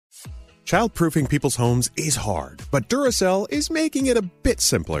Childproofing people's homes is hard, but Duracell is making it a bit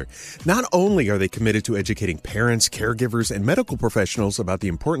simpler. Not only are they committed to educating parents, caregivers, and medical professionals about the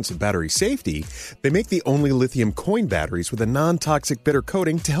importance of battery safety, they make the only lithium coin batteries with a non-toxic bitter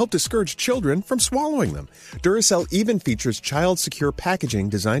coating to help discourage children from swallowing them. Duracell even features child-secure packaging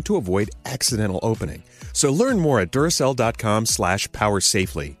designed to avoid accidental opening. So learn more at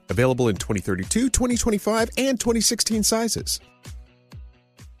Duracell.com/powersafely. Available in 2032, 2025, and 2016 sizes.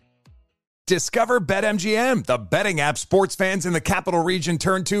 Discover BetMGM, the betting app sports fans in the capital region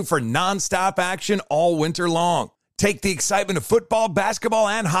turn to for nonstop action all winter long. Take the excitement of football, basketball,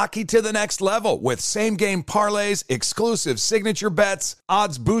 and hockey to the next level with same-game parlays, exclusive signature bets,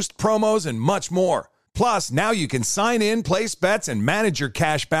 odds boost promos, and much more. Plus, now you can sign in, place bets, and manage your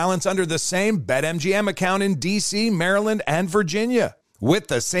cash balance under the same BetMGM account in D.C., Maryland, and Virginia. With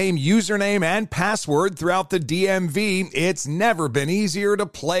the same username and password throughout the DMV, it's never been easier to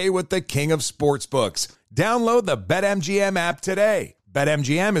play with the king of sportsbooks. Download the BetMGM app today.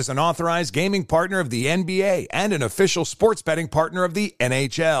 BetMGM is an authorized gaming partner of the NBA and an official sports betting partner of the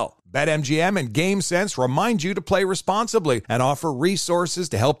NHL. BetMGM and GameSense remind you to play responsibly and offer resources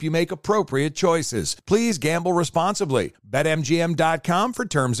to help you make appropriate choices. Please gamble responsibly. BetMGM.com for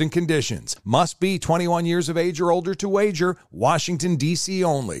terms and conditions. Must be 21 years of age or older to wager. Washington, D.C.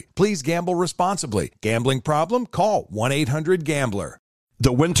 only. Please gamble responsibly. Gambling problem? Call 1-800-GAMBLER.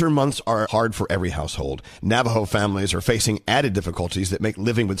 The winter months are hard for every household. Navajo families are facing added difficulties that make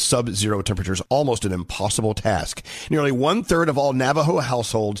living with sub-zero temperatures almost an impossible task. Nearly 1/3 of all Navajo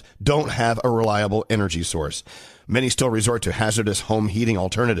households don't have a reliable energy source. Many still resort to hazardous home heating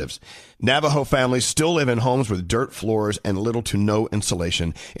alternatives. Navajo families still live in homes with dirt floors and little to no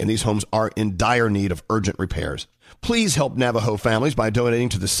insulation, and these homes are in dire need of urgent repairs. Please help Navajo families by donating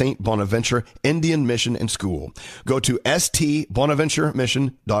to the St. Bonaventure Indian Mission and School. Go to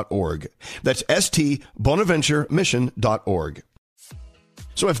stbonaventuremission.org. That's stbonaventuremission.org.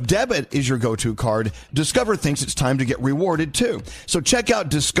 So if debit is your go-to card, Discover thinks it's time to get rewarded too. So check out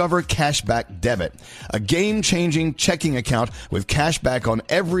Discover Cashback Debit, a game-changing checking account with cashback on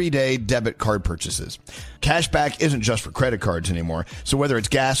everyday debit card purchases. Cashback isn't just for credit cards anymore, so whether it's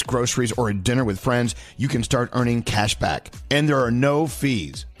gas, groceries, or a dinner with friends, you can start earning cashback. And there are no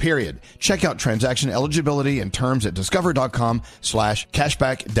fees, period. Check out transaction eligibility and terms at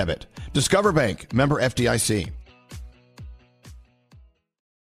discover.com/cashbackdebit. Discover Bank, member FDIC.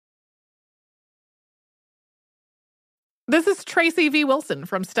 This is Tracy V. Wilson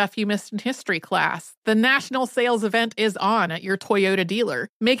from Stuff You Missed in History class. The national sales event is on at your Toyota dealer,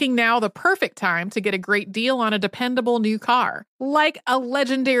 making now the perfect time to get a great deal on a dependable new car. Like a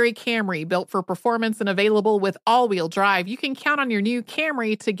legendary Camry built for performance and available with all-wheel drive, you can count on your new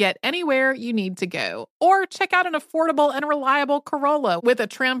Camry to get anywhere you need to go. Or check out an affordable and reliable Corolla with a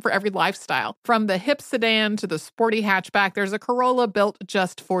trim for every lifestyle. From the hip sedan to the sporty hatchback, there's a Corolla built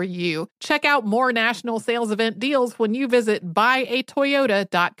just for you. Check out more national sales event deals when you visit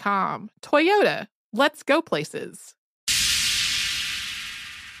buyatoyota.com. Toyota, let's go places.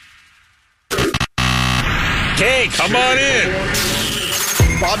 Okay, come on in.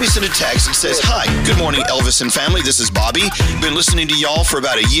 Bobby sent a text and says, "Hi, good morning, Elvis and family. This is Bobby. Been listening to y'all for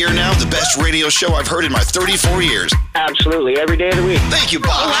about a year now. The best radio show I've heard in my 34 years. Absolutely, every day of the week. Thank you,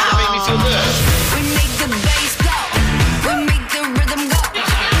 Bobby. Wow. That made me feel good. We make the bass go. We make the rhythm go.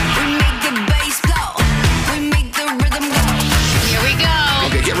 We make the bass go. We make the rhythm go. Here we go.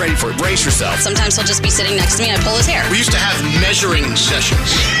 Okay, get ready for it. Brace yourself. Sometimes he'll just be sitting next to me and I pull his hair. We used to have measuring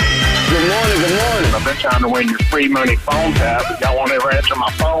sessions. Good morning, good morning. I've been trying to win your free money phone tap, but y'all won't ever answer my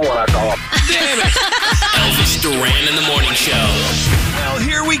phone when I call. Damn it. Elvis Duran in the Morning Show. Well,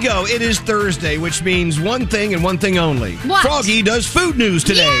 here we go. It is Thursday, which means one thing and one thing only. What? Froggy does food news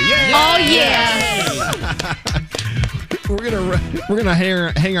today. Yay! Oh, yeah. We're gonna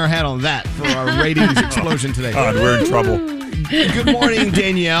hang our hat on that for our ratings explosion today. God, we're in trouble. Good morning,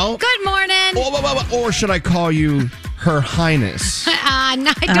 Danielle. Good morning. Or should I call you Her Highness? No, I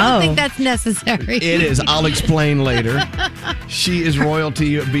don't think that's necessary. It is. I'll explain later. She is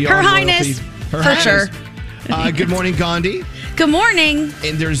royalty beyond Her Highness. royalty. Her For Highness. sure. Good morning, Gandhi. Good morning.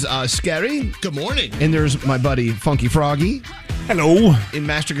 And there's Scary. Good morning. And there's my buddy, Funky Froggy. Hello. In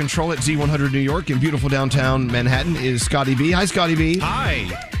Master Control at Z100 New York in beautiful downtown Manhattan is Scotty B. Hi, Scotty B. Hi.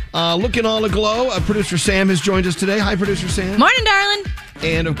 Looking all aglow, producer Sam has joined us today. Hi, producer Sam. Morning, darling.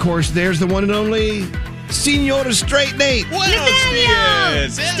 And, of course, there's the one and only Senor Straight Nate. Nathaniel.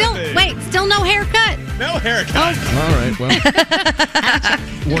 Still no haircut? No haircut. All right, well.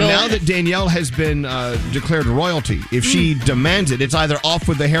 Now that Danielle has been declared royalty, if she demands it, it's either off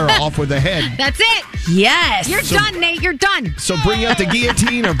with the hair or off with the head. That's it. Yes. You're done, Nate. You're done. So bring out the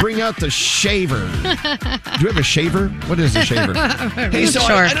guillotine or bring out the shaver. Do you have a shaver? What is a shaver? Hey, so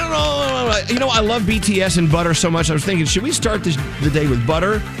Sure. I don't know. You know, I love BTS and butter so much. I was thinking, should we start the day with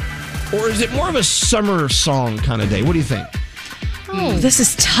butter? Or is it more of a summer song kind of day? What do you think? Oh, this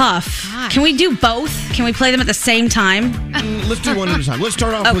is tough. God. Can we do both? Can we play them at the same time? Let's do one at a time. Let's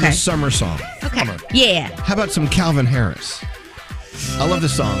start off with a summer song. Okay. Yeah. How about some Calvin Harris? I love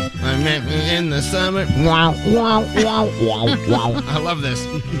this song. I'm in the summer. Wow, wow, wow, wow, wow. I love this.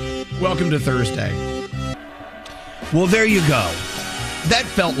 Welcome to Thursday. Well, there you go. That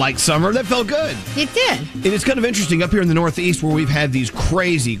felt like summer. That felt good. It did. And it's kind of interesting up here in the Northeast where we've had these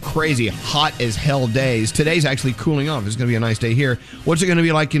crazy, crazy hot as hell days. Today's actually cooling off. It's going to be a nice day here. What's it going to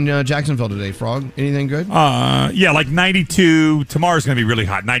be like in Jacksonville today, Frog? Anything good? Yeah, like 92. Tomorrow's going to be really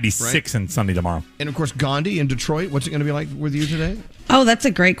hot. 96 and Sunday tomorrow. And, of course, Gandhi in Detroit. What's it going to be like with you today? Oh, that's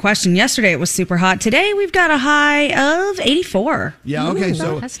a great question. Yesterday it was super hot. Today we've got a high of 84. Yeah, okay.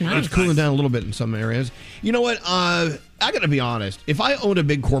 So that's nice. it's cooling down a little bit in some areas. You know what? I got to be honest. If I owned a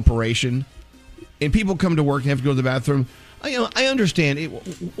big corporation and people come to work and have to go to the bathroom, I understand.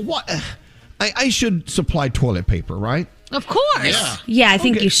 I should supply toilet paper, right? Of course. Yeah, I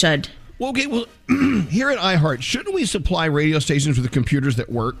think you should. Well, okay. Well, here at iHeart, shouldn't we supply radio stations with the computers that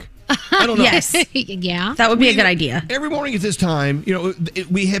work? I don't know. Yes. Yeah. That would be a good idea. Every morning at this time,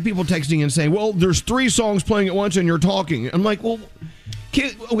 we have people texting and saying, well, there's 3 songs playing at once and you're talking. I'm like, well,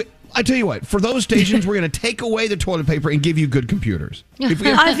 I tell you what, for those stations, we're going to take away the toilet paper and give you good computers.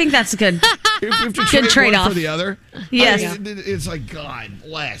 I think that's good. If we have to trade trade-off. one for the other. Yes. It's like, God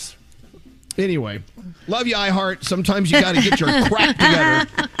bless. Anyway, love you, iHeart. Sometimes you got to get your crap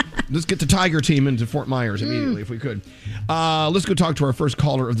together. Let's get the Tiger team into Fort Myers immediately if we could. Let's go talk to our first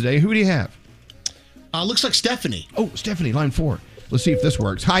caller of the day. Who do you have? Looks like Stephanie. Oh, Stephanie, line 4. Let's see if this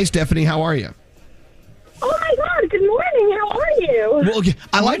works. Hi, Stephanie. How are you? Oh my God! Good morning. How are you? Well, okay.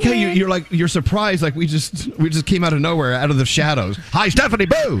 I like how you're surprised, like we just came out of nowhere, out of the shadows. Hi, Stephanie.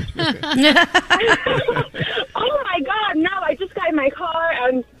 Boo! Oh my God! No, I just got in my car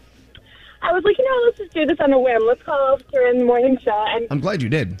and I was like, let's just do this on a whim. Let's call during the morning show. And I'm glad you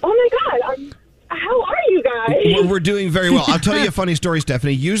did. oh my God! How are you guys? We're doing very well. I'll tell you a funny story,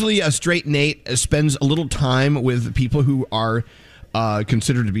 Stephanie. Usually, a straight Nate spends a little time with people who are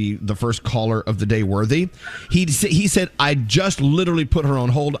considered to be the first caller of the day worthy. He said, I just literally put her on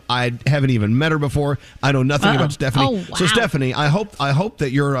hold. I haven't even met her before. I know nothing about Stephanie. Oh, wow. So Stephanie, I hope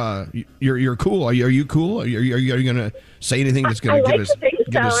that you're cool. Are you cool? Are you going to say anything that's going I to like to think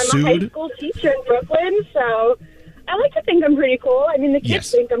so. get us I'm a high sued? school teacher in Brooklyn, so I like to think I'm pretty cool. I mean, the kids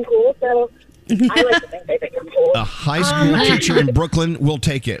Yes. think I'm cool, so I like to think they think I'm cool. A high school teacher in Brooklyn will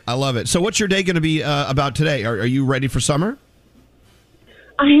take it. I love it. So what's your day going to be about today? Are you ready for summer?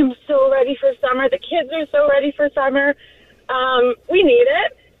 I am so ready for summer. The kids are so ready for summer. We need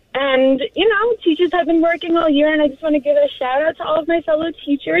it. And, teachers have been working all year, and I just want to give a shout-out to all of my fellow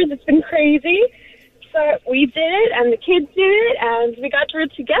teachers. It's been crazy. So we did it, and the kids did it, and we got through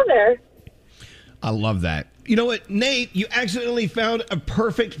it together. I love that. You know what, Nate, you accidentally found a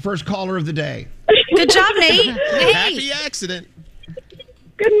perfect first caller of the day. Good job, Nate. Happy accident.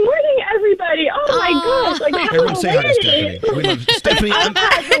 Good morning, everybody. Oh, my gosh. Like, how Everyone say hi to hilarious. Stephanie. We love Stephanie. I've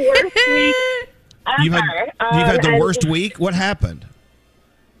had the worst week ever. You've had the and worst week? What happened?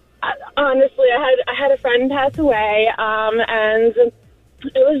 Honestly, I had a friend pass away, and it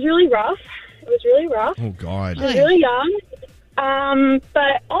was really rough. Oh, God. I was really young.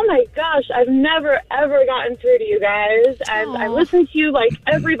 But, oh my gosh, I've never, ever gotten through to you guys. And I listen to you like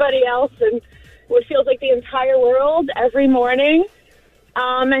everybody else and what feels like the entire world every morning.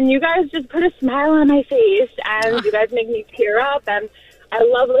 And you guys just put a smile on my face, and you guys make me tear up. And I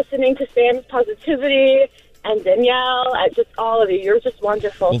love listening to Sam's positivity and Danielle and just all of you. You're just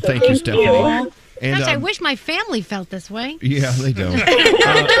wonderful. Well, so thank you, Stephanie. And, Gosh, I wish my family felt this way. Yeah, they don't.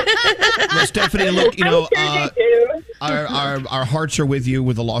 Well, Stephanie, look, our hearts are with you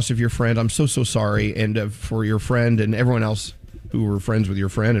with the loss of your friend. I'm so sorry, and for your friend and everyone else who were friends with your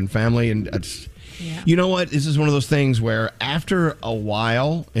friend and family. And it's, you know what? This is one of those things where after a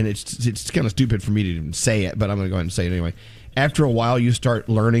while, and it's kind of stupid for me to even say it, but I'm going to go ahead and say it anyway. After a while, you start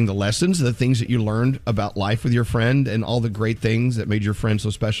learning the lessons, the things that you learned about life with your friend, and all the great things that made your friend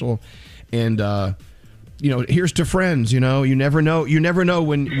so special. And, here's to friends, you never know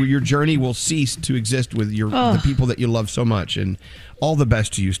when your journey will cease to exist with the people that you love so much. And all the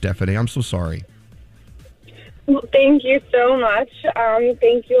best to you, Stephanie. I'm so sorry. Well, thank you so much.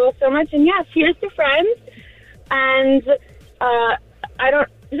 Thank you all so much. And yes, here's to friends. And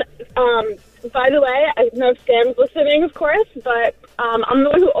by the way, I know Sam's listening, of course, but I'm the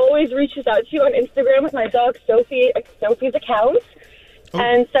one who always reaches out to you on Instagram with my dog Sophie's account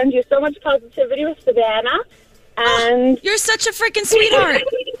and sends you so much positivity with Savannah. And you're such a freaking sweetheart.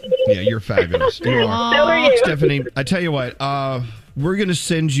 Yeah, you're fabulous. You are. So are you. Stephanie, I tell you what, we're going to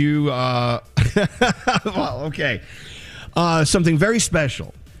send you, well, okay, something very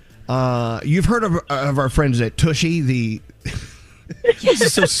special. You've heard of our friends at Tushy,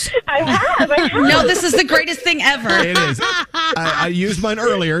 Yes. I have. No, this is the greatest thing ever. It is. I used mine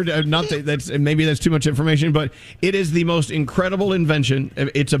earlier. Not that's maybe that's too much information, but it is the most incredible invention.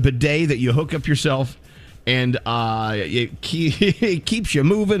 It's a bidet that you hook up yourself, and it keeps you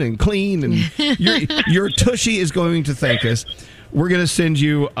moving and clean. And your Tushy is going to thank us. We're going to send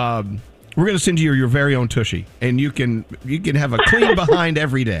you. We're going to send you your very own Tushy, and you can have a clean behind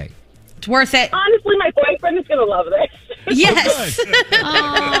every day. It's worth it. Honestly, my boyfriend is going to love this. Yes.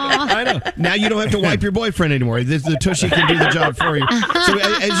 I know. Now you don't have to wipe your boyfriend anymore. The Tushy can do the job for you. So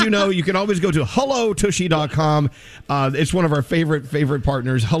as you know, you can always go to hellotushy.com. It's one of our favorite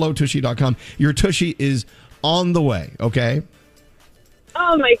partners, hellotushy.com. Your Tushy is on the way, okay?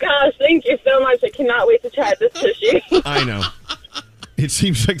 Oh my gosh, thank you so much. I cannot wait to try this Tushy. I know. It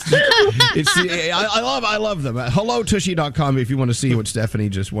seems like I love them. HelloTushy.com if you want to see what Stephanie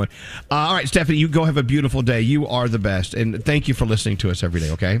just won. All right, Stephanie, you go have a beautiful day. You are the best. And thank you for listening to us every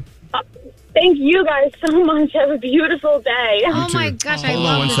day, okay? Thank you guys so much. Have a beautiful day. Oh my gosh, I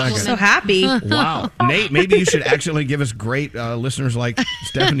love this woman. So happy. Wow. Nate, maybe you should actually give us great listeners like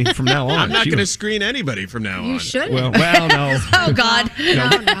Stephanie from now on. I'm not going to screen anybody from now on. You should. Well, no. Oh, God. No.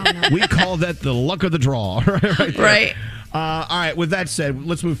 We call that the luck of the draw. right there. Right. All right, with that said,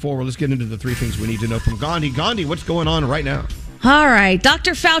 let's move forward. Let's get into the three things we need to know from Gandhi. Gandhi, what's going on right now? All right.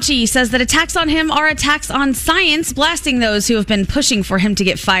 Dr. Fauci says that attacks on him are attacks on science, blasting those who have been pushing for him to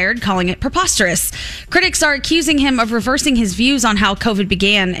get fired, calling it preposterous. Critics are accusing him of reversing his views on how COVID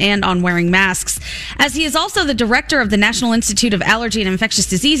began and on wearing masks. As he is also the director of the National Institute of Allergy and Infectious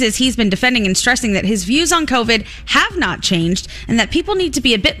Diseases, he's been defending and stressing that his views on COVID have not changed and that people need to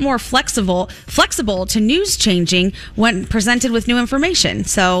be a bit more flexible to news changing when presented with new information.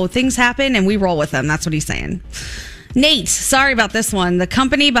 So things happen and we roll with them. That's what he's saying. Nate, sorry about this one. The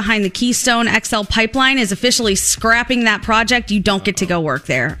company behind the Keystone XL pipeline is officially scrapping that project. You don't get to go work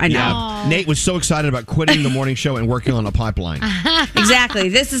there. I know. Yeah. Nate was so excited about quitting the morning show and working on a pipeline. Exactly.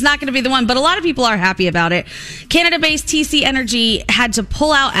 This is not going to be the one, but a lot of people are happy about it. Canada-based TC Energy had to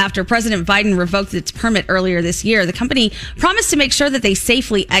pull out after President Biden revoked its permit earlier this year. The company promised to make sure that they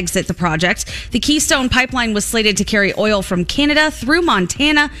safely exit the project. The Keystone pipeline was slated to carry oil from Canada through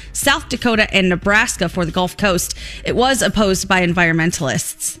Montana, South Dakota, and Nebraska for the Gulf Coast. It was opposed by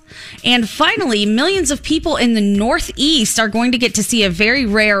environmentalists. And finally, millions of people in the Northeast are going to get to see a very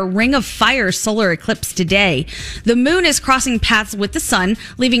rare Ring of Fire solar eclipse today. The moon is crossing paths with the sun,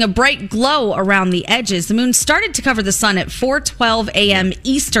 leaving a bright glow around the edges. The moon started to cover the sun at 4:12 a.m.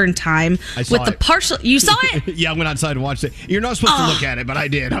 Eastern time with the partial. You saw it? Yeah, I went outside and watched it. You're not supposed to look at it, but I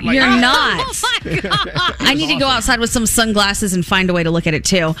did. I'm like, You're not. Oh my God. I need to go outside with some sunglasses and find a way to look at it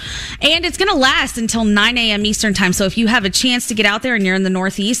too. And it's going to last until 9 a.m. Eastern time. So if you have a chance to get out there and you're in the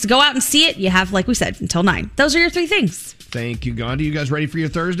Northeast, go out and see it. You have, like we said, until 9. Those are your three things. Thank you, Gandhi. You guys ready for your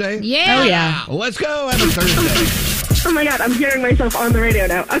Thursday? Yeah. Oh, yeah. Let's go. Have a Thursday. Oh my God, I'm hearing myself on the radio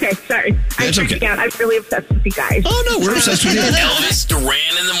now. Okay, sorry. I'm freaking out. I'm really obsessed with you guys. Oh, no, we're obsessed with you. Elvis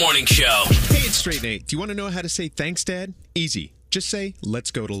Duran in the Morning Show. Hey, it's Straight Nate. Do you want to know how to say thanks, Dad? Easy. Just say,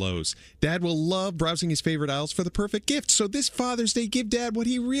 let's go to Lowe's. Dad will love browsing his favorite aisles for the perfect gift. So this Father's Day, give Dad what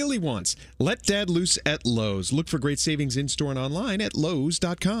he really wants. Let Dad loose at Lowe's. Look for great savings in-store and online at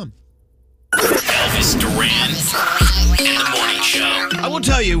Lowe's.com. Elvis Duran in the Morning Show. I will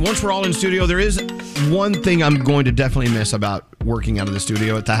tell you, once we're all in studio, there is one thing I'm going to definitely miss about working out of the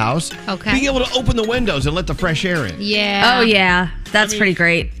studio at the house. Okay. Being able to open the windows and let the fresh air in. Yeah. Oh, yeah. That's pretty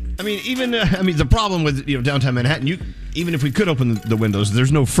great. I mean, even the problem with downtown Manhattan, even if we could open the windows,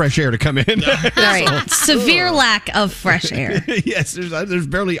 there's no fresh air to come in. Right. Severe lack of fresh air. Yes, there's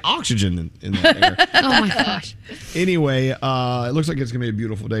barely oxygen in that air. Oh my gosh. Anyway, it looks like it's going to be a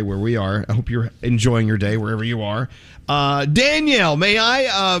beautiful day where we are. I hope you're enjoying your day wherever you are. Danielle, may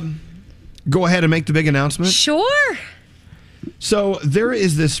I go ahead and make the big announcement? Sure. So there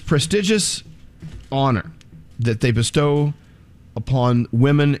is this prestigious honor that they bestow upon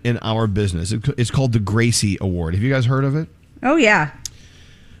women in our business. It's called the Gracie Award. Have you guys heard of it? Oh, yeah.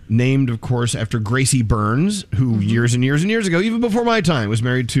 named, of course, after Gracie Burns, who years and years and years ago, even before my time, was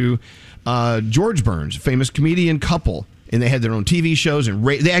married to George Burns, famous comedian couple. And they had their own TV shows, and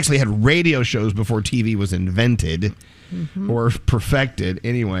they actually had radio shows before TV was invented or perfected.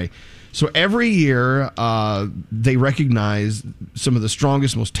 Anyway, so every year they recognize some of the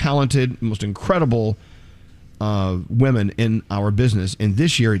strongest, most talented, most incredible women in our business. And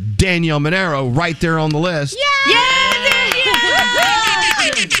this year, Danielle Monaro, right there on the list. Yeah,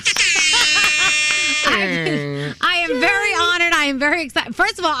 I am very honored. I am very excited.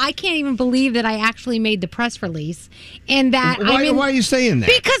 First of all, I can't even believe that I actually made the press release. And that Why are you saying that?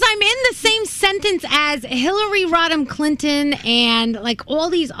 Because I'm in the same sentence as Hillary Rodham Clinton and like all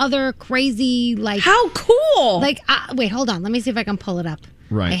these other crazy like. How cool! Like, wait, hold on. Let me see if I can pull it up.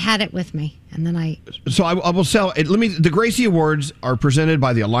 Right. I had it with me, and then I. So I will sell it. The Gracie Awards are presented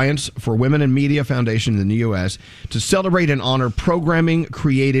by the Alliance for Women in Media Foundation in the U.S. to celebrate and honor programming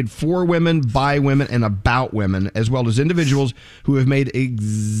created for women, by women, and about women, as well as individuals who have made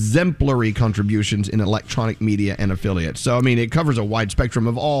exemplary contributions in electronic media and affiliates. So, I mean, it covers a wide spectrum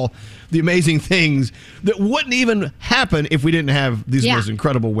of all the amazing things that wouldn't even happen if we didn't have these most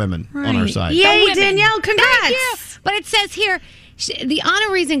incredible women on our side. Yay, Danielle, congrats! Thank you. But it says here, the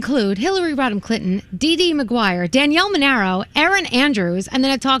honorees include Hillary Rodham Clinton, Dee Dee McGuire, Danielle Monaro, Erin Andrews, and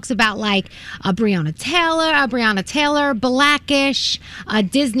then it talks about like Breonna Taylor, Blackish,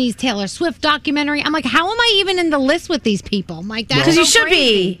 Disney's Taylor Swift documentary. I'm like, how am I even in the list with these people? I'm like, that's because you so should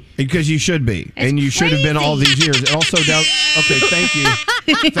crazy. be. Because you should be. And you should have been all these years. And also down. Okay, thank you.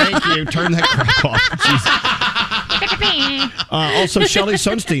 Thank you. Turn that crap off. Also, Shelley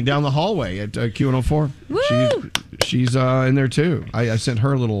Sunstein down the hallway at Q104. She's in there too. I sent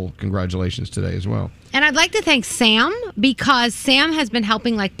her a little congratulations today as well. And I'd like to thank Sam because Sam has been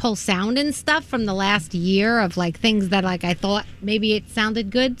helping like pull sound and stuff from the last year of like things that like I thought maybe it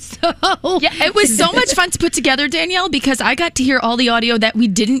sounded good. So yeah, it was so much fun to put together, Danielle, because I got to hear all the audio that we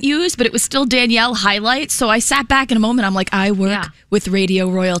didn't use, but it was still Danielle highlights. So I sat back in a moment. I'm like, I work with radio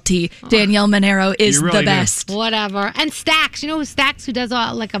royalty. Danielle Monaro is the best. Whatever. And Stax, you know who Stax, who does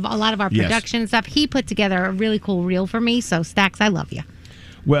a lot of our production and stuff? He put together a really cool reel for me. So Stax, I love you.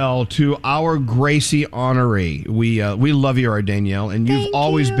 Well, to our Gracie honoree, we love you, our Danielle, and you've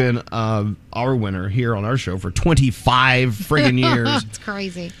always been our winner here on our show for 25 friggin' years. It's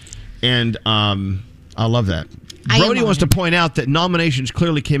crazy. And I love that. Brody wants to point out that nominations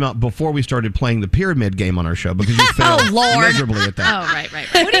clearly came out before we started playing the pyramid game on our show because you failed miserably at that. Oh, right.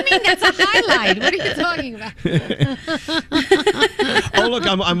 What do you mean that's a highlight? What are you talking about? Oh, look,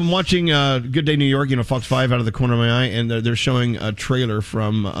 I'm watching Good Day New York, Fox 5 out of the corner of my eye, and they're showing a trailer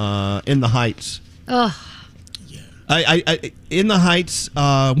from In the Heights. Oh. I In the Heights,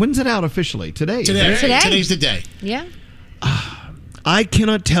 when's it out officially? Today. Today's the day. Yeah. I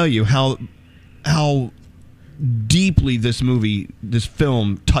cannot tell you how deeply this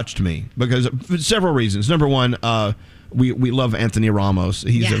film touched me because for several reasons. Number one, we love Anthony Ramos.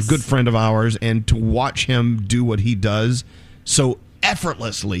 He's a good friend of ours, and to watch him do what he does so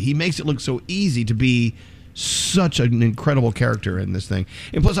effortlessly, he makes it look so easy to be such an incredible character in this thing.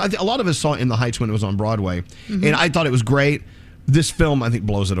 And plus, a lot of us saw In the Heights when it was on Broadway, and I thought it was great. This film, I think,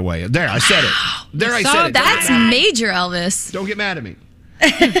 blows it away. There, I said it. There, I said it. That's major, Elvis. Don't get mad at me.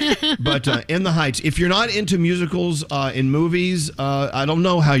 But In the Heights, if you're not into musicals in movies, I don't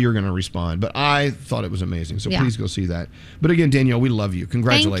know how you're going to respond, but I thought it was amazing. So please go see that. But again, Danielle, we love you.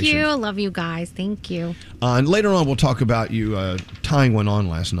 Congratulations. Thank you. I love you guys. Thank you. And later on, we'll talk about you tying one on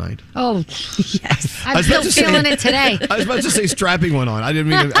last night. Oh, yes. I'm still feeling it today. I was about to say strapping one on. I didn't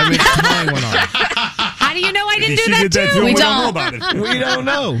mean to. I meant tying one on. How do you know I didn't do that too? We don't know about it. We don't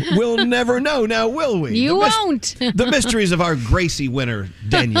know. We'll never know now, will we? You won't. The mysteries of our Gracie winner,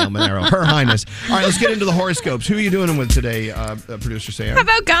 Danielle Monaro, Her Highness. All right, let's get into the horoscopes. Who are you doing with today, Producer Sam? How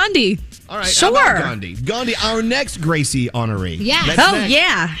about Gandhi? All right, sure. How about Gandhi? Gandhi, our next Gracie honoree. Yes.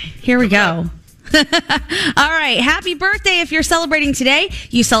 Yeah. Here we go. All right. Happy birthday if you're celebrating today.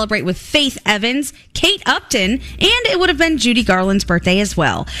 You celebrate with Faith Evans, Kate Upton, and it would have been Judy Garland's birthday as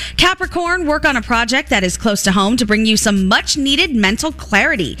well. Capricorn, work on a project that is close to home to bring you some much needed mental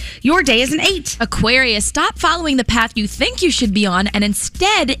clarity. Your day is an 8. Aquarius, stop following the path you think you should be on and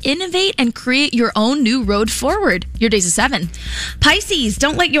instead innovate and create your own new road forward. Your day's a 7. Pisces,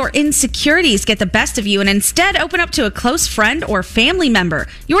 don't let your insecurities get the best of you and instead open up to a close friend or family member.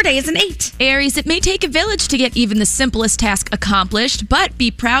 Your day is an 8. Aries, it may take a village to get even the simplest task accomplished, but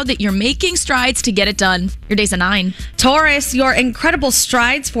be proud that you're making strides to get it done. Your day's a 9. Taurus, your incredible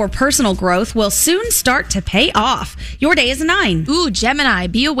strides for personal growth will soon start to pay off. Your day is a 9. Ooh, Gemini,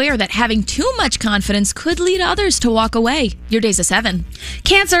 be aware that having too much confidence could lead others to walk away. Your day's a 7.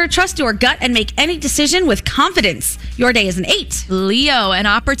 Cancer, trust your gut and make any decision with confidence. Your day is an 8. Leo, an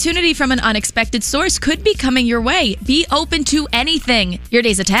opportunity from an unexpected source could be coming your way. Be open to anything. Your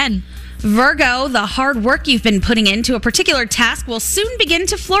day's a 10. Virgo, the hard work you've been putting into a particular task will soon begin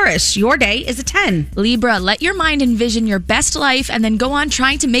to flourish. Your day is a 10. Libra, let your mind envision your best life and then go on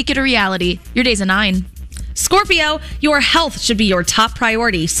trying to make it a reality. Your day's a 9. Scorpio, your health should be your top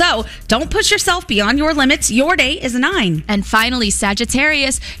priority, so don't push yourself beyond your limits. Your day is a 9. And finally,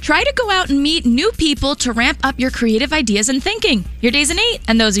 Sagittarius, try to go out and meet new people to ramp up your creative ideas and thinking. Your day's an 8,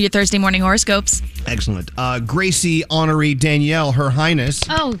 and those are your Thursday morning horoscopes. Excellent. Gracie Honoree Danielle, Her Highness.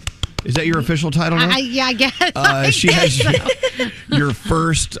 Oh. Is that your official title now? Yeah, I guess. She has your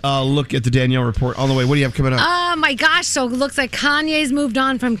first look at the Danielle report on the way. What do you have coming up? Oh my gosh. So it looks like Kanye's moved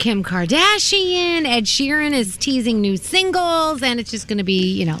on from Kim Kardashian. Ed Sheeran is teasing new singles, and it's just going to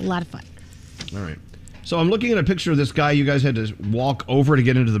be, a lot of fun. All right. So I'm looking at a picture of this guy you guys had to walk over to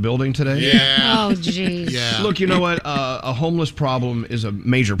get into the building today. Yeah. Oh, geez. Yeah. Look, you know what? A homeless problem is a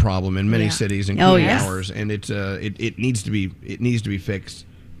major problem in many cities, including ours, and it needs to be fixed.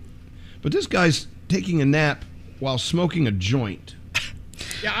 But this guy's taking a nap while smoking a joint.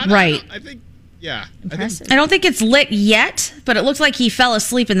 Yeah, I think. I don't think it's lit yet, but it looks like he fell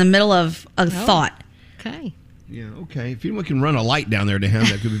asleep in the middle of a thought. Okay. Yeah, okay. If anyone can run a light down there to him,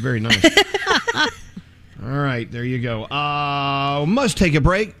 that could be very nice. All right, there you go. Must take a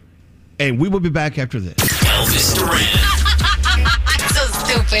break, and we will be back after this. Elvis Duran. So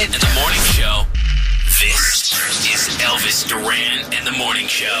stupid. In the morning show. This is Elvis Duran and the Morning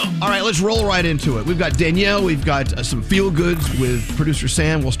Show. All right, let's roll right into it. We've got Danielle. We've got some feel goods with producer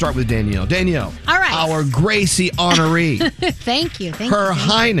Sam. We'll start with Danielle. Danielle. All right. Our Gracie Honoree. Thank you. Her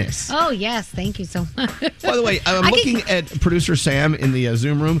Highness. Oh, yes. Thank you so much. By the way, I'm looking at producer Sam in the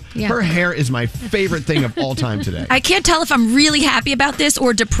Zoom room. Yeah. Her hair is my favorite thing of all time today. I can't tell if I'm really happy about this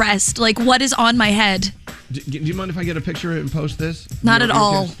or depressed. Like, what is on my head? Do you mind if I get a picture and post this? Not at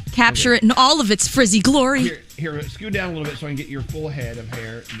all. Capture it in all of its frizzy glory. Here, scoot down a little bit so I can get your full head of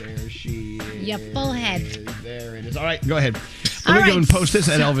hair. There she is. Your full head. There it is. All right, go ahead. Let me go and post this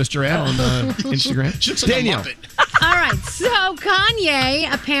at Elvis Duran on Instagram. Danielle. All right. So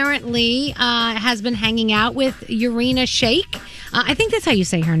Kanye apparently has been hanging out with Urina Shayk. I think that's how you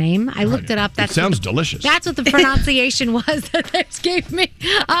say her name. I looked it up. It sounds delicious. That's what the pronunciation was that they gave me.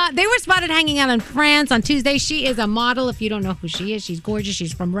 They were spotted hanging out in France on Tuesday. She is a model. If you don't know who she is, she's gorgeous.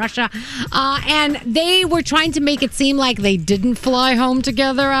 She's from Russia. And they were trying to make it seem like they didn't fly home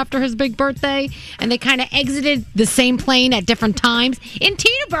together after his big birthday. And they kind of exited the same plane at different times. In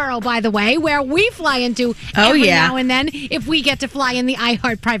Teterboro, by the way, where we fly into every now and then, if we get to fly in the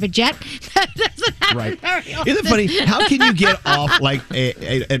iHeart private jet. That doesn't happen very often. Isn't it funny? How can you get off like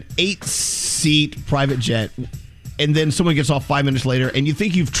an 8-seat private jet, and then someone gets off 5 minutes later, and you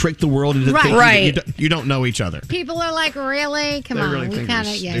think you've tricked the world into thinking that you don't know each other? People are like, really? Come on. Really We think kind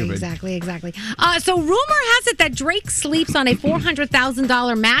we're of, yeah, stupid. exactly. So rumor has it that Drake sleeps on a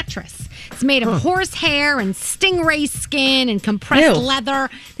 $400,000 mattress. It's made of horsehair and stingray skin and compressed leather.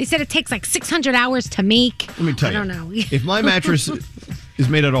 They said it takes like 600 hours to make. Let me tell you. I don't know. If my mattress is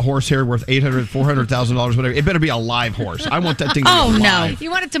made out of horsehair worth $800,000, $400,000, whatever, it better be a live horse. I want that thing to be alive.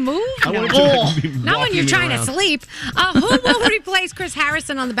 You want it to move? I want it to be Not when walking you're me trying around. to sleep. Who will replace Chris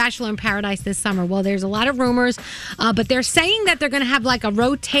Harrison on The Bachelor in Paradise this summer? Well, there's a lot of rumors, but they're saying that they're going to have like a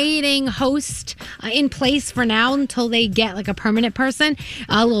rotating host in place for now until they get like a permanent person.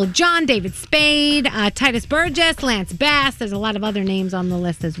 Lil Jon, David Spade, Titus Burgess, Lance Bass. There's a lot of other names on the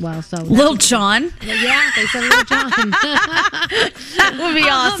list as well. So Lil Jon? Yeah, they said Lil Jon. That would be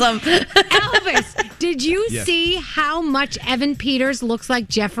awesome. Elvis, did you Yes. see how much Evan Peters looks like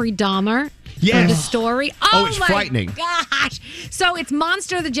Jeffrey Dahmer? Yes. For the story. Oh, it's my frightening. Gosh. So it's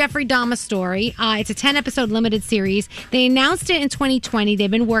Monster, the Jeffrey Dahmer story. It's a 10-episode limited series. They announced it in 2020.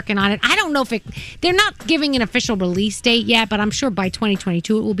 They've been working on it. I don't know if they're not giving an official release date yet, but I'm sure by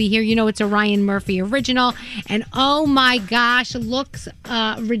 2022 it will be here. You know, it's a Ryan Murphy original. And oh my gosh, looks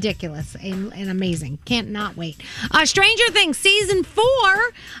ridiculous and amazing. Can't not wait. Stranger Things season 4.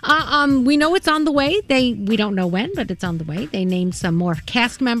 We know it's on the way. We don't know when, but it's on the way. They named some more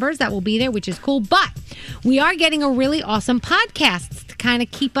cast members that will be there, which is cool. But we are getting a really awesome podcast to kind of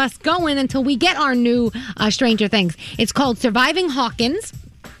keep us going until we get our new Stranger Things. It's called Surviving Hawkins.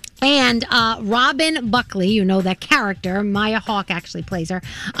 And Robin Buckley, you know that character, Maya Hawke actually plays her.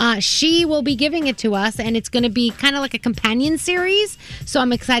 She will be giving it to us, and it's going to be kind of like a companion series. So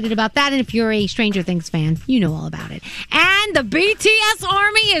I'm excited about that. And if you're a Stranger Things fan, you know all about it. And the BTS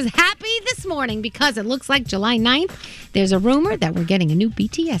Army is happy this morning because it looks like July 9th, there's a rumor that we're getting a new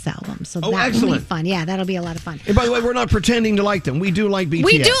BTS album. So that'll be excellent. fun. Yeah, that'll be a lot of fun. And by the way, we're not pretending to like them. We do like BTS.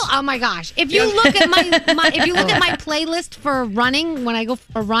 We do. Oh my gosh! If you look at my if you look at my playlist for running when I go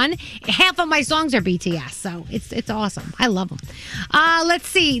for a run, half of my songs are BTS. So it's awesome. I love them. Let's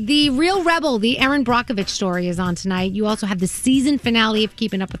see. The Real Rebel, the Erin Brockovich story is on tonight. You also have the season finale of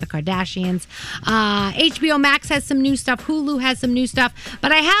Keeping Up with the Kardashians. HBO Max has some new stuff. Hulu has some new stuff.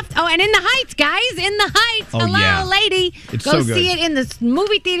 But I have and In the Heights, guys, In the Heights. Oh, Hello, yeah. lady. It's Go so good. see it in the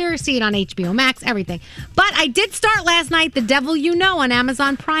movie theater. See it on HBO Max. Everything. But I did start last night The Devil You Know on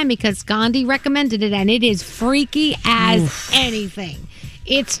Amazon Prime because Gandhi recommended it, and it is freaky as anything.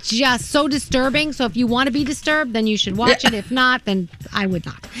 It's just so disturbing. So if you want to be disturbed, then you should watch it. If not, then I would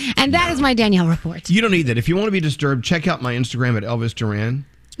not. And that is my Danielle report. You don't need that. If you want to be disturbed, check out my Instagram at Elvis Duran.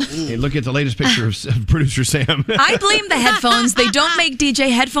 Hey, look at the latest picture of producer Sam. I blame the headphones. They don't make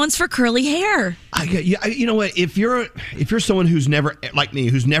DJ headphones for curly hair. You know what? If you're someone who's never, like me,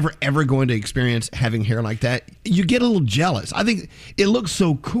 who's never ever going to experience having hair like that, you get a little jealous. I think it looks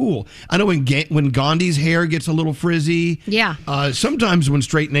so cool. I know when Gandhi's hair gets a little frizzy. Yeah. Sometimes when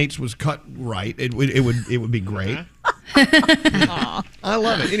Straight Nate's was cut right, it would be great. I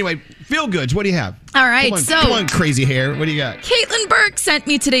love it. Anyway, Feel Goods. What do you have? All right, come on, crazy hair. What do you got? Caitlin Burke sent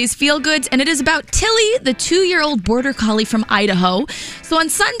me today's Feel Goods, and it is about Tilly, the 2-year-old border collie from Idaho. So on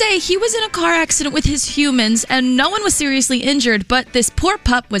Sunday, he was in a car accident with his humans, and no one was seriously injured, but this poor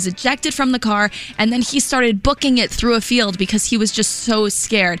pup was ejected from the car, and then he started booking it through a field because he was just so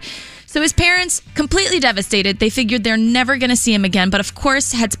scared. So his parents, completely devastated, they figured they're never going to see him again, but of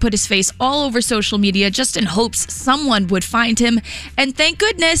course had to put his face all over social media just in hopes someone would find him. And thank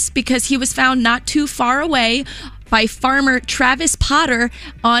goodness, because he was found not too far away by farmer Travis Potter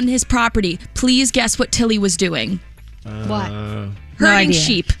on his property. Please guess what Tilly was doing. What? Herding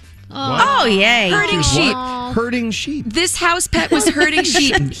sheep. Oh, yay. Herding sheep. Herding sheep. This house pet was herding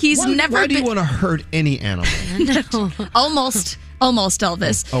sheep. He's never Why do you been... want to herd any animal? Almost,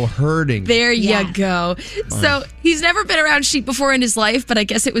 Elvis. Oh, herding. There you go. So he's never been around sheep before in his life, but I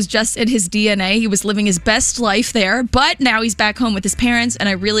guess it was just in his DNA. He was living his best life there, but now he's back home with his parents, and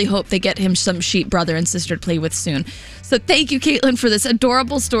I really hope they get him some sheep brother and sister to play with soon. So thank you, Caitlin, for this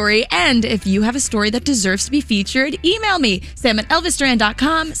adorable story. And if you have a story that deserves to be featured, email me,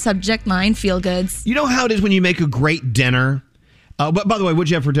 sam@elvisduran.com, subject line Feel Goods. You know how it is when you make a great dinner? But by the way, what'd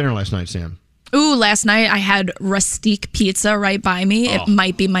you have for dinner last night, Sam? Ooh, last night I had rustique pizza right by me. It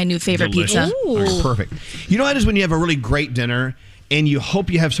might be my new favorite pizza. All right, perfect. You know how it is when you have a really great dinner and you hope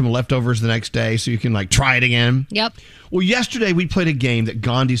you have some leftovers the next day so you can try it again? Yep. Well, yesterday we played a game that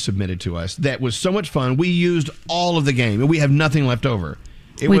Gandhi submitted to us that was so much fun. We used all of the game and we have nothing left over.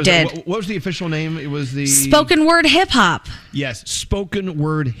 We did. What was the official name? It was the... Spoken Word Hip Hop. Yes, Spoken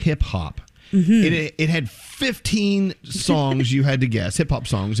Word Hip Hop. Mm-hmm. It had 15 songs you had to guess, hip hop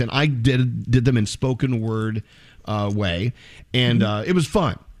songs, and I did them in spoken word way, and it was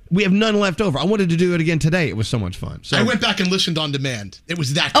fun. We have none left over. I wanted to do it again today. It was so much fun. So I went back and listened on demand. It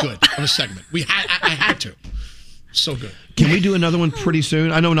was that good of a segment. I had to. So good. Can we do another one pretty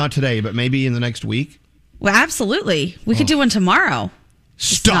soon? I know not today, but maybe in the next week. Well, absolutely. We could do one tomorrow.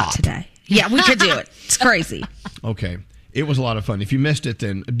 Stop. Not today. Yeah, we could do it. It's crazy. Okay. It was a lot of fun. If you missed it,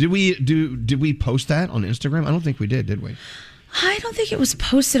 then did we post that on Instagram? I don't think we did we? I don't think it was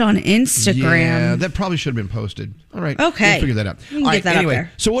posted on Instagram. Yeah, that probably should have been posted. All right. Okay. We'll figure that out. We can All get right, that anyway, up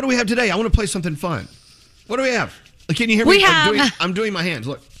there. so what do we have today? I want to play something fun. What do we have? Can you hear me? We have... I'm doing my hands.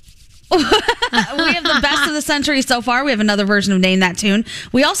 Look. We have the best of the century so far. We have another version of Name That Tune.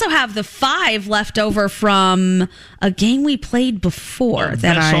 We also have the 5 left over from a game we played before.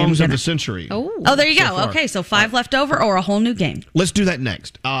 Best songs of the century. Oh, there you So go. far. Okay, so 5 left over or a whole new game. Let's do that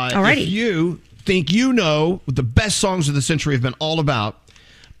next. Alrighty. If you think you know what the best songs of the century have been all about,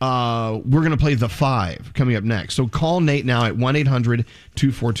 we're going to play the 5 coming up next. So call Nate now at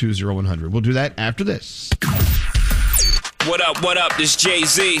 1-800-242-0100. We'll do that after this. What up, this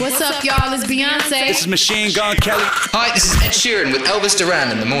Jay-Z. What's up, y'all? It's Beyonce. This is Machine Gun Kelly. Hi, this is Ed Sheeran with Elvis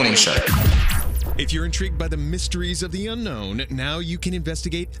Duran in the Morning Show. If you're intrigued by the mysteries of the unknown, now you can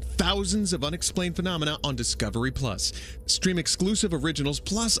investigate thousands of unexplained phenomena on Discovery Plus. Stream exclusive originals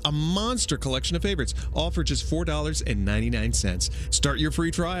plus a monster collection of favorites, all for just $4.99. Start your free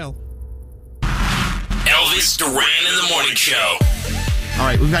trial. Elvis Duran in the Morning Show. All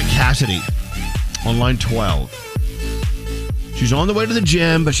right, we've got Cassidy on line 12. She's on the way to the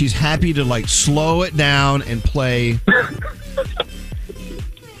gym, but she's happy to like slow it down and play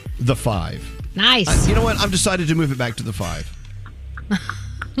the 5. Nice. You know what? I've decided to move it back to the 5.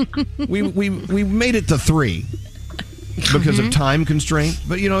 we made it the 3 because of time constraint,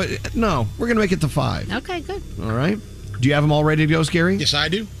 but you know, no, we're gonna make it the 5. Okay, good. All right. Do you have them all ready to go, Scary? Yes, I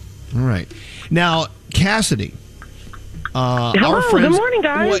do. All right. Now, Cassidy. Hello, our friends, good morning,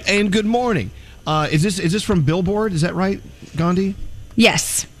 guys. And good morning. Is this from Billboard? Is that right, Gandhi?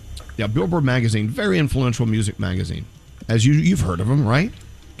 Yes. Yeah, Billboard magazine, very influential music magazine. As you've heard of them, right,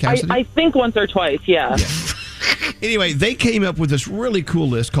 Cassidy? I think once or twice, yeah. Anyway, they came up with this really cool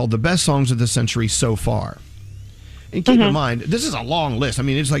list called the best songs of the century so far. And keep in mind, this is a long list. I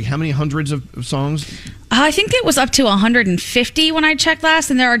mean, it's like how many hundreds of songs? I think it was up to 150 when I checked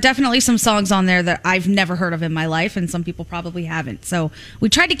last, and there are definitely some songs on there that I've never heard of in my life, and some people probably haven't. So we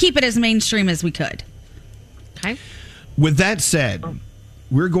tried to keep it as mainstream as we could. Okay. With that said,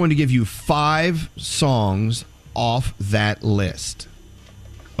 we're going to give you 5 songs off that list.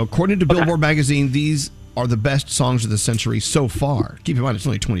 According to Billboard magazine, these are the best songs of the century so far. Keep in mind, it's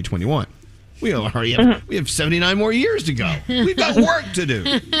only 2021. We already have 79 more years to go. We've got work to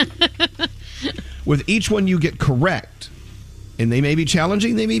do. With each one you get correct, and they may be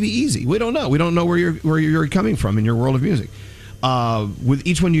challenging, they may be easy. We don't know. We don't know where you're coming from in your world of music. With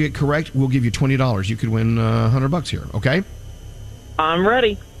each one you get correct, we'll give you $20. You could win $100 here. Okay? I'm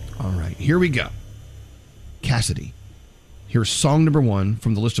ready. All right, here we go. Cassidy, here's song number 1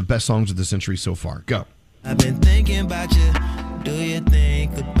 from the list of best songs of the century so far. Go. I've been thinking about you. Do you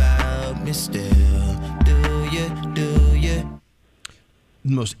think about me still? Do you?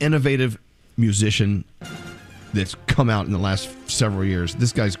 The most innovative musician that's come out in the last several years.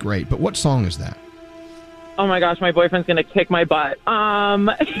 This guy's great. But what song is that? Oh my gosh, my boyfriend's gonna kick my butt.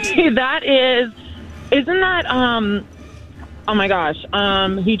 Isn't that, oh my gosh,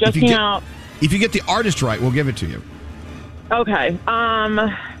 he just came out. If you get the artist right, we'll give it to you. Okay,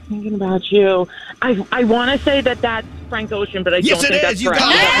 thinking about you. I want to say that that's Frank Ocean, but I don't think that's correct.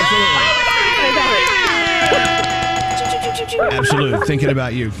 Absolutely. Thinking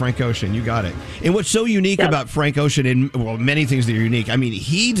about you, Frank Ocean. You got it. And what's so unique about Frank Ocean, and well, many things that are unique, I mean,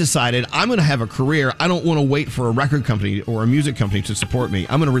 he decided, I'm going to have a career. I don't want to wait for a record company or a music company to support me.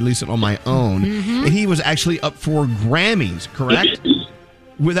 I'm going to release it on my own. And he was actually up for Grammys, correct?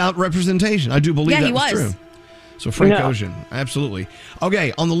 Without representation. I do believe that was true. So Frank Ocean, absolutely.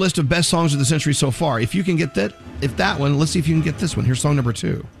 Okay, on the list of best songs of the century so far, if you can get that one, let's see if you can get this one. Here's song number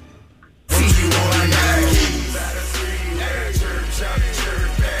 2.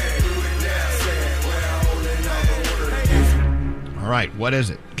 All right, what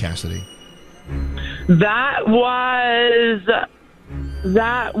is it, Cassidy? That was,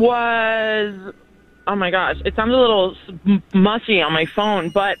 oh my gosh, it sounds a little mushy on my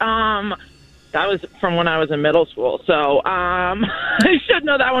phone, but that was from when I was in middle school. So I should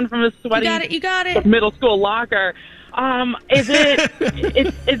know that one from a sweaty You got it. middle school locker. Is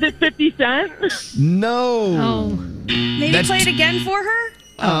it 50 Cent? No. Oh. Maybe play it again for her?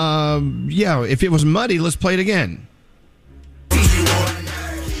 Yeah, if it was muddy, let's play it again.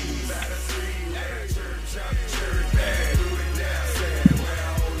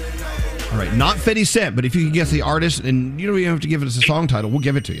 All right, not 50 Cent, but if you can guess the artist, and you don't even have to give it as a song title, we'll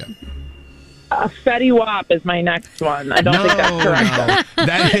give it to you. Fetty Wap is my next one. I don't think that's correct. No.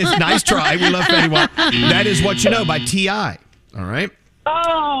 That is nice try. We love Fetty Wap. That is What You Know by T.I. All right.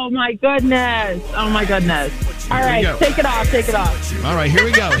 Oh my goodness. All right, take it off. All right, here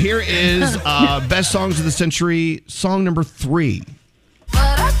we go. Here is best songs of the century, song number 3.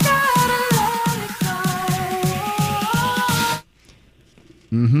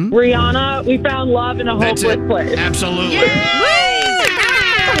 Rihanna, We Found Love in a Hopeless Place. Absolutely.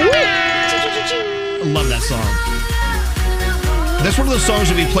 I love that song. That's one of those songs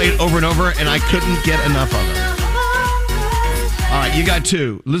that we played over and over, and I couldn't get enough of it. All right, you got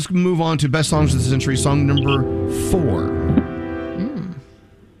 2. Let's move on to best songs of the century, song number 4.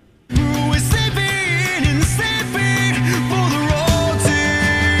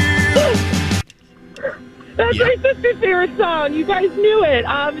 That's my sister's favorite song. You guys knew it.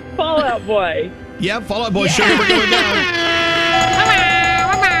 It's Fall Out Boy. Yeah, Fall Out Boy. Sure, we're going down.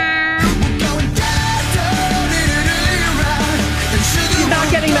 He's not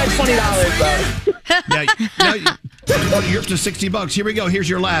getting that $20 though. You're up to $60. Here we go. Here's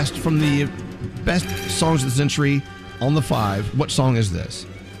your last from the best songs of the century on the 5. What song is this?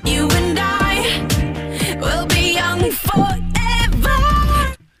 You and I will be young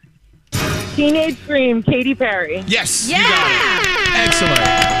forever. Teenage Dream, Katy Perry. Yes. Yeah. You got it. Excellent.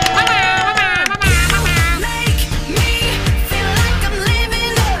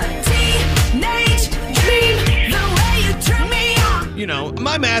 You know,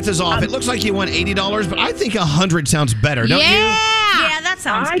 my math is off. It looks like you won $80, but I think 100 sounds better, don't you? Yeah, that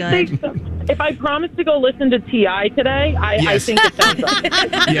sounds I good. think so. If I promise to go listen to T.I. today, I think it sounds right.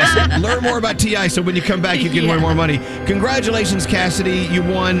 Yes, learn more about T.I. so when you come back, you can win more money. Congratulations, Cassidy. You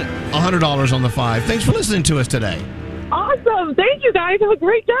won $100 on the 5. Thanks for listening to us today. Awesome. Thank you, guys. Have a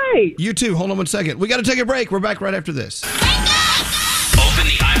great day. You too. Hold on 1 second. We got to take a break. We're back right after this. Open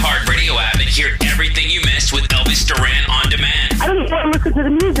the iHeartRadio app and hear everything you missed with Elvis Duran on demand. I don't just want to listen to the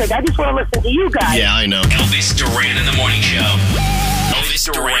music. I just want to listen to you guys. Yeah, I know. Elvis Duran in the Morning Show.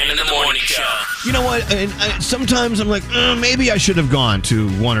 Elvis Duran in the Morning Show. You know what? And sometimes I'm like, maybe I should have gone to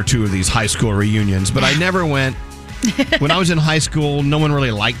one or two of these high school reunions, but I never went. When I was in high school, no one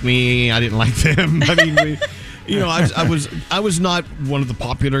really liked me. I didn't like them. I mean, I was not one of the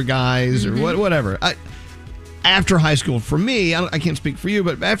popular guys or whatever. After high school, for me, I can't speak for you,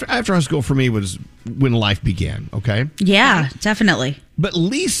 but after high school for me was when life began. Okay. Yeah, definitely. But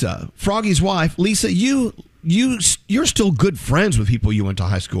Lisa, Froggy's wife, Lisa, you're still good friends with people you went to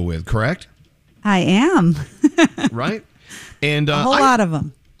high school with, correct? I am. Right? And a whole lot of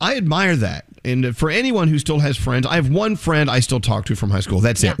them. I admire that. And for anyone who still has friends, I have one friend I still talk to from high school.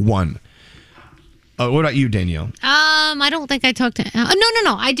 That's it. One. What about you, Danielle? I don't think I talked to.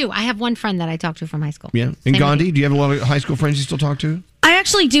 No. I do. I have one friend that I talked to from high school. Yeah. And Gandhi, do you have a lot of high school friends you still talk to? I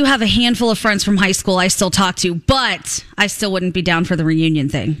actually do have a handful of friends from high school I still talk to, but I still wouldn't be down for the reunion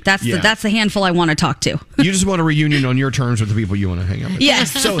thing. That's the handful I want to talk to. You just want a reunion on your terms with the people you want to hang out with.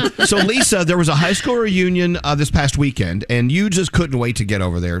 Yes. So Lisa, there was a high school reunion this past weekend, and you just couldn't wait to get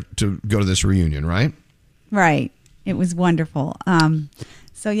over there to go to this reunion, right? Right. It was wonderful.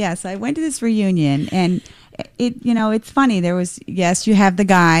 So yes, I went to this reunion, and it's funny. There was, you have the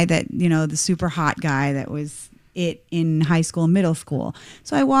guy that, the super hot guy that was it in high school and middle school.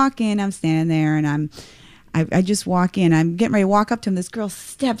 So I walk in, I'm standing there, and I just walk in. I'm getting ready to walk up to him. This girl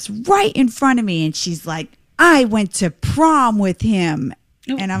steps right in front of me, and she's like, I went to prom with him.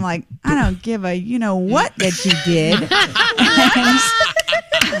 And I'm like, I don't give a what that you did. And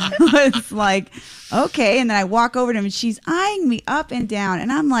I was like, okay. And then I walk over to him, and she's eyeing me up and down.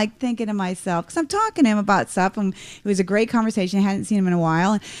 And I'm like thinking to myself, because I'm talking to him about stuff, and it was a great conversation. I hadn't seen him in a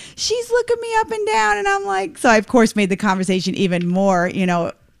while. And she's looking me up and down. And I'm like, so I, of course, made the conversation even more,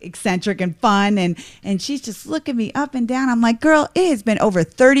 eccentric and fun. And she's just looking me up and down. I'm like, girl, it has been over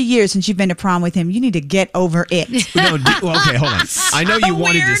 30 years since you've been to prom with him. You need to get over it. Okay, hold on. I know you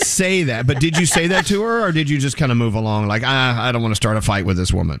wanted to say that, but did you say that to her, or did you just kind of move along like, I don't want to start a fight with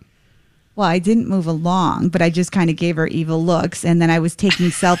this woman? Well, I didn't move along, but I just kind of gave her evil looks, and then I was taking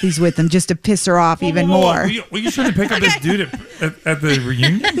selfies with them just to piss her off even more. Were you trying to pick up this dude at the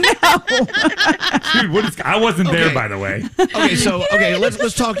reunion? No. Dude, I wasn't there, by the way. Okay,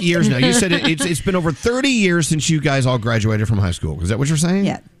 let's talk years now. You said it's been over 30 years since you guys all graduated from high school. Is that what you're saying?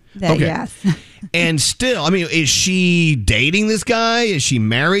 Yeah. Yes. And still, is she dating this guy? Is she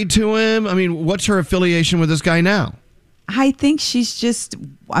married to him? What's her affiliation with this guy now? I think she's just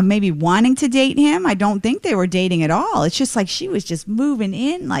maybe wanting to date him. I don't think they were dating at all. It's just like she was just moving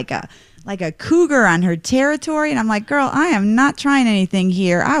in like a cougar on her territory. And I'm like, girl, I am not trying anything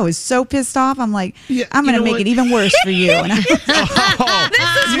here. I was so pissed off. I'm like, I'm going to make it even worse for you. And this is why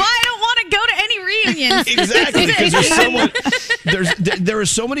I don't want to go to any reunions. Exactly, because there are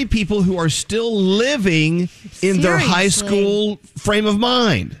so many people who are still living in their high school frame of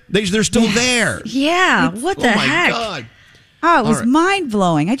mind. They're still there. Yeah, what the heck? Oh, my God. Oh, it was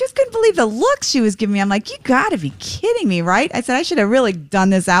mind-blowing. I just couldn't believe the looks she was giving me. I'm like, you got to be kidding me, right? I said, I should have really done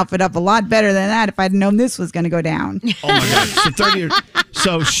this outfit up a lot better than that if I'd known this was going to go down. Oh, my God. So 30 years.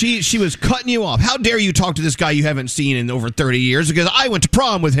 So she was cutting you off. How dare you talk to this guy you haven't seen in over 30 years because I went to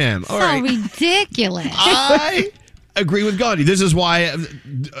prom with him. All right. Ridiculous. I agree with Gandhi. This is why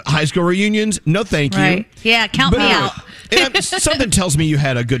high school reunions, no thank you. Right. Yeah, count me out. Something tells me you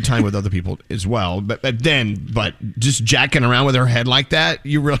had a good time with other people as well, but just jacking around with her head like that,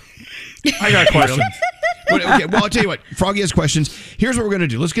 you really... I got questions. Okay, well, I'll tell you what. Froggy has questions. Here's what we're going to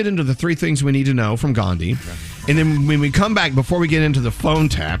do. Let's get into the 3 things we need to know from Gandhi. And then when we come back, before we get into the phone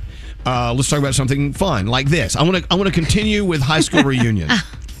tap, let's talk about something fun like this. I want to continue with high school reunions.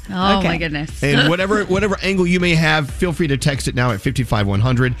 Oh, my goodness. And whatever angle you may have, feel free to text it now at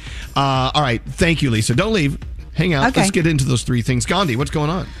 55100. All right. Thank you, Lisa. Don't leave. Hang out. Okay. Let's get into those 3 things. Gandhi, what's going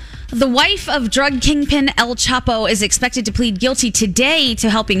on? The wife of drug kingpin El Chapo is expected to plead guilty today to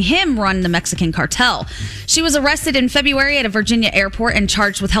helping him run the Mexican cartel. She was arrested in February at a Virginia airport and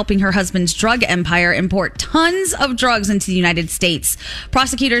charged with helping her husband's drug empire import tons of drugs into the United States.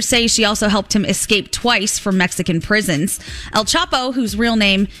 Prosecutors say she also helped him escape twice from Mexican prisons. El Chapo, whose real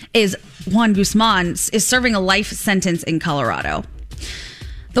name is Juan Guzman, is serving a life sentence in Colorado.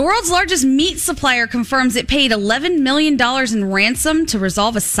 The world's largest meat supplier confirms it paid $11 million in ransom to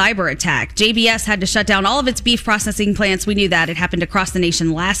resolve a cyber attack. JBS had to shut down all of its beef processing plants. We knew that. It happened across the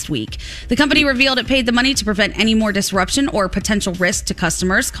nation last week. The company revealed it paid the money to prevent any more disruption or potential risk to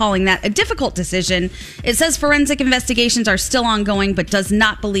customers, calling that a difficult decision. It says forensic investigations are still ongoing, but does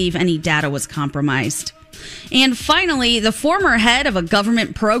not believe any data was compromised. And finally, the former head of a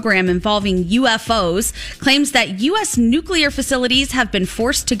government program involving UFOs claims that U.S. nuclear facilities have been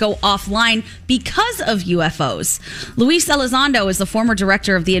forced to go offline because of UFOs. Luis Elizondo is the former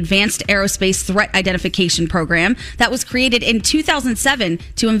director of the Advanced Aerospace Threat Identification Program that was created in 2007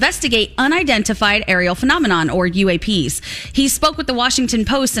 to investigate unidentified aerial phenomenon, or UAPs. He spoke with the Washington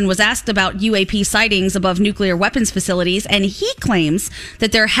Post and was asked about UAP sightings above nuclear weapons facilities, and he claims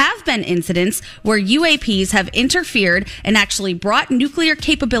that there have been incidents where UAPs have interfered and actually brought nuclear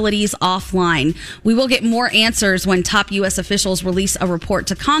capabilities offline. We will get more answers when top U.S. officials release a report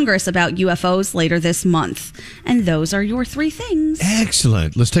to Congress about UFOs later this month. And those are your three things.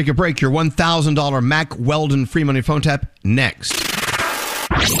 Excellent. Let's take a break. Your $1,000 Mack Weldon free money phone tap next.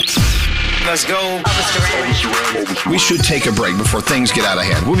 Let's go. We should take a break before things get out of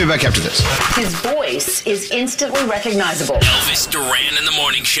hand. We'll be back after this. His voice is instantly recognizable. Elvis Duran in the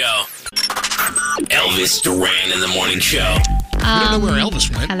Morning Show. Elvis Duran in the Morning Show. We don't know where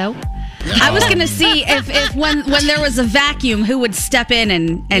Elvis went. Hello? I was going to see if when there was a vacuum, who would step in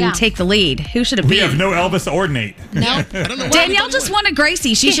and take the lead. Who should it be? We have no Elvis or Nate. No. I don't know. Danielle just wanted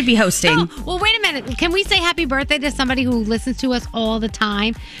Gracie. She should be hosting. No. Well, wait a minute. Can we say happy birthday to somebody who listens to us all the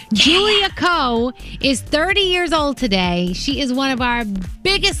time? Julia Coe is 30 years old today. She is one of our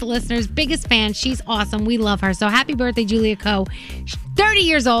biggest listeners, biggest fans. She's awesome. We love her. So happy birthday, Julia Coe. She's 30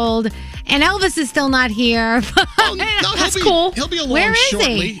 years old, and Elvis is still not here. That's cool. He'll be along Where is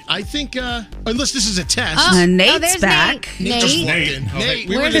shortly. he? I think, unless this is a test. Nate's there's back. Nate. just walked Nate. in. Okay. Nate,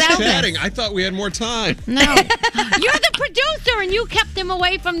 We were Where's just Elvis? chatting. I thought we had more time. No. You're the producer, and you kept him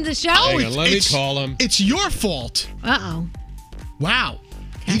away from the show. Hang on, let me call him. It's your fault. Uh-oh. Wow.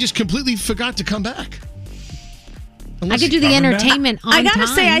 He just completely forgot to come back. I could do the entertainment on I gotta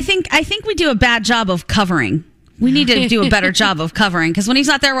time. say, I think we do a bad job of covering. We need to do a better job of covering, because when he's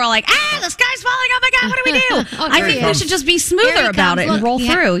not there, we're all like, the sky's falling. Oh my God, what do we do? Oh, I here think he we is. should just be Here smoother he about comes. it and Look, roll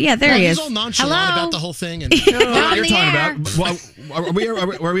yeah. through. Yeah, there he He's is. all nonchalant Hello? about the whole thing. And You're the talking air. about. Well,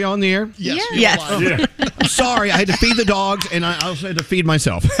 are we on the air? yes. Yes. you're alive. I'm sorry, I had to feed the dogs, and I also had to feed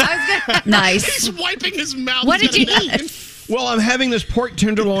myself. Nice. He's wiping his mouth. What did you with a eat? napkin. Well, I'm having this pork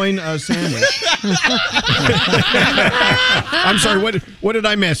tenderloin sandwich. I'm sorry. What did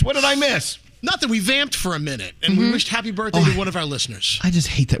I miss? What did I miss? Not that we vamped for a minute, and we wished happy birthday to one of our listeners. I just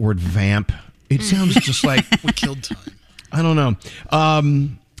hate that word vamp. It sounds just like We killed time. I don't know.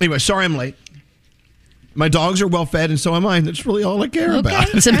 Anyway, sorry I'm late. My dogs are well fed, and so am I. That's really all I care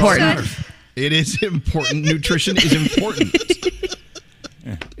about. It's important. It is important. Nutrition is important.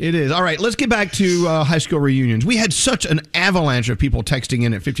 It is. All right, let's get back to high school reunions. We had such an avalanche of people texting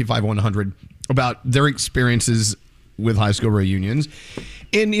in at 55100 about their experiences with high school reunions.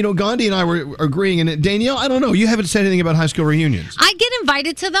 And, Gandhi and I were agreeing. And Danielle, I don't know. You haven't said anything about high school reunions. I get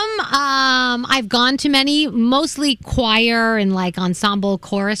invited to them. I've gone to many, mostly choir and like ensemble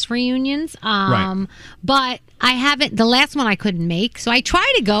chorus reunions. Right. But I haven't. The last one I couldn't make, so I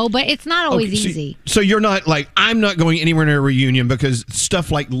try to go, but it's not always easy. So you're not like, I'm not going anywhere near a reunion because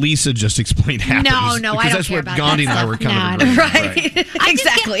stuff like Lisa just explained happens. No, I because don't that's care what about Gandhi that and I were stuff. kind No, of I agreeing. Right.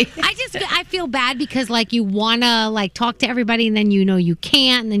 Exactly. I feel bad because like you want to like talk to everybody and then you can't,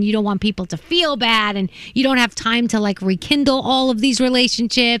 and then you don't want people to feel bad, and you don't have time to like rekindle all of these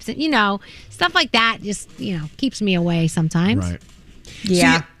relationships, and stuff like that just keeps me away sometimes. Right.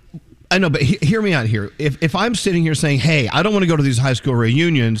 Yeah. See, I know, but hear me out here. If I'm sitting here saying, hey, I don't want to go to these high school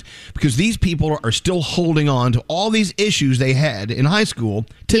reunions because these people are still holding on to all these issues they had in high school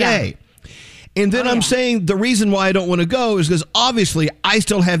today. And then I'm saying the reason why I don't want to go is because obviously I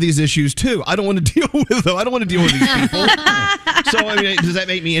still have these issues too. I don't want to deal with them. I don't want to deal with these people. So, I mean, does that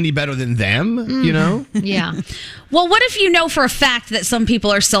make me any better than them? Yeah. Well, what if you know for a fact that some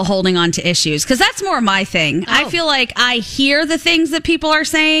people are still holding on to issues? Because that's more my thing. I feel like I hear the things that people are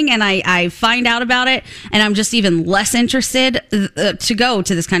saying and I find out about it, and I'm just even less interested to go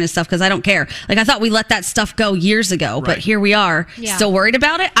to this kind of stuff because I don't care. Like, I thought we let that stuff go years ago, but here we are still worried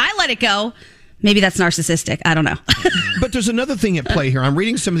about it. I let it go. Maybe that's narcissistic. I don't know. But there's another thing at play here. I'm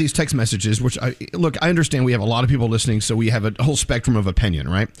reading some of these text messages, which I understand we have a lot of people listening, so we have a whole spectrum of opinion,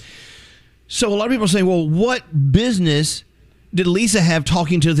 right? So a lot of people are saying, well, what business did Lisa have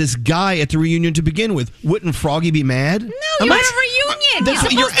talking to this guy at the reunion to begin with? Wouldn't Froggy be mad? No, you're at a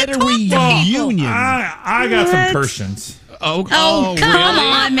reunion. You're at a reunion. I got some Persians. Oh, come really?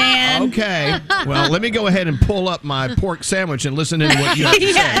 on, man. Okay. Well, let me go ahead and pull up my pork sandwich and listen to what you have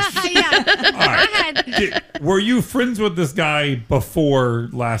to say. All right. Were you friends with this guy before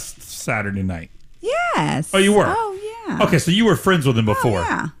last Saturday night? Yes. Oh, you were? Oh, yeah. Okay, so you were friends with him before.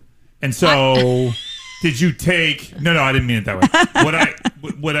 Yeah. And so did you take... No, I didn't mean it that way.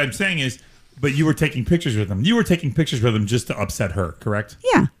 What I'm saying is, but you were taking pictures with him. You were taking pictures with him just to upset her, correct?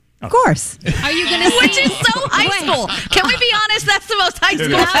 Yeah. Of course. Are you going to Which is so high school. Can we be honest? That's the most high school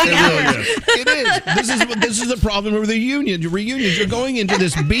thing ever. It is. This is the problem with the reunions. You're going into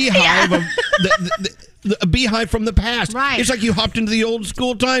this beehive of a beehive from the past. Right. It's like you hopped into the old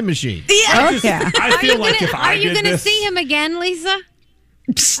school time machine. Yeah. I feel like if I Are you did going to this... see him again, Lisa?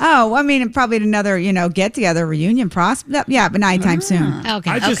 Oh, I mean, probably another, get together reunion prospect. Yeah, but anytime soon. Okay.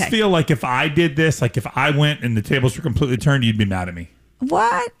 I just feel like if I did this, like if I went and the tables were completely turned, you'd be mad at me.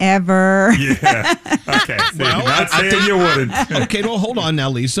 Whatever. Yeah. Okay. So you're not saying you wouldn't. Okay, well, hold on now,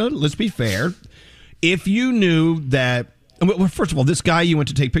 Lisa. Let's be fair. If you knew that, well, first of all, this guy you went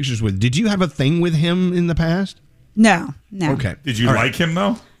to take pictures with, did you have a thing with him in the past? No. Okay. Did you like him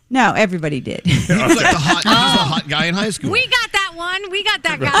though? No, everybody did. He was like the hot guy in high school. We got that one. We got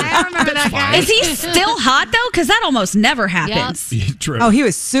that guy. I remember that guy. Is he still hot though? Because that almost never happens. True. Oh, he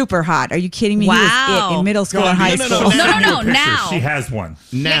was super hot. Are you kidding me? He Wow. was it in middle school and high school. No, now. She has one.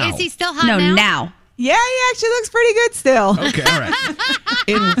 Now. Yeah, is he still hot No, now? now. Yeah, he actually looks pretty good still. Okay, all right.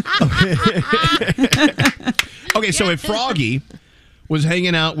 Okay, so if Froggy was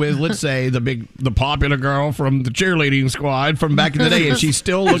hanging out with, let's say, the popular girl from the cheerleading squad from back in the day, and she's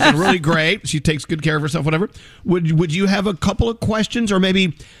still looking really great, she takes good care of herself, whatever, would you have a couple of questions or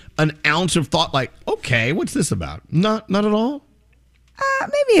maybe an ounce of thought like, okay, what's this about? Not at all?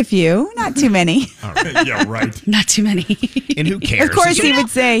 Maybe a few, not too many. All right. Yeah, right. Not too many. And who cares? Of course, he would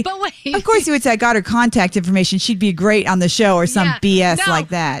say. But wait. Of course, he would say, "I got her contact information. She'd be great on the show," or some BS like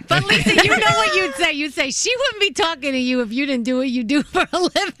that. But Lisa, you know what you'd say? You'd say she wouldn't be talking to you if you didn't do what you do for a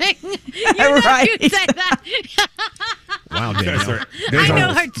living. You know Right. you'd say that. Wow, Danielle. I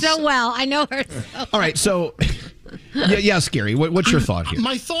know her so well. I know her so All right, so... Yeah, Scary. What's your thought here?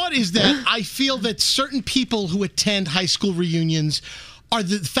 My thought is that I feel that certain people who attend high school reunions are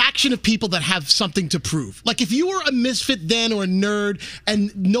the faction of people that have something to prove. Like if you were a misfit then or a nerd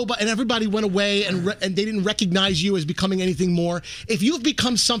and everybody went away and they didn't recognize you as becoming anything more, if you've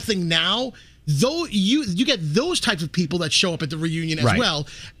become something now, though you get those types of people that show up at the reunion as well.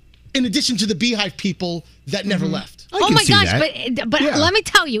 In addition to the Beehive people that never left. Oh my gosh, but let me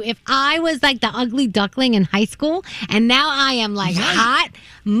tell you, if I was like the ugly duckling in high school and now I am like hot,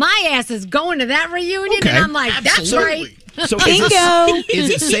 my ass is going to that reunion and I'm like, that's right. So is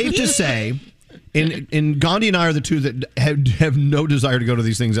it safe to say, and Gandhi and I are the two that have no desire to go to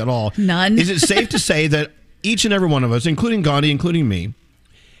these things at all. None. Is it safe to say that each and every one of us, including Gandhi, including me,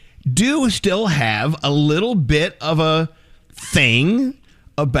 do still have a little bit of a thing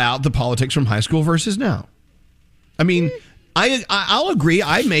about the politics from high school versus now? I mean, I'll agree.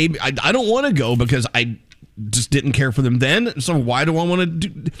 I don't want to go because I just didn't care for them then. So why do I want to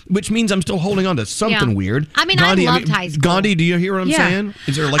do? Which means I'm still holding on to something weird. I mean, Gandhi, I loved high school. Gandhi, do you hear what I'm saying?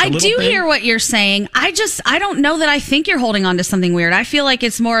 Is there like a I little do thing? hear what you're saying. I don't know that I think you're holding on to something weird. I feel like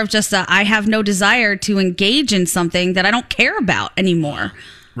it's more of just I have no desire to engage in something that I don't care about anymore.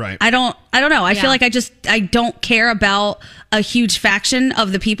 Right. I don't know. I feel like I don't care about a huge faction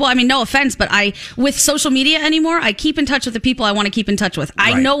of the people. I mean, no offense, but with social media anymore, I keep in touch with the people I want to keep in touch with.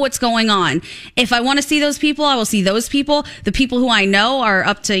 I know what's going on. If I want to see those people, I will see those people. The people who I know are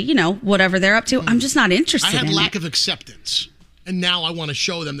up to, whatever they're up to. I'm just not interested I had in lack it. of acceptance. And now I want to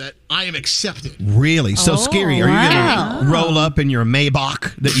show them that I am accepted. Really? So Scary. Are you going to roll up in your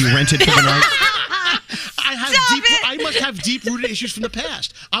Maybach that you rented for the night? I must have deep-rooted issues from the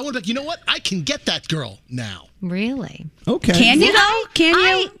past. I want to be like, you know what? I can get that girl now. Really? Okay. Can you though? Can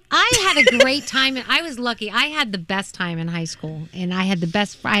you? I had a great time. I was lucky. I had the best time in high school, and I had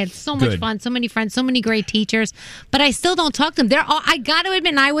so much fun, so many friends, so many great teachers. But I still don't talk to them. I got to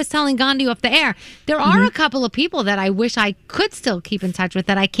admit, and I was telling Gandhi off the air, there are a couple of people that I wish I could still keep in touch with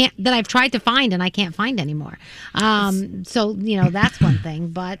that I've tried to find and I can't find anymore. So that's one thing.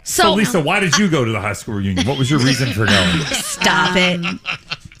 But so Lisa, why did you go to the high school reunion? What was your reason for going? Stop it.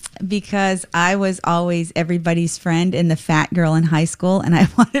 Because I was always everybody's friend and the fat girl in high school, and I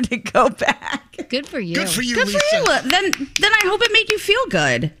wanted to go back. Good for you. Good for you, Good Lisa. for you. Then I hope it made you feel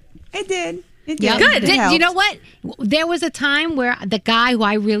good. It did. Yeah, Good. You know what? There was a time where the guy who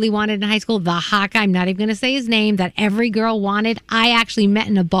I really wanted in high school, the hot guy, I'm not even going to say his name, that every girl wanted, I actually met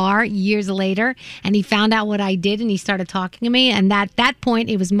in a bar years later, and he found out what I did, and he started talking to me. And at that point,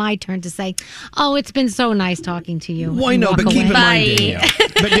 it was my turn to say, "Oh, it's been so nice talking to you." Why and no? walk But keep in away. mind, Danielle.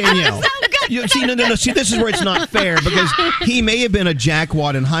 But Danielle, see, this is where it's not fair because he may have been a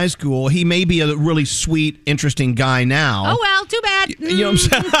jackwad in high school. He may be a really sweet, interesting guy now. Oh well, too bad. You know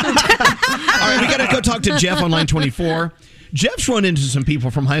what I'm saying? All right, we got to go talk to Jeff on line 24. Jeff's run into some people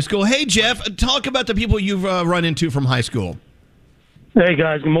from high school. Hey, Jeff, talk about the people you've run into from high school. Hey,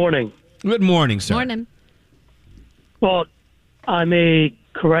 guys. Good morning. Good morning, sir. Morning. Well, I'm a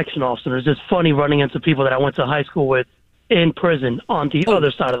correction officer. It's just funny running into people that I went to high school with in prison on the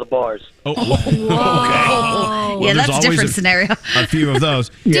other side of the bars. Oh, okay. Well, Yeah, there's that's a always different scenario. A few of those.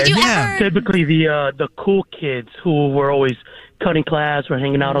 Typically the cool kids who were always cutting class or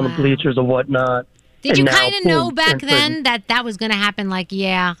hanging out on the bleachers or whatnot. Did And you now, kind of know boom, back in prison. then that was going to happen? Like,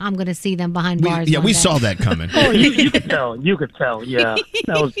 yeah, I'm going to see them behind bars. Yeah, one we day. saw that coming. Oh, you could tell. You could tell. Yeah,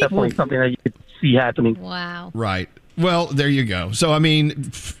 that was definitely something that you could see happening. Wow. Right. Well, there you go. So, I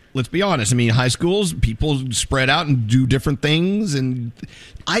mean, let's be honest. I mean, high schools, people spread out and do different things. And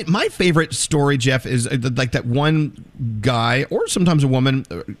my favorite story, Jeff, is like that one guy or sometimes a woman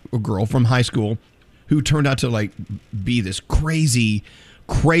or girl from high school who turned out to like be this crazy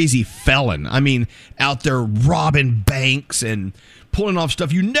felon. I mean, out there robbing banks and pulling off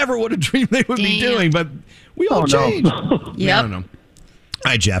stuff you never would have dreamed they would be doing. But we all change. Yeah, I don't know.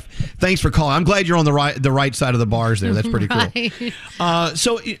 All right, Jeff. Thanks for calling. I'm glad you're on the right side of the bars there. That's pretty cool.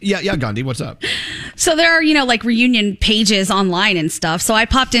 So yeah, Gandhi, what's up? So there are, like reunion pages online and stuff. So I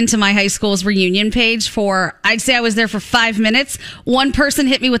popped into my high school's reunion page I'd say I was there for 5 minutes. One person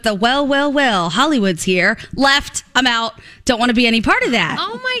hit me with the, well, Hollywood's here. Left. I'm out. Don't want to be any part of that.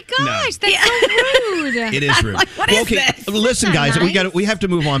 Oh my gosh, that's so rude. It is rude. What is this? Listen, guys, nice. we have to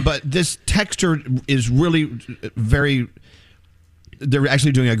move on. But this texter is really very. They're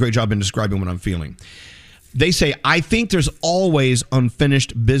actually doing a great job in describing what I'm feeling. They say, I think there's always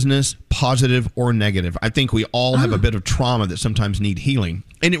unfinished business, positive or negative. I think we all have a bit of trauma that sometimes need healing.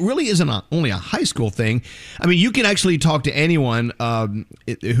 And it really isn't only a high school thing. I mean, you can actually talk to anyone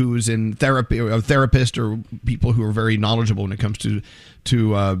who's in therapy, or a therapist, or people who are very knowledgeable when it comes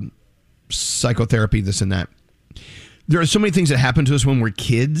to psychotherapy, this and that. There are so many things that happen to us when we're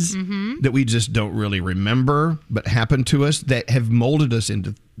kids that we just don't really remember, but happen to us that have molded us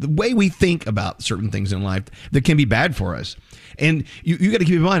into the way we think about certain things in life that can be bad for us. And you got to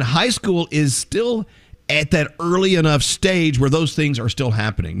keep in mind, high school is still at that early enough stage where those things are still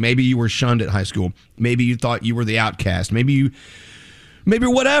happening. Maybe you were shunned at high school. Maybe you thought you were the outcast. Maybe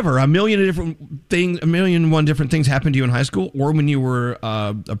whatever. A million and one different things happened to you in high school, or when you were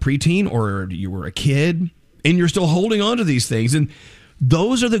a preteen, or you were a kid. And you're still holding on to these things. And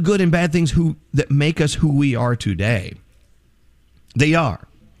those are the good and bad things that make us who we are today. They are.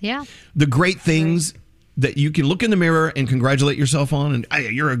 Yeah. The great things that you can look in the mirror and congratulate yourself on. And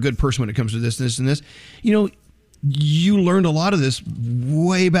you're a good person when it comes to this, and this. You learned a lot of this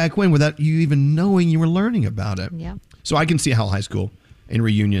way back when without you even knowing you were learning about it. Yeah. So I can see how high school and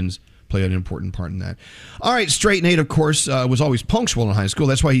reunions play an important part in that. All right, Straight Nate, of course, was always punctual in high school.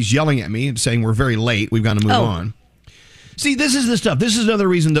 That's why he's yelling at me and saying we're very late. We've got to move on. See, this is the stuff. This is another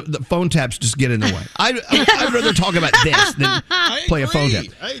reason that the phone taps just get in the way. I'd rather talk about this than play a phone tap.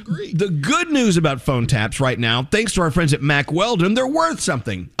 I agree. The good news about phone taps right now, thanks to our friends at Mack Weldon, they're worth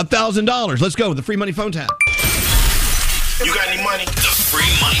something. $1,000. Let's go with the free money phone tap. You got any money? The free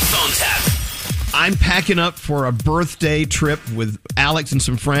money phone tap. I'm packing up for a birthday trip with Alex and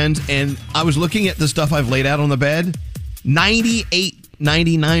some friends, and I was looking at the stuff I've laid out on the bed.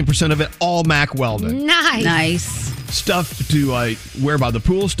 99% of it, all Mack Weldon. Nice. Stuff to wear by the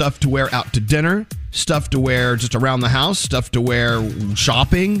pool, stuff to wear out to dinner, stuff to wear just around the house, stuff to wear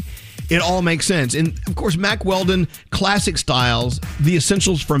shopping. It all makes sense. And, of course, Mack Weldon, classic styles, the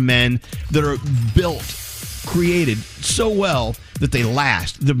essentials for men that are created so well that they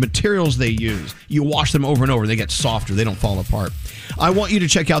last. The materials they use, you wash them over and over, they get softer, they don't fall apart. I want you to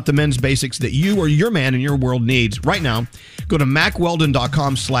check out the men's basics that you or your man in your world needs right now. Go to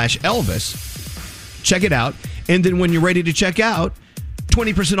MackWeldon.com/Elvis. Check it out. And then when you're ready to check out,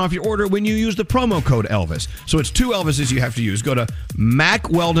 20% off your order when you use the promo code Elvis. So it's 2 Elvises you have to use. Go to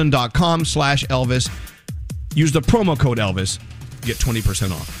MackWeldon.com/Elvis. Use the promo code Elvis. Get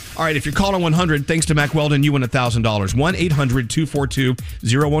 20% off. All right, if you're calling 100, thanks to Mack Weldon, you win $1,000.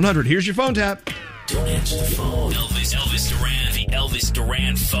 1-800-242-0100. Here's your phone tap. Don't answer the phone. Elvis Duran, the Elvis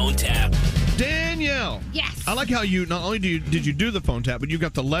Duran phone tap. Danielle. Yes. I like how you not only did you do the phone tap, but you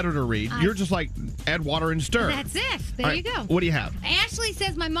got the letter to read. You're just like add water and stir. That's it. There All you right, go. What do you have? Ashley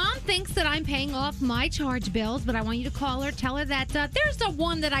says, my mom thinks that I'm paying off my charge bills, but I want you to call her, tell her that there's the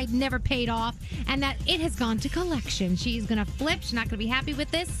one that I've never paid off and that it has gone to collection. She's going to flip. She's not going to be happy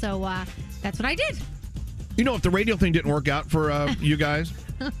with this. So that's what I did. You know, if the radio thing didn't work out for you guys,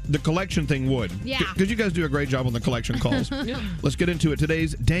 the collection thing would. Yeah. Because you guys do a great job on the collection calls. Let's get into it.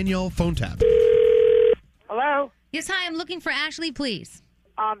 Today's Danielle phone tap. Hello? Yes, hi. I'm looking for Ashley, please.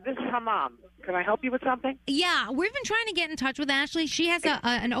 This is her mom. Can I help you with something? Yeah, we've been trying to get in touch with Ashley. She has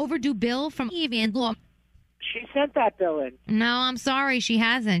an overdue bill from Evan. She sent that bill in. No, I'm sorry, she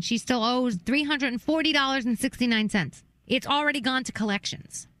hasn't. She still owes $340.69. It's already gone to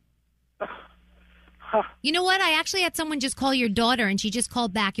collections. You know what? I actually had someone just call your daughter, and she just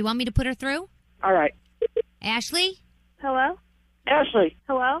called back. You want me to put her through? All right. Ashley? Hello? Ashley.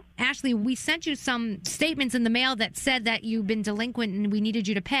 Hello? Ashley, we sent you some statements in the mail that said that you've been delinquent and we needed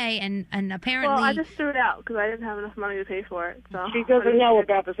you to pay, and apparently... Well, I just threw it out because I didn't have enough money to pay for it. So She doesn't know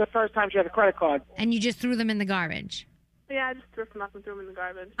about this. It's the first time she had a credit card. And you just threw them in the garbage. Yeah, I just threw them up and threw them in the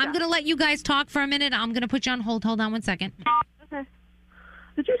garbage. I'm going to let you guys talk for a minute. I'm going to put you on hold. Hold on one second. Okay.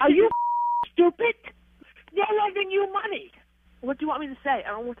 Are you stupid? They're lending you money. What do you want me to say? I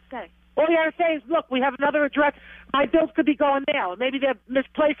don't know what to say. All you gotta say is, look, we have another address. My bills could be going there. Maybe they're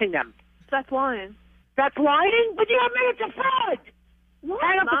misplacing them. That's lying. That's lying? But you have minutes of fraud.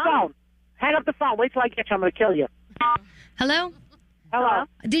 Hang up the phone. Hang up the phone. Wait till I get you. I'm going to kill you. Hello? Hello?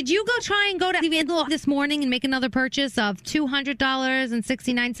 Did you go to Evan this morning and make another purchase of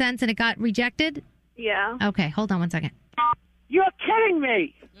 $200.69 and it got rejected? Yeah. Okay, hold on one second. You're kidding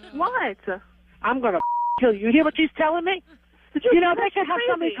me. What? I'm going to kill you. You hear what she's telling me? You know, they should have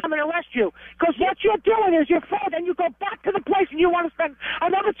somebody come and arrest you. Because what you're doing is you're fraud, and you go back to the place and you want to spend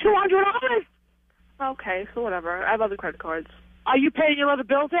another $200. Okay, so whatever. I have other credit cards. Are you paying your other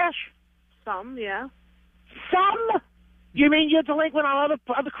bills, Ash? Some, yeah. Some? You mean you're delinquent on other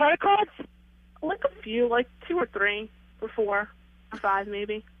credit cards? Like a few, like 2 or 3 or 4 or 5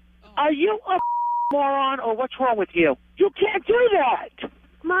 maybe. Are you a moron, or what's wrong with you? You can't do that.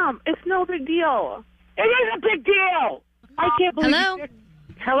 Mom, it's no big deal. It is a big deal. I can't believe Hello?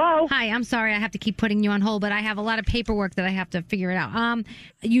 Hello? Hi, I'm sorry I have to keep putting you on hold, but I have a lot of paperwork that I have to figure it out.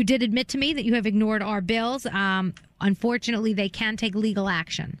 You did admit to me that you have ignored our bills. Unfortunately, they can take legal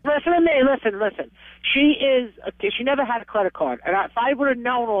action. Listen to me. Listen. She never had a credit card. And if I would have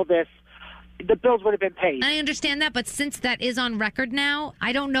known all this, the bills would have been paid. I understand that, but since that is on record now,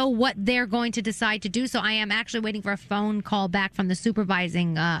 I don't know what they're going to decide to do. So I am actually waiting for a phone call back from the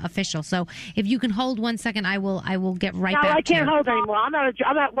supervising official. So if you can hold 1 second, I will get right back. No, I can't to you. hold anymore. I'm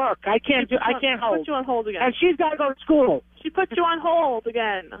at work. I can't hold. Put you on hold again. And she's got to go to school. She put you on hold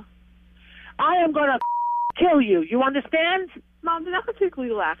again. I am going to kill you. You understand? Mom, they're not going to take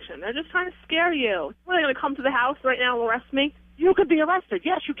legal action. They're just trying to scare you. What, are they going to come to the house right now and arrest me? You could be arrested.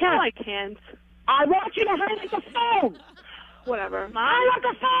 Yes, you can. No, I can't. I want you to hang up the phone. Whatever. Mom. Hang up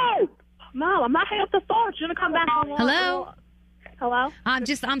the phone. Mom, I'm not hanging up the phone. She's going to come back on. Hello? Hello?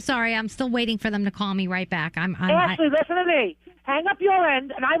 I'm sorry. I'm still waiting for them to call me right back. Ashley, listen to me. Hang up your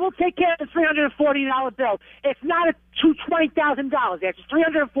end, and I will take care of the $340 bill. It's not $20,000. It's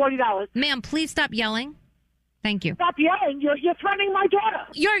 $340. Ma'am, please stop yelling. Thank you. Stop yelling. You're threatening my daughter.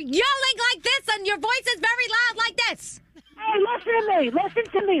 You're yelling like this, and your voice is very loud like this. Hey, listen to me. Listen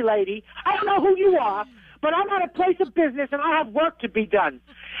to me, lady. I don't know who you are, but I'm at a place of business, and I have work to be done.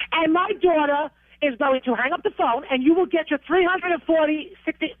 And my daughter is going to hang up the phone, and you will get your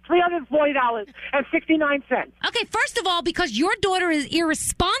 $340.69. Okay, first of all, because your daughter is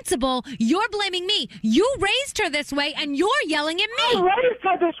irresponsible, you're blaming me. You raised her this way, and you're yelling at me. I raised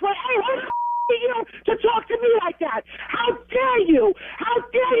her this way. Hey, who the you to talk to me like that? How dare you? How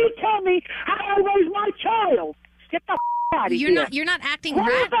dare you tell me how I raise my child? Get the out of here. You're not acting Who the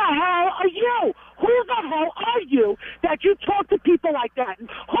hell are you? Who the hell are you that you talk to people like that? Who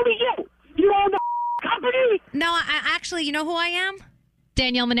are you? You own the company? No, I actually, you know who I am?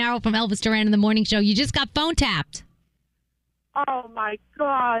 Danielle Monaro from Elvis Duran in the Morning Show. You just got phone tapped. Oh, my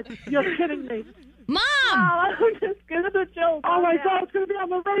God. You're kidding me. Mom! I'm just going to joke. Oh, my God. It's going to be on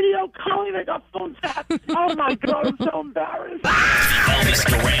the radio calling. I got phone tapped. Oh, my God. I'm so embarrassed. Elvis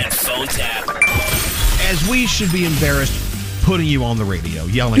Duran phone tap. As we should be embarrassed putting you on the radio,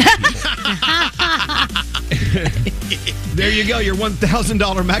 yelling at people. There you go, your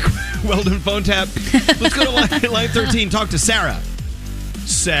 $1,000 Mack Weldon phone tap. Let's go to line 13. Talk to Sarah.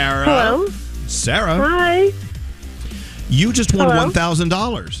 Sarah. Hello. Sarah. Hi. You just won Hello?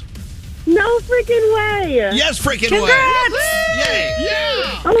 $1,000. No freaking way. Yes, freaking Congrats. way. Yay!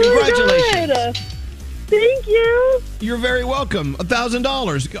 Yeah! Oh Congratulations. My God. Thank you. You're very welcome.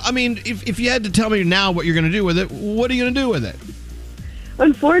 $1,000. I mean, if you had to tell me now what you're going to do with it, what are you going to do with it?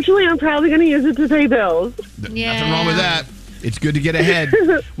 Unfortunately, I'm probably going to use it to pay bills. Nothing wrong with that. It's good to get ahead.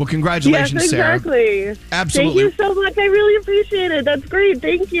 Well, congratulations, yes, exactly. Sarah. Absolutely. Thank you so much. I really appreciate it. That's great.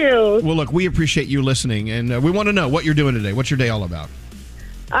 Thank you. Well, look, we appreciate you listening, and we want to know what you're doing today. What's your day all about?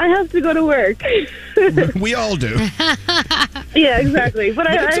 I have to go to work. We all do. Yeah, exactly. But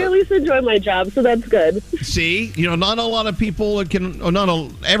I at least enjoy my job, so that's good. See, not a lot of people can, or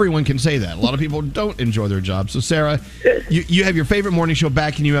everyone can say that. A lot of people don't enjoy their job. So, Sarah, you have your favorite morning show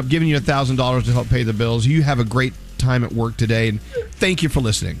backing you up, giving you $1,000 to help pay the bills. You have a great time at work today, and thank you for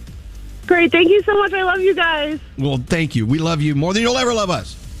listening. Great. Thank you so much. I love you guys. Well, thank you. We love you more than you'll ever love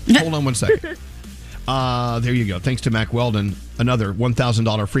us. Hold on one second. There you go. Thanks to Mack Weldon. Another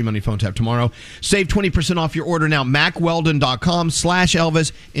 $1,000 free money phone tap tomorrow. Save 20% off your order now.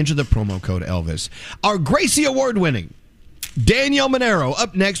 MackWeldon.com/Elvis. Enter the promo code Elvis. Our Gracie Award winning Danielle Monero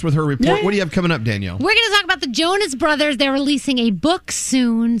up next with her report. Yay. What do you have coming up, Danielle? We're going to talk about the Jonas Brothers. They're releasing a book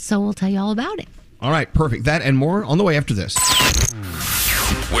soon, so we'll tell you all about it. All right, perfect. That and more on the way after this.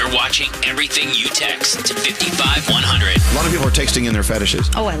 We're watching everything you text to 55100. A lot of people are texting in their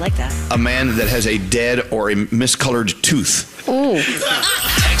fetishes. Oh, I like that. A man that has a dead or a miscolored tooth. Oh.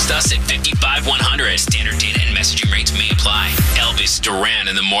 Text us at 55100. Standard data and messaging rates may apply. Elvis Duran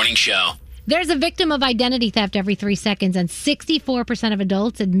in the Morning Show. There's a victim of identity theft every 3 seconds, and 64% of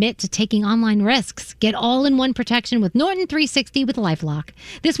adults admit to taking online risks. Get all-in-one protection with Norton 360 with LifeLock.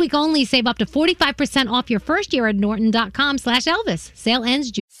 This week only, save up to 45% off your first year at norton.com/Elvis. Sale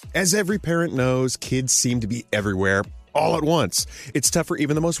ends June. As every parent knows, kids seem to be everywhere all at once. It's tough for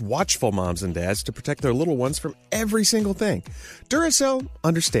even the most watchful moms and dads to protect their little ones from every single thing. Duracell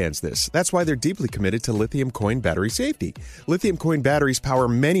understands this. That's why they're deeply committed to lithium coin battery safety. Lithium coin batteries power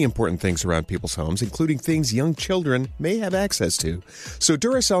many important things around people's homes, including things young children may have access to. So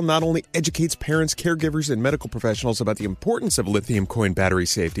Duracell not only educates parents, caregivers, and medical professionals about the importance of lithium coin battery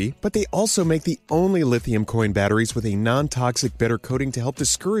safety, but they also make the only lithium coin batteries with a non-toxic bitter coating to help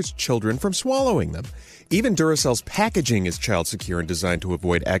discourage children from swallowing them. Even Duracell's packaging is child secure and designed to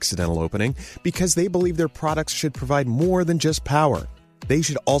avoid accidental opening because they believe their products should provide more than just power. They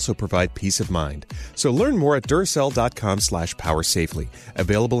should also provide peace of mind. So learn more at Duracell.com/power safely.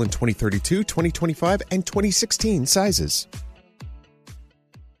 Available in 2032, 2025, and 2016 sizes.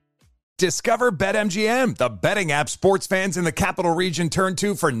 Discover BetMGM, the betting app sports fans in the capital region turn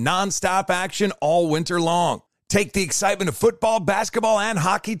to for nonstop action all winter long. Take the excitement of football, basketball, and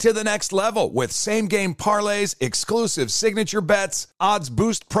hockey to the next level with same-game parlays, exclusive signature bets, odds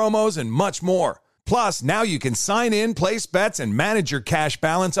boost promos, and much more. Plus, now you can sign in, place bets, and manage your cash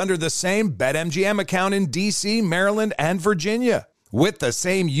balance under the same BetMGM account in D.C., Maryland, and Virginia. With the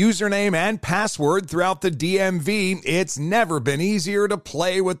same username and password throughout the DMV, it's never been easier to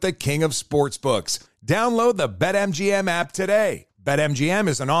play with the king of sportsbooks. Download the BetMGM app today. BetMGM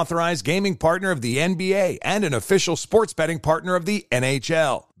is an authorized gaming partner of the NBA and an official sports betting partner of the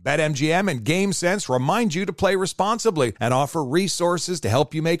NHL. BetMGM and GameSense remind you to play responsibly and offer resources to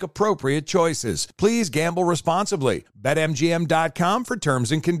help you make appropriate choices. Please gamble responsibly. BetMGM.com for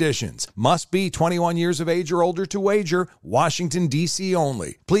terms and conditions. Must be 21 years of age or older to wager. Washington, D.C.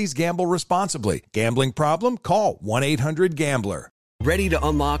 only. Please gamble responsibly. Gambling problem? Call 1-800-GAMBLER. Ready to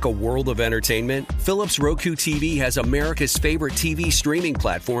unlock a world of entertainment? Philips Roku TV has America's favorite TV streaming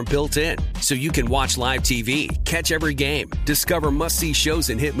platform built in, so you can watch live TV, catch every game, discover must-see shows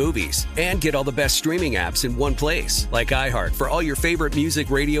and hit movies, and get all the best streaming apps in one place, like iHeart for all your favorite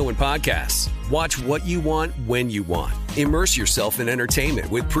music, radio, and podcasts. Watch what you want, when you want. Immerse yourself in entertainment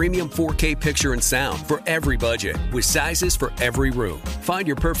with premium 4K picture and sound for every budget, with sizes for every room. Find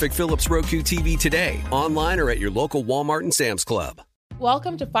your perfect Philips Roku TV today, online or at your local Walmart and Sam's Club.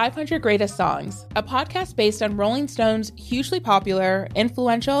 Welcome to 500 Greatest Songs, a podcast based on Rolling Stone's hugely popular,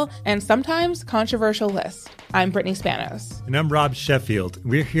 influential, and sometimes controversial list. I'm Brittany Spanos. And I'm Rob Sheffield.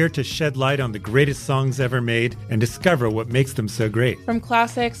 We're here to shed light on the greatest songs ever made and discover what makes them so great. From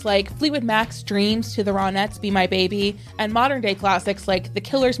classics like Fleetwood Mac's Dreams to the Ronettes' Be My Baby, and modern-day classics like The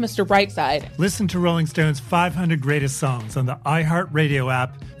Killer's Mr. Brightside. Listen to Rolling Stone's 500 Greatest Songs on the iHeartRadio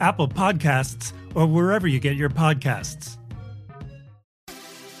app, Apple Podcasts, or wherever you get your podcasts.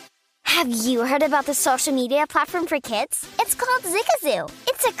 Have you heard about the social media platform for kids? It's called Zigazoo.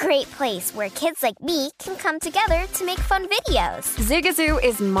 It's a great place where kids like me can come together to make fun videos. Zigazoo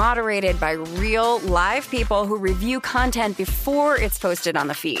is moderated by real, live people who review content before it's posted on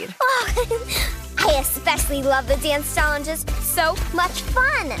the feed. Oh, I especially love the dance challenges. So much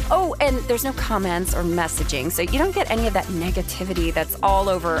fun. Oh, and there's no comments or messaging, so you don't get any of that negativity that's all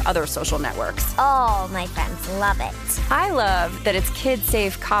over other social networks. All my friends love it. I love that it's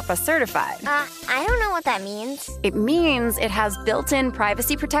KidSafe COPPA certified. I don't know what that means. It means it has built-in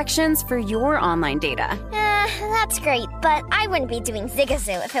privacy protections for your online data. That's great, but I wouldn't be doing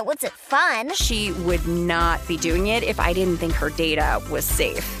Zigazoo if it wasn't fun. She would not be doing it if I didn't think her data was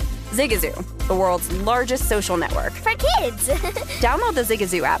safe. Zigazoo, the world's largest social network. For kids. Download the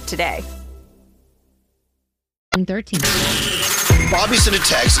Zigazoo app today. 13. Bobby sent a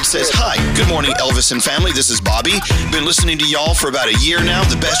text and says, "Hi, good morning, Elvis and family. This is Bobby. Been listening to y'all for about a year now.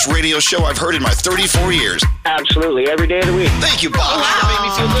 The best radio show I've heard in my 34 years." Absolutely, every day of the week. Thank you, Bobby. That made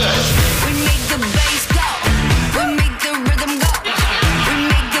me feel good. We make the bass go. We make the rhythm go. We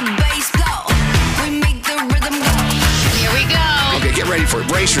make the bass go. We make the rhythm go. Here we go. Okay, get ready for it.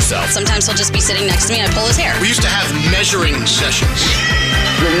 Brace yourself. Sometimes he'll just be sitting next to me and I pull his hair. We used to have measuring sessions.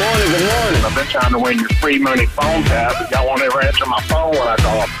 Good morning, good morning. I've been trying to win your free money phone tab, but y'all won't ever answer my phone when I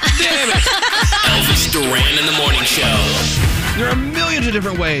call. Damn it. Elvis Duran in the Morning Show. There are millions of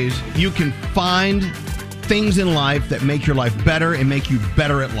different ways you can find things in life that make your life better and make you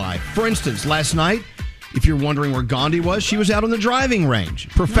better at life. For instance, last night, if you're wondering where Gandhi was, she was out on the driving range.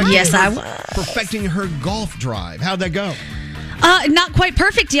 Yes, I was. Perfecting her golf drive. How'd that go? Not quite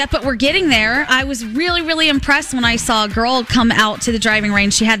perfect yet, but we're getting there. I was really, really impressed when I saw a girl come out to the driving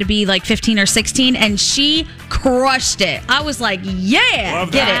range. She had to be like 15 or 16, and she crushed it. I was like, yeah,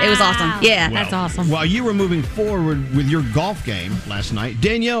 get it. It was awesome. Yeah. That's awesome. While you were moving forward with your golf game last night,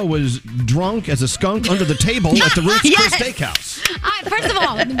 Danielle was drunk as a skunk under the table at the Ruth's Chris Steakhouse. First of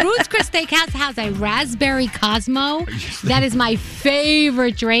all, the Ruth's Chris Steakhouse has a raspberry Cosmo. That is my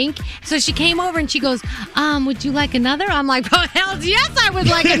favorite drink. So she came over and she goes, would you like another? I'm like, oh, hell yes, I would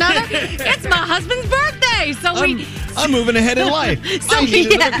like another. It's my husband's birthday. So I'm moving ahead in life. So I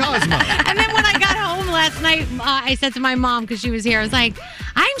need another Cosmo. And then when I got home last night, I said to my mom, because she was here, I was like,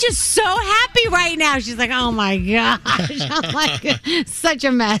 I'm just so happy right now. She's like, oh my gosh. I'm like, such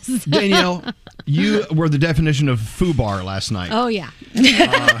a mess. Danielle, you were the definition of FUBAR last night. Oh, yeah.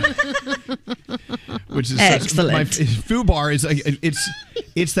 Which is excellent. FUBAR is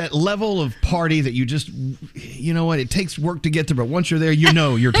it's that level of party that you just, you know what, it takes work to get there, but once you're there, you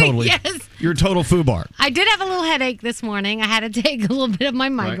know you're totally you're a total FUBAR. I did have a little headache this morning. I had to take a little bit of my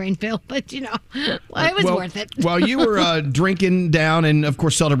migraine pill, but it was worth it. While you were drinking down and of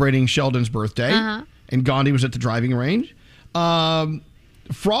course celebrating Sheldon's birthday, and Gandhi was at the driving range,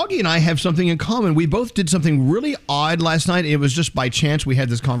 Froggy and I have something in common. We both did something really odd last night. It was just by chance we had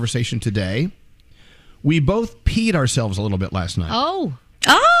this conversation today. We both peed ourselves a little bit last night.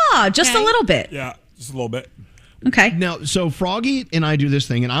 Just a little bit. Yeah, just a little bit. Okay. Now, so Froggy and I do this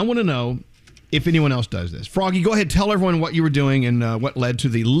thing, and I want to know if anyone else does this. Froggy, go ahead, tell everyone what you were doing and what led to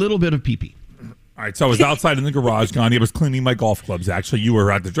the little bit of pee-pee. All right, so I was outside in the garage, Gandhi. I was cleaning my golf clubs. Actually, you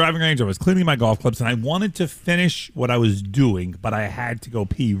were at the driving range. I was cleaning my golf clubs, and I wanted to finish what I was doing, but I had to go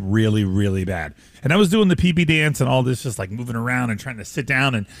pee really, really bad. And I was doing the pee-pee dance and all this, just like moving around and trying to sit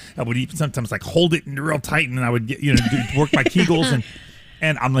down, and I would even sometimes like hold it real tight, and I would get, work my Kegels,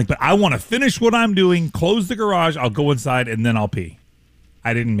 and I'm like, but I want to finish what I'm doing, close the garage, I'll go inside, and then I'll pee.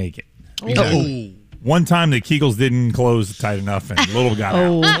 I didn't make it. Exactly. One time the Kegels didn't close tight enough and little got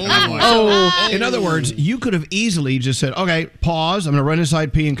out. In other words, you could have easily just said, okay, pause, I'm going to run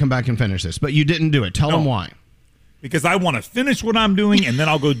inside, pee, and come back and finish this. But you didn't do it. Tell them why. Because I want to finish what I'm doing and then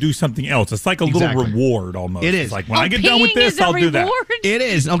I'll go do something else. It's like a little reward almost. It is. It's like when I get done with this, I'll do that. It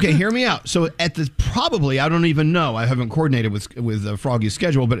is. Okay, hear me out. So at the probably, I don't even know, I haven't coordinated with Froggy's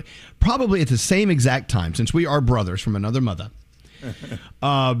schedule, but probably at the same exact time, since we are brothers from another mother,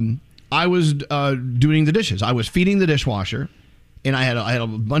 I was doing the dishes. I was feeding the dishwasher, and I had a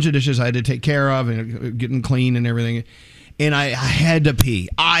bunch of dishes I had to take care of and getting clean and everything. And I had to pee.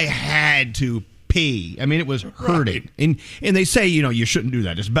 I had to pee. I mean, it was hurting. Right. And they say, you shouldn't do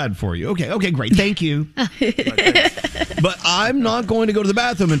that. It's bad for you. Okay, great. Thank you. But I'm not going to go to the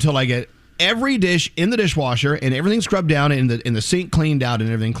bathroom until I get every dish in the dishwasher and everything scrubbed down and the sink cleaned out and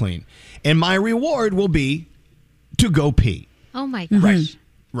everything clean. And my reward will be to go pee. Oh, my gosh.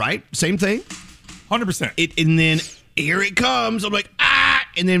 Right? Same thing? 100%. And then here it comes. I'm like,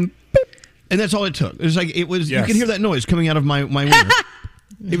 and then boop, and that's all it took. It was like, you can hear that noise coming out of my wiener.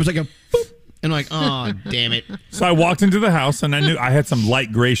 It was like a boop. And I'm like, oh, damn it. So I walked into the house and I knew I had some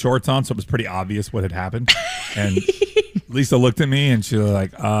light gray shorts on, so it was pretty obvious what had happened. And Lisa looked at me and she was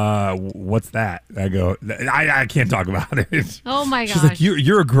like, what's that? I go, I can't talk about it. Oh my She's gosh. like,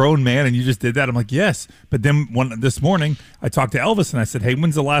 you're a grown man and you just did that. I'm like, yes. But then this morning I talked to Elvis and I said, hey,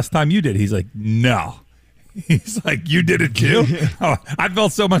 when's the last time you did? He's like, no. He's like, you did it too? Oh, I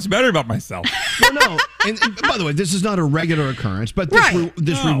felt so much better about myself. Well, no. And by the way, this is not a regular occurrence, but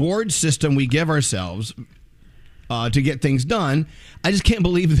this reward system we give ourselves to get things done, I just can't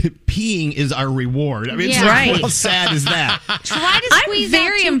believe that peeing is our reward. I mean, it's like, how sad is that? Try to squeeze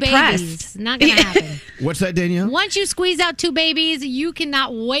out two babies. Not going to happen. What's that, Danielle? Once you squeeze out 2 babies, you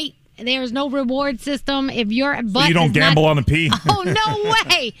cannot wait. There's no reward system if your butt So you don't is gamble not... on the pee? Oh, no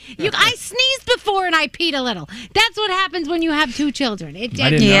way. I sneezed before and I peed a little. That's what happens when you have 2 children. I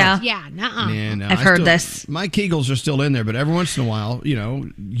didn't know. Yeah, nuh-uh. Man, no, I've heard this. My Kegels are still in there, but every once in a while,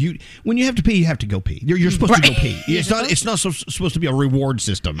 when you have to pee, you have to go pee. You're supposed to go pee. It's not supposed to be a reward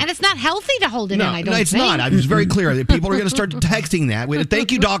system. And it's not healthy to hold it in, I don't it's think. not. I was very clear that people are going to start texting that.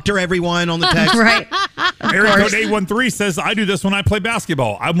 Thank you, doctor, everyone on the text. Right. Area code 813 says, I do this when I play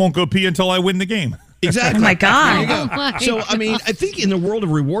basketball. I won't go pee until I win the game. Exactly. Oh, my God. There you go. Oh, my So, I mean, I think in the world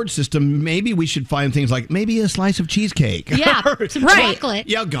of reward system, maybe we should find things like maybe a slice of cheesecake. Yeah, some Right. chocolate.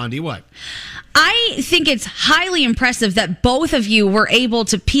 Yeah, Gandhi, what? I think it's highly impressive that both of you were able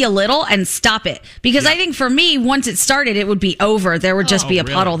to pee a little and stop it. Because I think for me, once it started, it would be over. There would just be a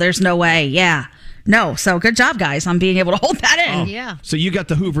puddle. There's no way. Yeah. No. So good job, guys, on being able to hold that in. Yeah. So you got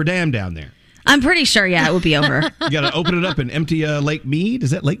the Hoover Dam down there. I'm pretty sure, it would be over. You got to open it up and empty Lake Mead? Is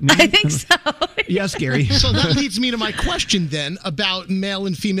that Lake Mead? I think so. Yes, Gary. So that leads me to my question then about male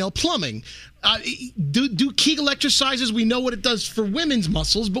and female plumbing. Do Kegel exercises, we know what it does for women's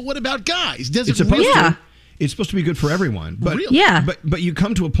muscles, but what about guys? Does It's it supposed really? to. It's supposed to be good for everyone. But, Really? Yeah. But you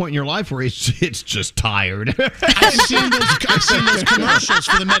come to a point in your life where it's just tired. I've seen those commercials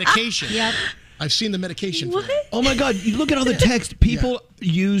for the medication. Yep. I've seen the medication for it. Oh my God! You look at all the text. People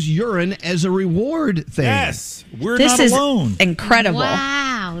use urine as a reward thing. Yes. We're This not is alone. incredible.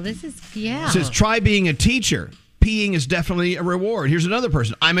 Wow. This is, It says try being a teacher. Peeing is definitely a reward. Here's another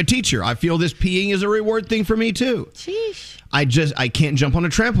person. I'm a teacher. I feel this peeing is a reward thing for me too. Sheesh. I can't jump on a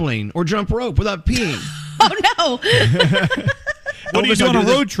trampoline or jump rope without peeing. Oh, no. What do you Elvis, do I on do a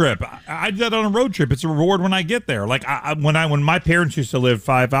this- road trip? I do that on a road trip. It's a reward when I get there. Like when my parents used to live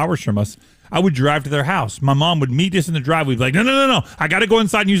 5 hours from us, I would drive to their house. My mom would meet us in the driveway. We'd be like, no. I got to go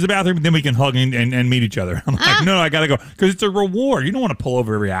inside and use the bathroom. Then we can hug and meet each other. I'm like, no, I got to go. Because it's a reward. You don't want to pull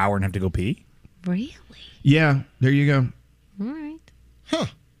over every hour and have to go pee. Really? Yeah, there you go. All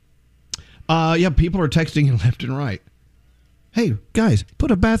right. Yeah, people are texting you left and right. Hey, guys,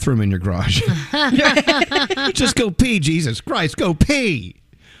 put a bathroom in your garage. Just go pee, Jesus Christ, go pee.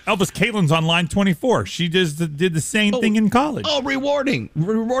 Elvis, Caitlin's on line 24. She just did the same thing in college. Oh, rewarding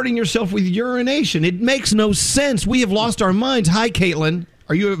yourself with urination. It makes no sense. We have lost our minds. Hi, Caitlin.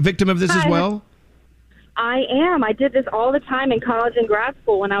 Are you a victim of this as Hi. well? I am. I did this all the time in college and grad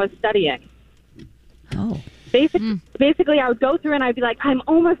school when I was studying. Oh. Basically, I would go through and I'd be like, I'm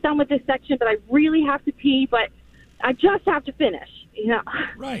almost done with this section, but I really have to pee, but I just have to finish.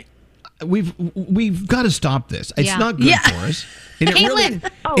 Right. We've got to stop this. It's Yeah. not good Yeah. for us. And it really,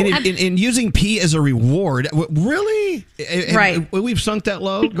 and using pee as a reward, really? Right. We've sunk that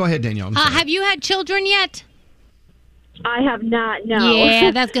low? Go ahead, Danielle. I'm sorry. Have you had children yet? I have not, no.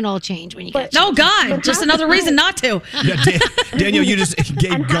 Yeah, that's going to all change when you get No, children. God, just another reason not to. Yeah, Daniel, you just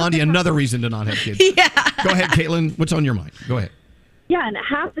gave Gandhi another reason to not have kids. Yeah. Go ahead, Caitlin. What's on your mind? Go ahead. Yeah, and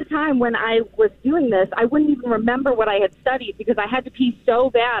half the time when I was doing this, I wouldn't even remember what I had studied because I had to pee so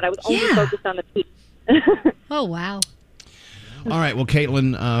bad. I was only focused on the pee. Oh, wow. All right. Well,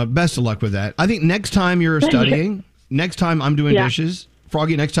 Caitlin, best of luck with that. I think next time you're studying, next time I'm doing dishes,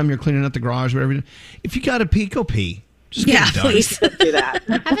 Froggy, next time you're cleaning up the garage, whatever, if you got to pee, go pee. Just get it done. please. Do that.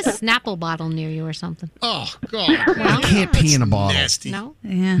 Have a Snapple bottle near you or something. Oh, God. I can't pee in a bottle. No?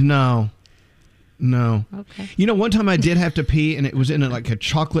 Yeah. No. Okay. You know, one time I did have to pee, and it was in a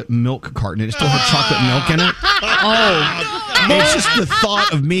chocolate milk carton. It still had chocolate milk in it. Oh. It's just the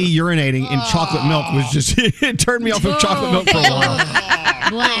thought of me urinating in chocolate milk was just, it turned me off of chocolate milk for a while.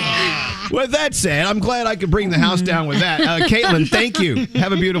 With that said, I'm glad I could bring the house down with that. Caitlin, thank you.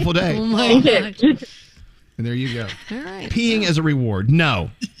 Have a beautiful day. Oh, my gosh. And there you go. All right. Peeing as a reward. No.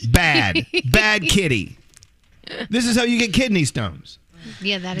 Bad. Bad kitty. This is how you get kidney stones.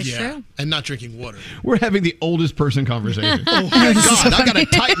 Yeah, that is true. And not drinking water. We're having the oldest person conversation. Oh, my God, I got to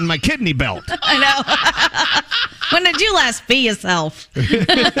tighten my kidney belt. I know. When did you last pee yourself?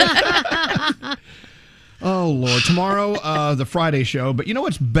 Oh, Lord. Tomorrow, the Friday show. But you know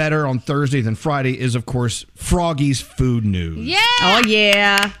what's better on Thursday than Friday is, of course, Froggy's Food News. Yeah. Oh,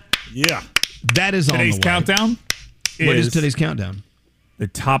 yeah. Yeah. That is Today's on the way. countdown What is today's countdown? The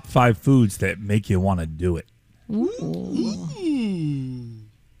top 5 foods that make you want to do it.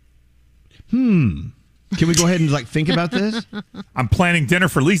 Can we go ahead and think about this? I'm planning dinner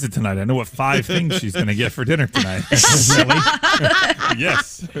for Lisa tonight. I know what 5 things she's going to get for dinner tonight. Really?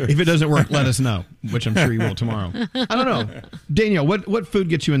 Yes. If it doesn't work, let us know, which I'm sure you will tomorrow. I don't know. Danielle, what food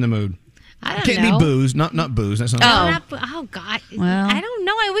gets you in the mood? I don't Can't know. be booze. Not booze. That's not. Oh God. Well. I don't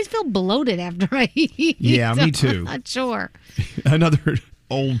know. I always feel bloated after I eat. Yeah, me too. I'm not sure. Another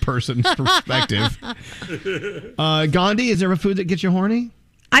old person's perspective. Gandhi, is there a food that gets you horny?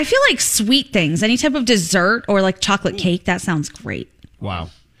 I feel like sweet things, any type of dessert or like chocolate cake, that sounds great. Wow.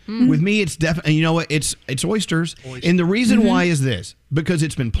 With me, it's definitely, you know what? It's oysters. And the reason why is this, because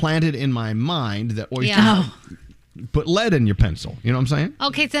it's been planted in my mind that oysters put lead in your pencil. You know what I'm saying?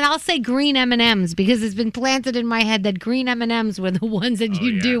 Okay, so I'll say green M&Ms because it's been planted in my head that green M&Ms were the ones that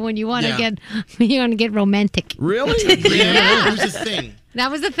you do when you want to get romantic. Really? That was the thing.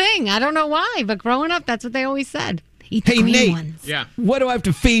 That was the thing. I don't know why, but growing up, that's what they always said. Eat the Hey, green Nate. ones. Yeah. What do I have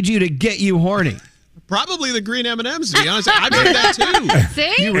to feed you to get you horny? Probably the green M&Ms, to be honest. I made that too.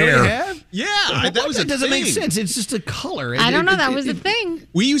 See? You really have? Yeah, That was a doesn't make thing. sense. It's just a color. I don't know. That was the thing.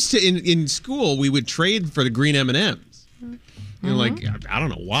 We used to, in school, we would trade for the green M&Ms. You know, like, I don't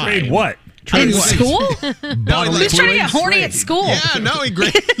know why. Trade what? In school? No, Who's trying to get horny at school? Yeah, no, in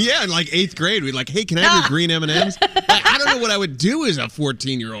like 8th grade, we'd like, hey, can I have your green M&Ms? I don't know what I would do as a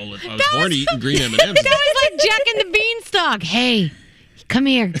 14-year-old if I was horny eating green M&Ms. That was like Jack and the Beanstalk. Hey, come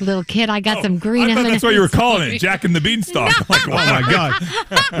here, little kid. I got some green I thought M&Ms. that's what you were calling it, Jack and the Beanstalk. No. Like, Oh my God!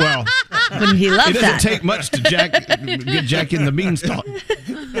 Well, Wouldn't he love it doesn't that? take much to get Jack in the Beanstalk.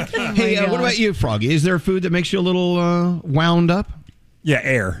 Hey, what about you, Froggy? Is there a food that makes you a little wound up? Yeah,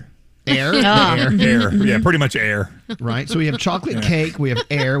 air. Air, Air. Yeah, pretty much air. Right. So we have chocolate cake, we have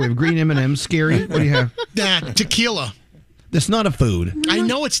air, we have green M&Ms. Scary. What do you have? Tequila. That's not a food. I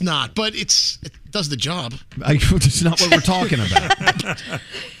know it's not, but it does the job. It's not what we're talking about.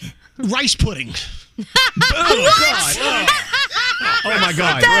 Rice pudding. Oh my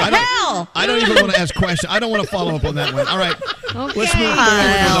God! I don't even want to ask questions. I don't want to follow up on that one. All right, let's move forward with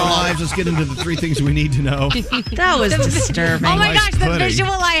our lives. Let's get into the 3 things we need to know. That was disturbing. Oh my Rice gosh, the pudding.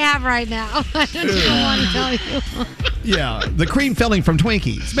 visual I have right now. I don't even want to tell you. Yeah, the cream filling from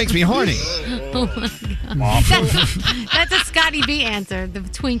Twinkies makes me horny. Oh my God. That's a Scotty B answer, the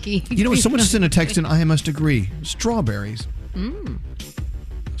Twinkie. You know, someone just sent a text in. I must agree. Strawberries.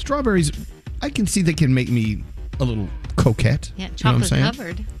 Strawberries. I can see they can make me a little coquette. Yeah, You know what I'm chocolate saying?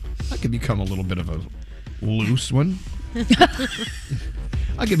 covered. I could become a little bit of a loose one.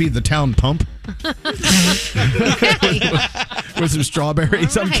 I could be the town pump with some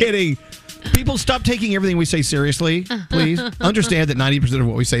strawberries. I'm All right. kidding. People, stop taking everything we say seriously, please. Understand that 90% of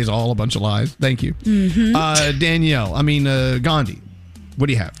what we say is all a bunch of lies. Thank you. Gandhi, what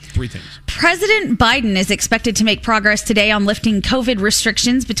do you have? 3 things. President Biden is expected to make progress today on lifting COVID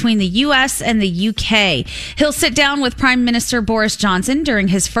restrictions between the U.S. and the UK. He'll sit down with Prime Minister Boris Johnson during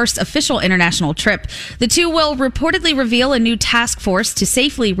his first official international trip. The two will reportedly reveal a new task force to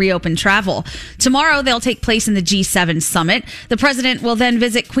safely reopen travel. Tomorrow, they'll take place in the G7 summit. The president will then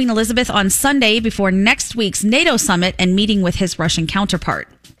visit Queen Elizabeth on Sunday before next week's NATO summit and meeting with his Russian counterpart.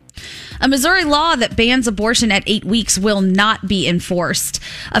 A Missouri law that bans abortion at 8 weeks will not be enforced.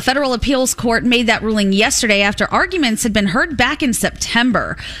 A federal appeals court made that ruling yesterday after arguments had been heard back in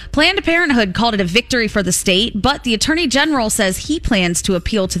September. Planned Parenthood called it a victory for the state, but the attorney general says he plans to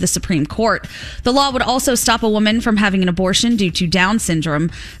appeal to the Supreme Court. The law would also stop a woman from having an abortion due to Down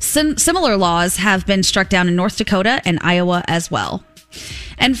syndrome. Similar laws have been struck down in North Dakota and Iowa as well.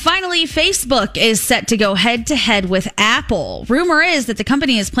 And finally, Facebook is set to go head-to-head with Apple. Rumor is that the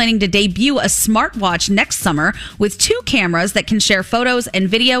company is planning to debut a smartwatch next summer with 2 cameras that can share photos and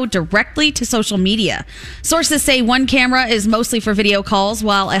video directly to social media. Sources say one camera is mostly for video calls,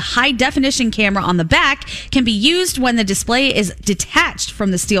 while a high-definition camera on the back can be used when the display is detached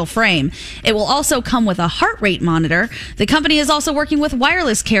from the steel frame. It will also come with a heart rate monitor. The company is also working with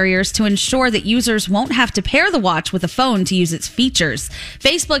wireless carriers to ensure that users won't have to pair the watch with a phone to use its features.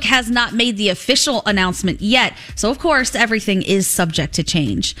 Facebook has not made the official announcement yet, so of course everything is subject to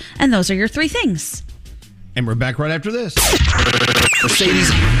change. And those are your 3 things. And we're back right after this. Mercedes.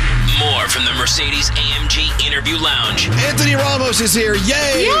 More from the Mercedes-AMG Interview Lounge. Anthony Ramos is here.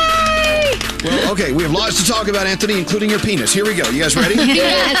 Yay! Yay! Well, okay, we have lots to talk about, Anthony, including your penis. Here we go. You guys ready?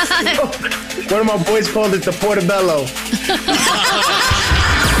 One of my boys called it the Portobello.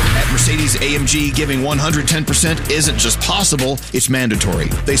 At Mercedes-AMG AMG giving 110% isn't just possible, it's mandatory.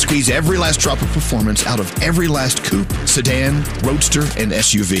 They squeeze every last drop of performance out of every last coupe, sedan, roadster, and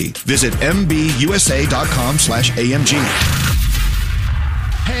SUV. Visit MBUSA.com/AMG.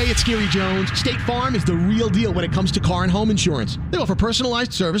 Hey, it's Gary Jones. State Farm is the real deal when it comes to car and home insurance. They offer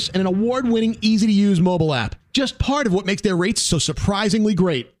personalized service and an award-winning, easy-to-use mobile app. Just part of what makes their rates so surprisingly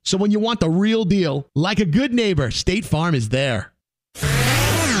great. So when you want the real deal, like a good neighbor, State Farm is there.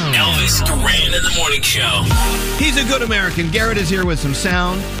 Elvis Duran in the Morning Show. He's a good American. Garrett is here with some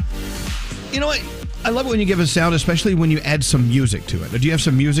sound. You know what? I love it when you give us sound, especially when you add some music to it. Do you have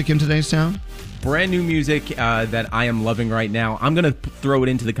some music in today's sound? Brand new music that I am loving right now. I'm going to throw it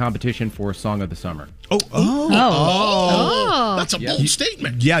into the competition for Song of the Summer. That's a bold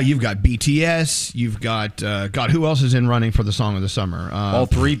statement. Yeah, you've got BTS. You've got, God, who else is in running for the Song of the Summer? All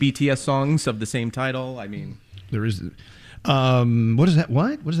three BTS songs of the same title. I mean, there is... what is that?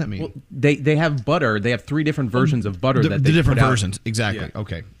 What does that mean? Well, they have Butter. They have three different versions of Butter. The different versions. Exactly. Yeah.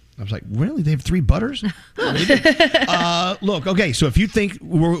 Okay. I was like, really? They have three Butters? Look, okay, so if you think,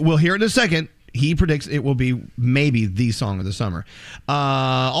 we'll hear it in a second. He predicts it will be maybe the song of the summer.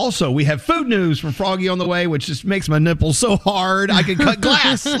 Also, we have food news from Froggy on the way, which just makes my nipples so hard I can cut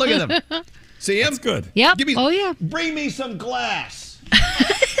glass. Look at them. See him? That's good. Yep. Yeah. Bring me some glass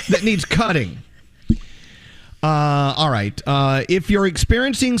that needs cutting. All right. If you're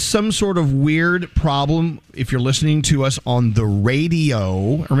experiencing some sort of weird problem, if you're listening to us on the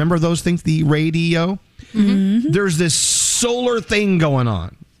radio, remember those things, the radio? Mm-hmm. There's this solar thing going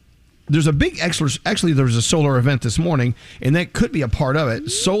on. There's a big, actually, there was a solar event this morning, and that could be a part of it.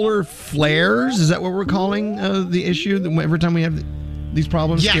 Solar flares, is that what we're calling the issue every time we have these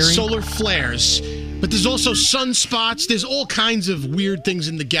problems? Yeah, Gary? solar flares. But there's also sunspots. There's all kinds of weird things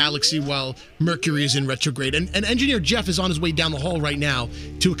in the galaxy while Mercury is in retrograde. And engineer Jeff is on his way down the hall right now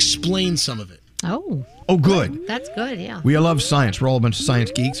to explain some of it. Oh, good. That's good, yeah. We love science. We're all a bunch of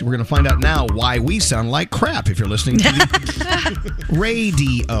science geeks. We're going to find out now why we sound like crap if you're listening to the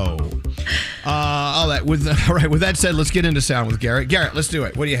radio. All right, with that said, let's get into sound with Garrett. Garrett, let's do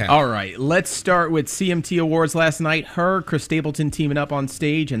it. What do you have? All right, let's start with CMT Awards last night. Chris Stapleton teaming up on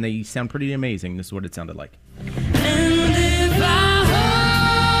stage, and they sound pretty amazing. This is what it sounded like.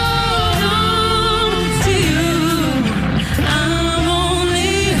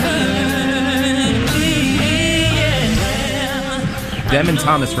 Them and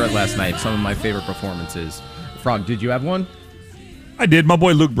Thomas Rhett last night, some of my favorite performances. Frog, did you have one? I did. My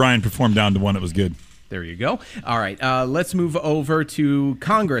boy Luke Bryan performed down to one. It was good. There you go. All right, let's move over to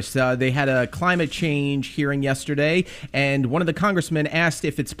Congress. They had a climate change hearing yesterday, and one of the congressmen asked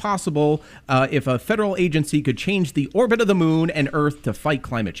if it's possible if a federal agency could change the orbit of the moon and Earth to fight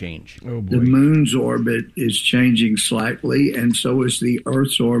climate change. Oh, boy. The moon's orbit is changing slightly, and so is the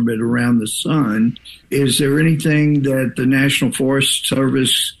Earth's orbit around the sun. Is there anything that the National Forest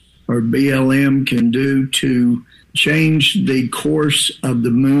Service or BLM can do to change the course of the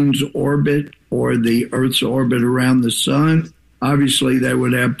moon's orbit or the Earth's orbit around the sun? Obviously, that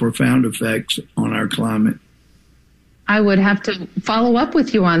would have profound effects on our climate. I would have to follow up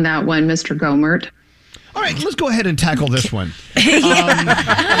with you on that one, Mr. Gomert. All right, let's go ahead and tackle this one.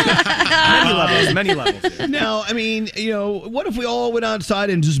 Many levels. Now, I mean, what if we all went outside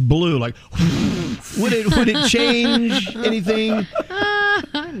and just blew? Like, would it change anything?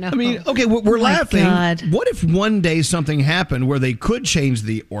 No. I mean, okay, we're laughing. God. What if one day something happened where they could change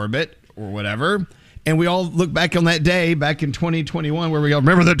the orbit or whatever, and we all look back on that day back in 2021 where we go,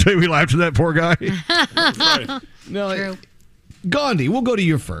 remember that day we laughed at that poor guy? Right. No, true. Gandhi, we'll go to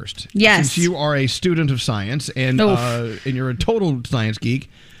you first. Yes. Since you are a student of science and you're a total science geek,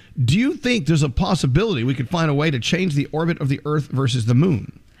 do you think there's a possibility we could find a way to change the orbit of the Earth versus the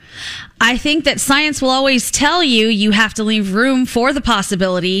moon? I think that science will always tell you have to leave room for the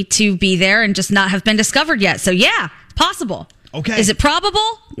possibility to be there and just not have been discovered yet. So, yeah, possible. Okay. Is it probable?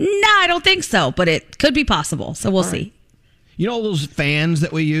 No, I don't think so, but it could be possible. So we'll see. You know all those fans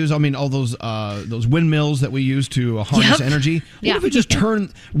that we use? I mean, all those windmills that we use to harness energy? What if we just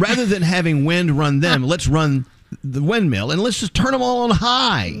turn, rather than having wind run them, let's run the windmill and let's just turn them all on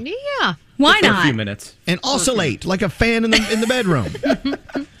high. Yeah. Why not? For a few minutes. And oscillate like a fan in the bedroom.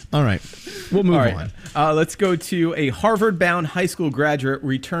 All right. We'll move on. Let's go to a Harvard-bound high school graduate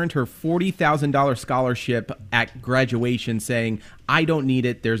returned her $40,000 scholarship at graduation saying, I don't need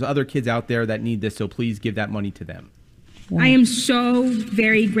it. There's other kids out there that need this, so please give that money to them. I am so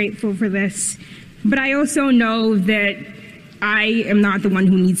very grateful for this, but I also know that I am not the one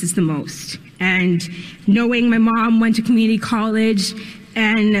who needs this the most. And knowing my mom went to community college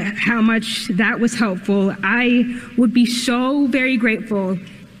and how much that was helpful, I would be so very grateful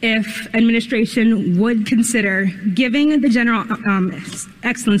if administration would consider giving the General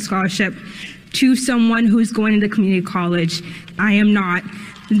Excellence Scholarship to someone who's going to community college. I am not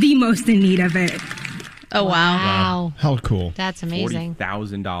the most in need of it. Oh, wow. How cool. That's amazing.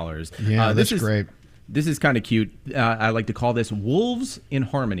 $40,000. Yeah, this that's is great. This is kind of cute. I like to call this Wolves in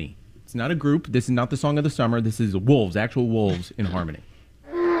Harmony. It's not a group. This is not the song of the summer. This is wolves, actual wolves in harmony.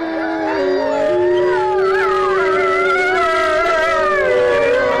 A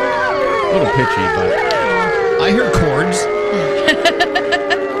little pitchy, but I hear chords.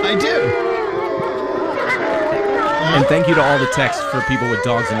 I do. And thank you to all the texts for people with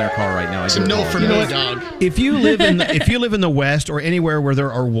dogs in their car right now. I do No, from apologize. dog. If you live in the West or anywhere where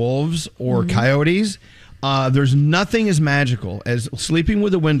there are wolves or coyotes, there's nothing as magical as sleeping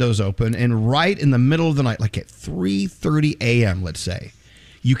with the windows open and right in the middle of the night, like at 3:30 a.m., let's say,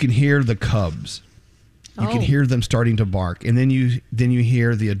 you can hear the cubs. You can hear them starting to bark, and then you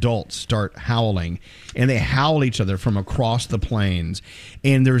hear the adults start howling, and they howl at each other from across the plains,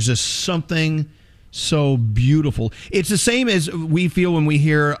 and there's just something so beautiful. It's the same as we feel when we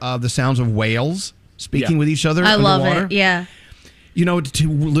hear the sounds of whales speaking with each other. I love underwater. it. Yeah. You know, to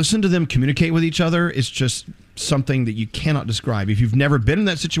listen to them communicate with each other is just something that you cannot describe. If you've never been in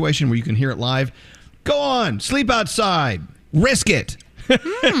that situation where you can hear it live, go on, sleep outside, risk it. All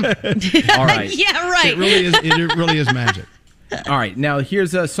right. Yeah, right. It really is magic. All right, now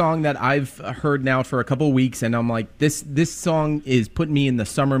here's a song that I've heard now for a couple of weeks, and I'm like, this song is putting me in the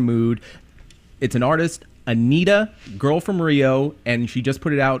summer mood. It's an artist, Anita, girl from Rio, and she just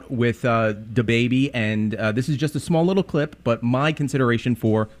put it out with DaBaby, and this is just a small little clip, but my consideration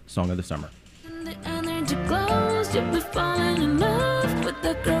for Song of the Summer. Energy glows, you'll be falling in love with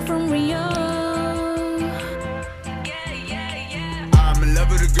the girl from Rio. I'm in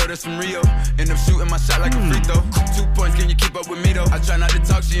love with a girl that's from Rio. End up shooting my shot like a free throw. 2 points, can you keep up with me though? I try not to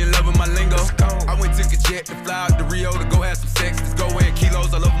talk, she in love with my lingo. I went took a jet to fly out to Rio to go have some sex. Let's go in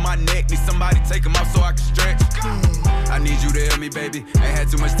kilos all over my neck. Need somebody take them off so I can stretch. I need you to help me, baby. Ain't had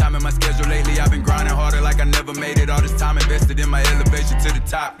too much time in my schedule lately. I've been grinding harder like I never made it. All this time invested in my elevation to the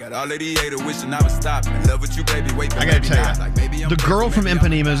top. Got all of the haters wishing I would stop. In love with you, baby. Wait, I gotta tell you, The Girl from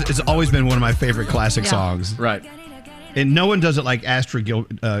Ipanema has always been one of my favorite classic songs. Right. And no one does it like Astrid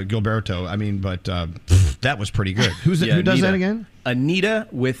Gilberto. I mean, but that was pretty good. Who does Anita. that again? Anita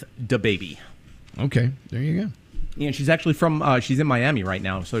with DaBaby. Okay, there you go. Yeah, and she's actually from, she's in Miami right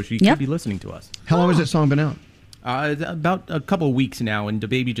now, so she could be listening to us. How long has that song been out? About a couple of weeks now, and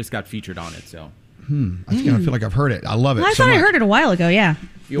DaBaby just got featured on it, so. I think I feel like I've heard it. I love it. I so thought I much. heard it a while ago, yeah.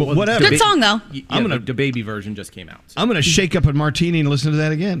 Well, whatever. Good song, though. I'm gonna DaBaby version just came out. I'm going to shake up a martini and listen to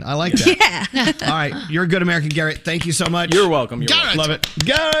that again. I like that. Yeah. All right. You're a good American, Garrett. Thank you so much. You're welcome. Love it.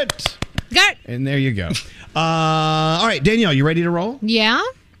 Garrett. Garrett. And there you go. All right, Danielle, you ready to roll? Yeah.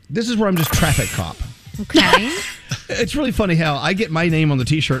 This is where I'm just traffic cop. Okay. It's really funny how I get my name on the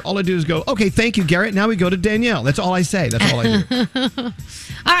T-shirt. All I do is go, okay, thank you, Garrett. Now we go to Danielle. That's all I say. That's all I do.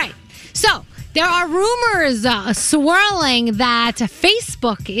 All right. So there are rumors swirling that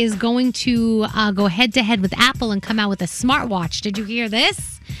Facebook is going to go head-to-head with Apple and come out with a smartwatch. Did you hear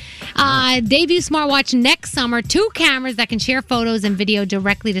this? Debut smartwatch next summer. 2 cameras that can share photos and video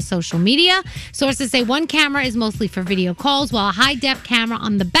directly to social media. Sources say one camera is mostly for video calls, while a high-def camera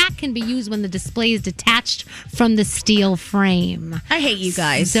on the back can be used when the display is detached from the steel frame. I hate you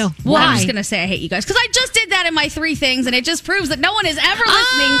guys. So Well, why? I'm just going to say I hate you guys because I just did that in my 3 things, and it just proves that no one is ever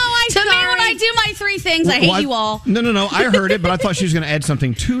listening to me when I do my 3 things. I hate you all. No. I heard it, but I thought she was going to add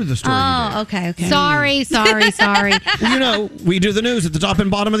something to the story. Oh, okay. Sorry. Well, you know, we do the news at the top and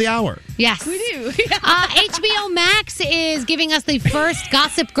bottom of the hour. Yes. We do. HBO Max is giving us the first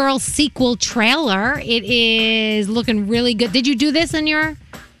Gossip Girl sequel trailer. It is looking really good. Did you do this in your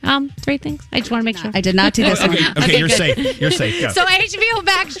 3 things? I just want to make sure. I did not do this. Okay, you're good. safe. You're safe. Go. So HBO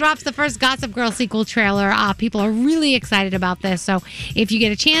Max drops the first Gossip Girl sequel trailer. People are really excited about this. So if you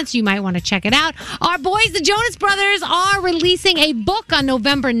get a chance, you might want to check it out. Our boys, the Jonas Brothers, are releasing a book on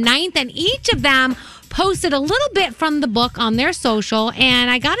November 9th, and each of them posted a little bit from the book on their social, and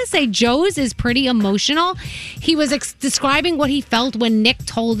I gotta say, Joe's is pretty emotional. He was describing what he felt when Nick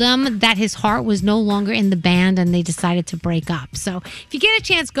told him that his heart was no longer in the band and they decided to break up. So if you get a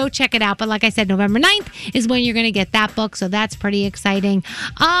chance, go check it out. But like I said, November 9th is when you're gonna get that book, so that's pretty exciting.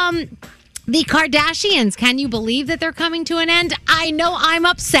 The Kardashians, can you believe that they're coming to an end? I know I'm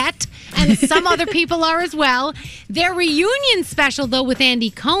upset, and some other people are as well. Their reunion special, though, with Andy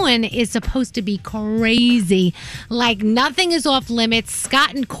Cohen is supposed to be crazy. Like, nothing is off limits.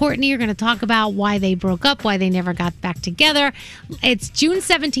 Scott and Courtney are going to talk about why they broke up, why they never got back together. It's June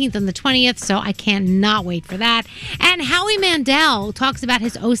 17th and the 20th, so I cannot wait for that. And Howie Mandel talks about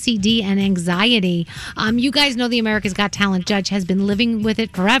his OCD and anxiety. You guys know the America's Got Talent judge has been living with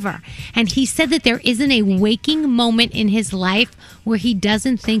it forever. And he said that there isn't a waking moment in his life where he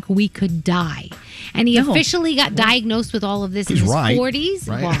doesn't think we could die. And he officially got diagnosed with all of this in his 40s.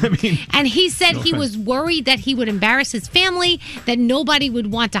 Right? Well, and he said he was worried that he would embarrass his family, that nobody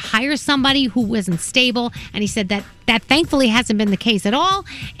would want to hire somebody who wasn't stable. And he said that thankfully hasn't been the case at all.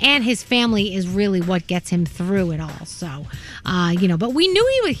 And his family is really what gets him through it all. So, but we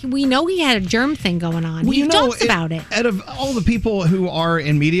know he had a germ thing going on. He talks about it. Out of all the people who are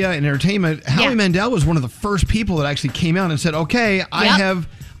in media and entertainment, Howie Mandel was one of the first people that actually came out and said, okay,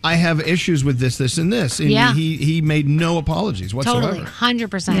 I have issues with this, and this. And he made no apologies whatsoever. Totally,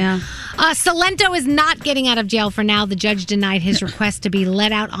 100%. Yeah. Salento is not getting out of jail for now. The judge denied his request to be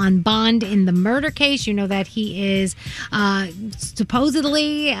let out on bond in the murder case. You know that he is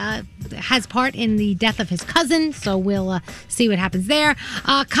supposedly has part in the death of his cousin, so we'll see what happens there.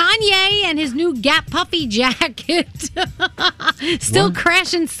 Kanye and his new Gap puffy jacket still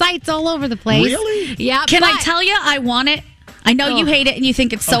crashing sites all over the place. Really? Yeah. Can I tell you, I want it. I know you hate it and you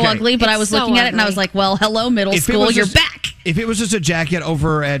think it's so ugly, but I was looking at it and I was like, well, hello, middle school, you're back. If it was just a jacket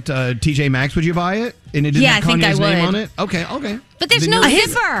over at TJ Maxx, would you buy it? And it didn't have Kanye's name on it? Okay. But there's no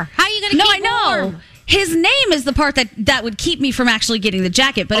zipper. How are you going to keep warm? His name is the part that would keep me from actually getting the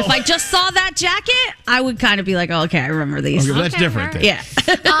jacket. But if I just saw that jacket, I would kind of be like, oh, okay, I remember these. Okay, well, that's different. Then. Yeah.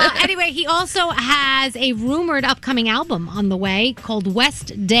 Anyway, he also has a rumored upcoming album on the way called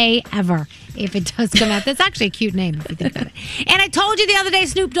West Day Ever. If it does come out, that's actually a cute name if you think about it. And I told you the other day,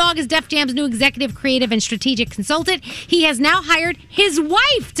 Snoop Dogg is Def Jam's new executive, creative, and strategic consultant. He has now hired his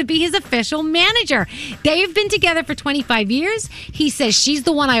wife to be his official manager. They've been together for 25 years. He says she's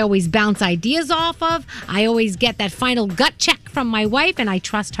the one I always bounce ideas off of. I always get that final gut check from my wife, and I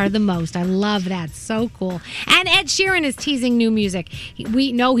trust her the most. I love that. So cool. And Ed Sheeran is teasing new music.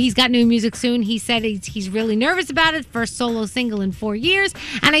 We know he's got new music soon. He said he's really nervous about it. First solo single in 4 years.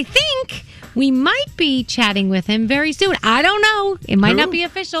 And I think we might be chatting with him very soon. I don't know. It might not be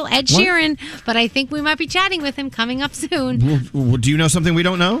official. Ed Sheeran. But I think we might be chatting with him coming up soon. Well, do you know something we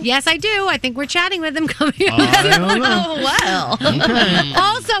don't know? Yes, I do. I think we're chatting with him coming up I soon. don't know. Oh, well. Okay.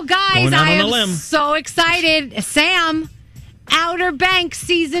 Also, guys, Going out I on a am limb. so excited. Sam, Outer Banks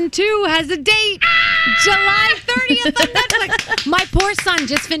Season 2 has a date. July 30th on Netflix. My poor son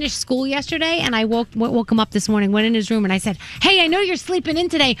just finished school yesterday, and I woke him up this morning, went in his room, and I said, hey, I know you're sleeping in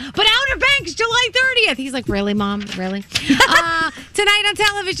today, but Outer Banks, July 30th. He's like, really, Mom? Really? Tonight on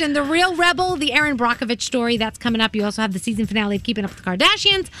television, The Real Rebel, the Erin Brockovich story. That's coming up. You also have the season finale of Keeping Up with the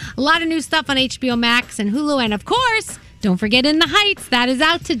Kardashians. A lot of new stuff on HBO Max and Hulu. And, of course, don't forget In the Heights. That is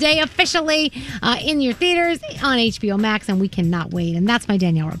out today officially in your theaters on HBO Max, and we cannot wait. And that's my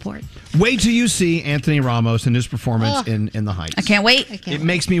Danielle report. Wait till you see Anthony Ramos and his performance in The Heights. I can't wait. It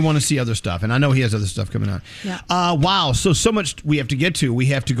makes me want to see other stuff, and I know he has other stuff coming out. Yeah. Wow, so much we have to get to. We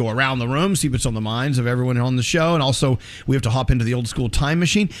have to go around the room, see what's on the minds of everyone on the show, and also we have to hop into the old school time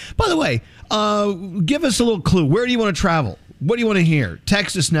machine. By the way, give us a little clue. Where do you want to travel? What do you want to hear?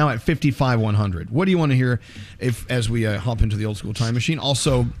 Text us now at 55100. What do you want to hear as we hop into the old school time machine?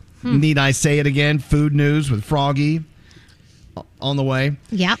 Also, need I say it again? Food news with Froggy on the way.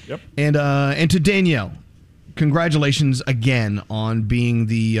 Yep. And to Danielle, congratulations again on being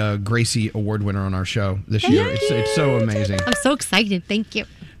the Gracie Award winner on our show this year. It's so amazing. I'm so excited. Thank you.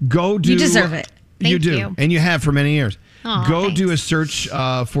 Go do. You deserve it. You Thank do, you. and you have for many years. Aw, Go thanks. do a search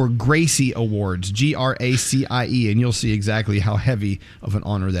for Gracie Awards, GRACIE, and you'll see exactly how heavy of an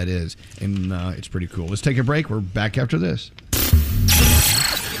honor that is. And it's pretty cool. Let's take a break. We're back after this.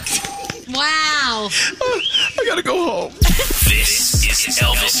 Wow. I gotta go home. This is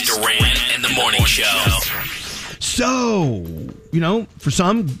Elvis Duran and the Morning Show. So, for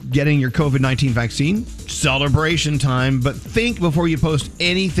some, getting your COVID-19 vaccine, celebration time, but think before you post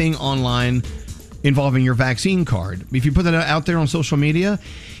anything online involving your vaccine card. If you put that out there on social media,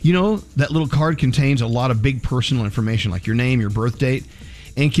 that little card contains a lot of big personal information like your name, your birth date,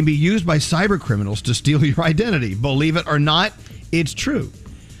 and can be used by cyber criminals to steal your identity. Believe it or not, it's true.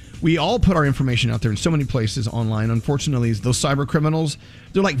 We all put our information out there in so many places online. Unfortunately, those cyber criminals,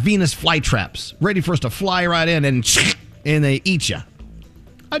 they're like Venus flytraps, ready for us to fly right in and they eat you.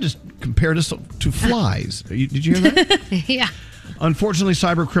 I just compared us to flies. Did you hear that? Yeah. Unfortunately,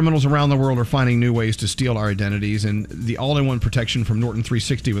 cyber criminals around the world are finding new ways to steal our identities, and the all-in-one protection from Norton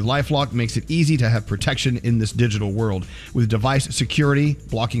 360 with LifeLock makes it easy to have protection in this digital world. With device security,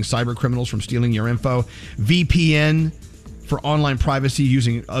 blocking cyber criminals from stealing your info, VPN for online privacy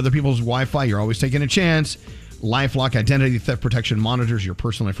using other people's Wi-Fi, you're always taking a chance. LifeLock identity theft protection monitors your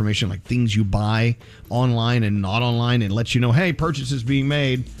personal information, like things you buy online and not online, and lets you know, hey, purchase is being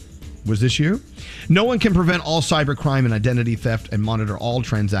made. Was this you? No one can prevent all cybercrime and identity theft and monitor all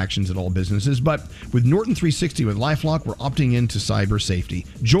transactions at all businesses. But with Norton 360 with LifeLock, we're opting into cyber safety.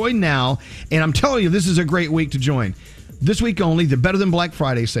 Join now, and I'm telling you, this is a great week to join. This week only, the Better Than Black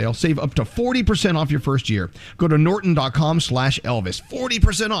Friday sale. Save up to 40% off your first year. Go to norton.com/Elvis.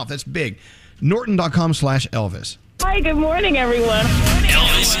 40% off. That's big. Norton.com/Elvis. Hi, good morning, everyone.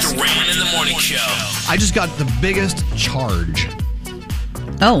 Elvis Duran in the Morning Show. I just got the biggest charge.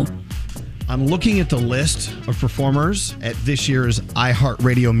 Oh. I'm looking at the list of performers at this year's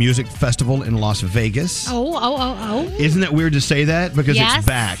iHeartRadio Music Festival in Las Vegas. Oh. Isn't it weird to say that? Because Yes. it's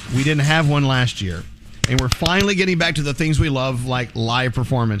back. We didn't have one last year. And we're finally getting back to the things we love, like live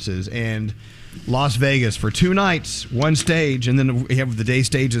performances. And Las Vegas for 2 nights, one stage, and then we have the day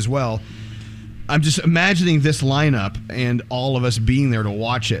stage as well. I'm just imagining this lineup and all of us being there to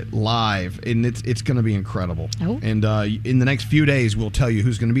watch it live, and it's going to be incredible. Oh. And in the next few days, we'll tell you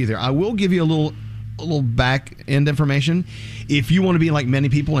who's going to be there. I will give you a little back end information. If you want to be like many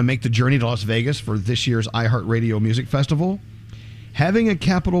people and make the journey to Las Vegas for this year's iHeartRadio Music Festival, having a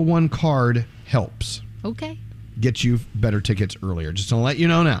Capital One card helps. Okay. Get you better tickets earlier. Just to let you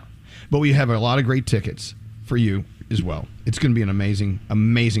know now. But we have a lot of great tickets for you as well. It's going to be an amazing,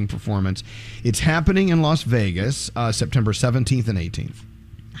 amazing performance. It's happening in Las Vegas, September 17th and 18th.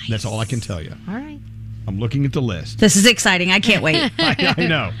 Nice. That's all I can tell you. All right. I'm looking at the list. This is exciting. I can't wait. I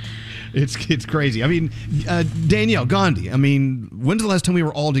know. It's crazy. I mean, Danielle, Gandhi, I mean, when's the last time we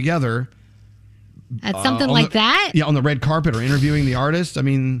were all together? At something like that? Yeah, on the red carpet or interviewing the artist. I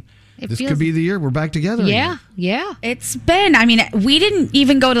mean, this could be the year we're back together again. Yeah. It's been, I mean, we didn't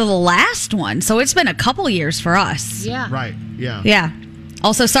even go to the last one, so it's been a couple years for us. Yeah. Right, yeah. Yeah.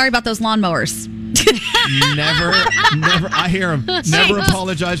 Also, sorry about those lawnmowers. Never, I hear them. Never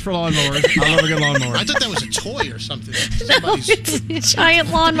apologize for lawnmowers. I love a good lawnmower. I thought that was a toy or something. It's a giant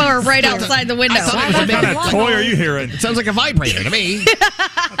lawnmower right outside the window. What kind of toy are you hearing? It sounds like a vibrator to me.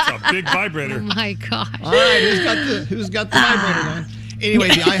 That's a big vibrator. Oh my gosh. All right, who's got the vibrator on? Anyway,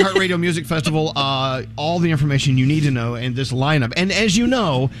 the iHeartRadio Music Festival, all the information you need to know, and this lineup. And as you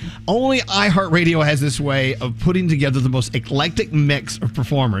know, only iHeartRadio has this way of putting together the most eclectic mix of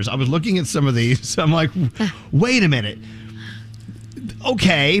performers. I was looking at some of these. I'm like, wait a minute.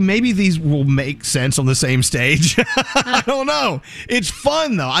 Okay, maybe these will make sense on the same stage. I don't know. It's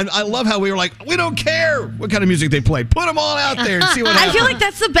fun, though. I love how we were like, we don't care what kind of music they play. Put them all out there and see what happens. I feel like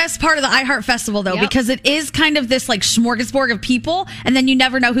that's the best part of the iHeart Festival, though, because it is kind of this like smorgasbord of people, and then you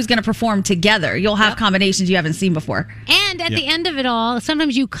never know who's going to perform together. You'll have combinations you haven't seen before. And at the end of it all,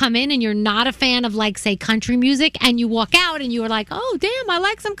 sometimes you come in and you're not a fan of, like, say, country music, and you walk out and you are like, oh, damn, I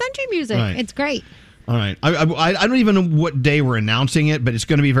like some country music. Right. It's great. All right. I don't even know what day we're announcing it, but it's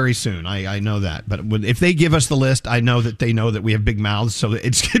going to be very soon. I know that. But if they give us the list, I know that they know that we have big mouths, so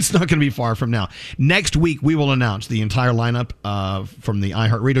it's not going to be far from now. Next week, we will announce the entire lineup from the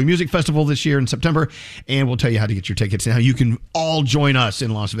iHeartRadio Music Festival this year in September, and we'll tell you how to get your tickets and how you can all join us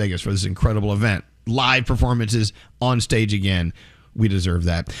in Las Vegas for this incredible event. Live performances on stage again. We deserve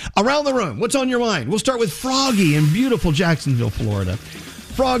that. Around the room, what's on your mind? We'll start with Froggy in beautiful Jacksonville, Florida.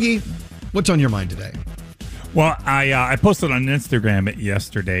 Froggy, what's on your mind today? Well, I posted on Instagram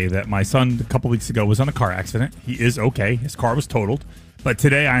yesterday that my son a couple weeks ago was in a car accident. He is okay. His car was totaled. But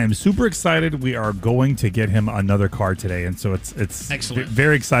today I am super excited. We are going to get him another car today. And so it's excellent.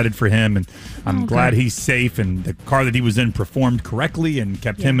 Very excited for him. And I'm glad he's safe. And the car that he was in performed correctly and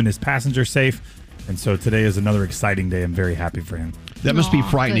kept him and his passenger safe. And so today is another exciting day. I'm very happy for him. That must be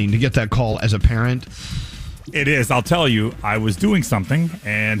frightening to get that call as a parent. It is. I'll tell you, I was doing something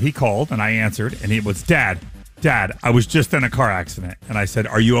and he called and I answered and it was, Dad, I was just in a car accident. And I said,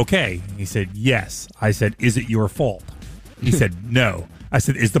 are you okay? He said, yes. I said, is it your fault? He said, no. I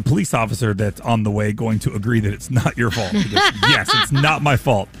said, is the police officer that's on the way going to agree that it's not your fault? He goes, yes, it's not my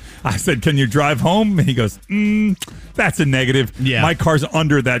fault. I said, can you drive home? And he goes, that's a negative. Yeah. My car's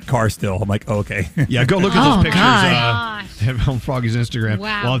under that car still. I'm like, okay. Yeah, go look at those pictures on Froggy's Instagram.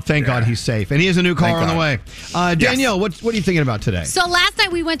 Wow. Well, thank God he's safe. And he has a new car on the way. Danielle, what are you thinking about today? So last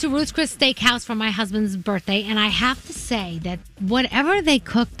night we went to Ruth's Chris Steakhouse for my husband's birthday, and I have to say that whatever they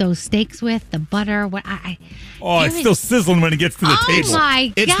cook those steaks with, the butter, it's still sizzling when it gets to the table.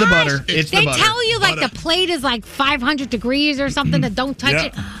 my It's gosh. the butter. It's they the butter. tell you like Butter. the plate is like 500 degrees or something, that don't touch Yeah.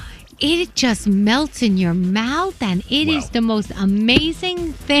 it. It just melts in your mouth, and it is the most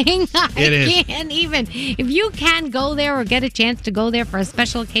amazing thing. It is. I can't even. If you can go there or get a chance to go there for a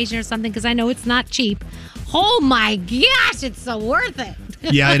special occasion or something, because I know it's not cheap. Oh my gosh, it's so worth it.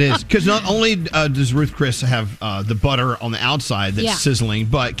 Yeah, it is. Because not only does Ruth Chris have the butter on the outside that's Yeah. sizzling,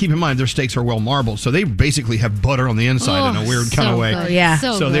 but keep in mind their steaks are well marbled, so they basically have butter on the inside in a weird kind of way. good. Yeah.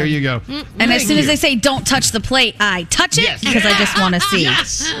 So there you go. And as soon as they say don't touch the plate, I touch it because I just want to see.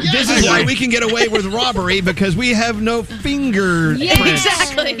 This is why we can get away with robbery, because we have no fingerprints. Yeah,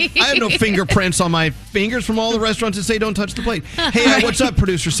 exactly. I have no fingerprints on my fingers from all the restaurants that say don't touch the plate. Hey, what's up,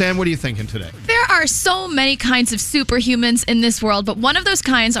 producer Sam? What are you thinking today? There are so many kinds of superhumans in this world, but one of those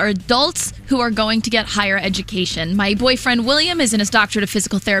kinds are adults who are going to get higher education. My boyfriend William is in his doctorate of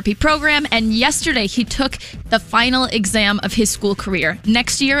physical therapy program, and yesterday he took the final exam of his school career.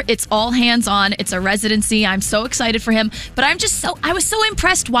 Next year, it's all hands on. It's a residency. I'm so excited for him, but I was so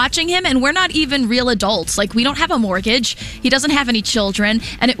impressed watching him, and we're not even real adults. Like, we don't have a mortgage. He doesn't have any children,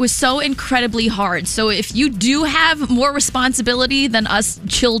 and it was so incredibly hard. So if you do have more responsibility than us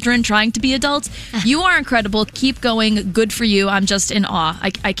children trying to be adults, you are incredible. Keep going. Good for you. I'm just in awe.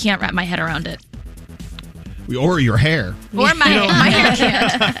 I can't wrap my head around it. Or your hair. Or my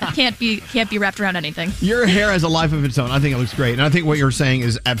hair can't be wrapped around anything. Your hair has a life of its own. I think it looks great. And I think what you're saying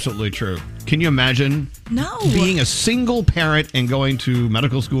is absolutely true. Can you imagine being a single parent and going to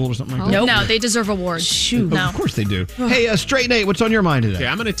medical school or something like that? No, they deserve awards. Shoot. No. Of course they do. Hey, Straight Nate, what's on your mind today? Okay,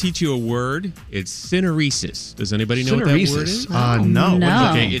 I'm going to teach you a word. It's syneresis. Does anybody know what that word is? Syneresis? No. No.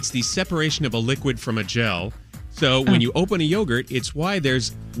 Okay, it's the separation of a liquid from a gel. So when you open a yogurt, it's why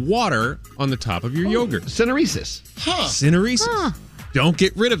there's water on the top of your yogurt. Syneresis. Syneresis. Don't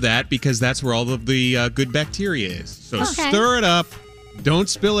get rid of that, because that's where all of the good bacteria is. So stir it up. Don't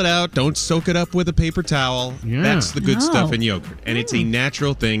spill it out. Don't soak it up with a paper towel. Yeah. That's the good No. stuff in yogurt. And it's a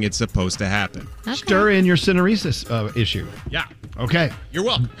natural thing. It's supposed to happen. Stir in your syneresis issue. Yeah. Okay. You're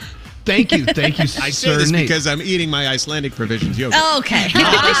welcome. Thank you, I say Sir this Nate. because I'm eating my Icelandic Provisions yogurt. Okay.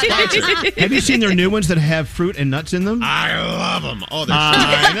 Have you seen their new ones that have fruit and nuts in them? I love them. Oh, they're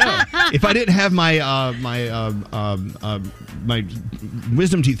I know. If I didn't have my my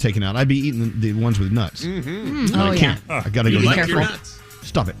wisdom teeth taken out, I'd be eating the ones with nuts. Mm-hmm. I can't. I gotta go. You like careful. your nuts.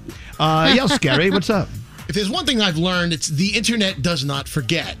 Stop it. Yeah, Scary, what's up? If there's one thing I've learned, it's the internet does not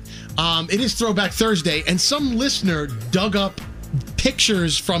forget. It is Throwback Thursday, and some listener dug up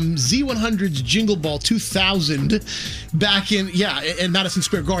pictures from Z100's Jingle Ball 2000 back in Madison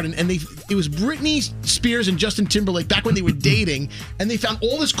Square Garden, and it was Britney Spears and Justin Timberlake back when they were dating, and they found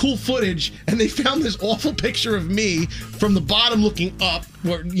all this cool footage, and they found this awful picture of me from the bottom looking up,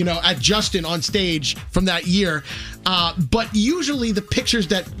 at Justin on stage from that year. But usually the pictures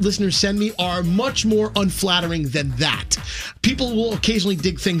that listeners send me are much more unflattering than that. People will occasionally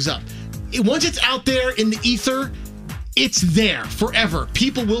dig things up. Once it's out there in the ether, it's there forever.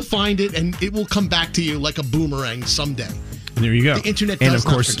 People will find it, and it will come back to you like a boomerang someday. And there you go. The internet and does of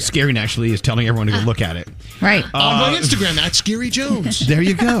course, not forget. Scary naturally is telling everyone to go look at it. Right. On my Instagram, that's Scary Jones. There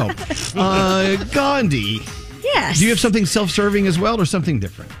you go. Gandhi. Yes. Do you have something self-serving as well, or something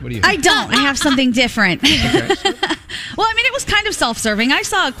different? What do you? I don't. I have something different. Well, I mean, it was kind of self-serving. I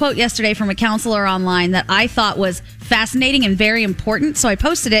saw a quote yesterday from a counselor online that I thought was fascinating and very important, so I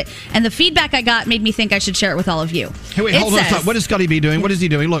posted it, and the feedback I got made me think I should share it with all of you. Hey, wait, hold on. Stop. What is Scotty B doing? What is he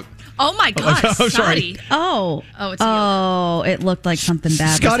doing? Look. Oh my gosh, Oh, sorry. Scotty. Oh, it's it looked like something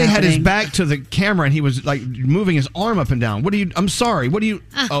bad. Scotty was had his happening. back to the camera and he was like moving his arm up and down. What are you? I'm sorry. What are you?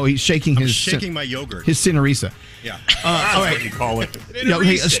 Oh, he's shaking his. shaking my yogurt. His Cinerisa. Yeah. All right. What you call it. Yeah,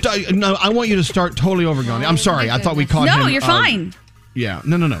 okay, no, I want you to start totally over, Gandhi. I'm sorry. I thought we caught him. No, you're fine. Yeah.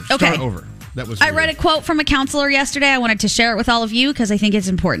 No. Start Okay. over. That was. I read a quote from a counselor yesterday. I wanted to share it with all of you because I think it's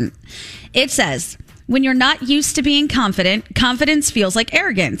important. It says, "When you're not used to being confident, confidence feels like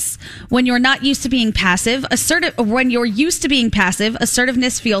arrogance. When you're not used to being passive, assertiveness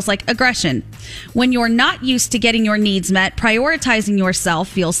feels like aggression. When you're not used to getting your needs met, prioritizing yourself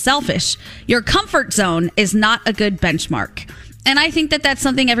feels selfish. Your comfort zone is not a good benchmark." And I think that that's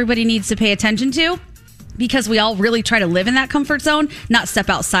something everybody needs to pay attention to, because we all really try to live in that comfort zone, not step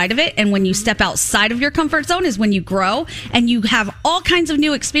outside of it. And when you step outside of your comfort zone is when you grow and you have all kinds of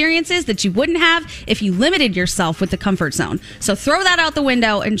new experiences that you wouldn't have if you limited yourself with the comfort zone. So throw that out the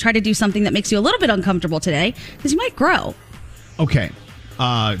window and try to do something that makes you a little bit uncomfortable today, because you might grow. Okay.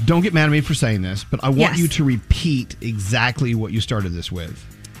 Don't get mad at me for saying this, but I want Yes. you to repeat exactly what you started this with.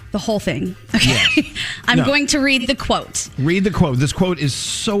 The whole thing. Okay. I'm No. going to read the quote. Read the quote. This quote is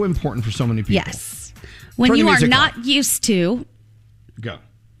so important for so many people. Yes. When Turn the you are music not used to Go.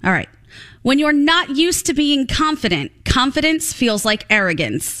 All right. When you're not used to being confident, confidence feels like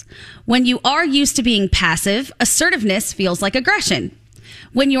arrogance. When you are used to being passive, assertiveness feels like aggression.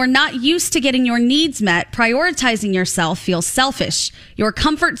 When you're not used to getting your needs met, prioritizing yourself feels selfish. Your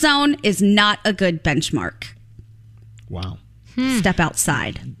comfort zone is not a good benchmark. Wow. Step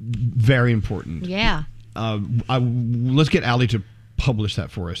outside. Very important. Yeah. Let's get Allie to publish that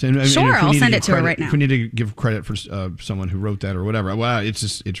for us. Sure, if we I'll need send to it give to her credit- right now. If we need to give credit for someone who wrote that or whatever, well,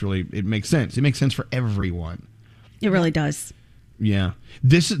 it's really, it makes sense. It makes sense for everyone. It really does. Yeah.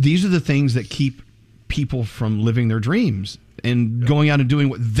 These are the things that keep people from living their dreams and going out and doing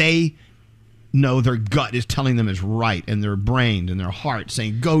what they know their gut is telling them is right, and their brain and their heart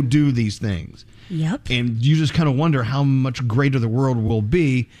saying, go do these things. Yep. And you just kind of wonder how much greater the world will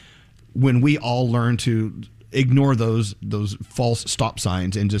be when we all learn to ignore those false stop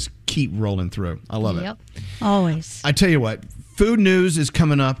signs and just keep rolling through. I love it. Always. I tell you what, food news is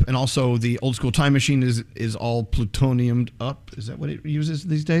coming up, and also the old school time machine is all plutoniumed up. Is that what it uses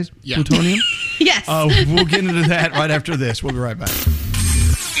these days? Yeah. Plutonium? Yes. We'll get into that right after this. We'll be right back.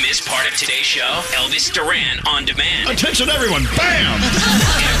 Miss part of today's show? Elvis Duran on demand. Attention, everyone. Bam!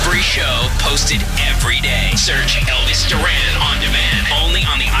 Every show posted every day. Search Elvis Duran on demand. Only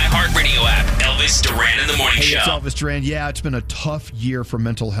on the iHeartRadio app. Elvis Duran in the Morning Hey, Show. it's Elvis Duran. Yeah, it's been a tough year for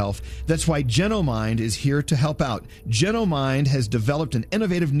mental health. That's why Genomind is here to help out. Genomind has developed an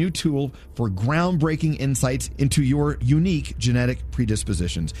innovative new tool for groundbreaking insights into your unique genetic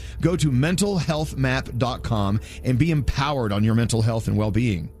predispositions. Go to mentalhealthmap.com and be empowered on your mental health and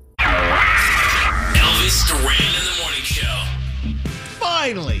well-being. Elvis Duran in the Morning Show.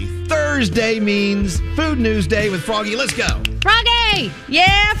 Finally, Thursday means Food News Day with Froggy. Let's go. Froggy!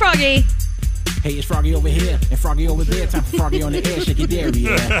 Yeah, Froggy. Hey, it's Froggy over here and Froggy over there. Time for Froggy on the air, shake your dairy.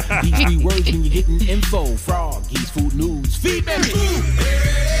 Yeah. These 3 words when you're getting info. Froggy's Food News. Feed me.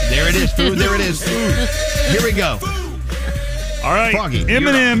 There it is, food. There it is. Food. Here we go. All right, Froggy,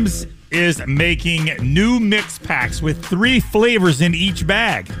 M&M's is making new mix packs with 3 flavors in each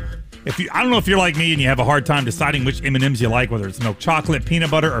bag. I don't know if you're like me and you have a hard time deciding which M&M's you like, whether it's milk chocolate,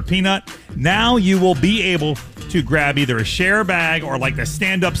 peanut butter, or peanut. Now you will be able to grab either a share bag or like the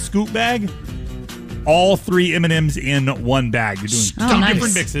stand-up scoop bag. All 3 M&M's in one bag. You're doing 2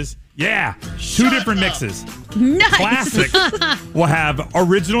 different mixes. Yeah, 2 different mixes. Nice. Classic will have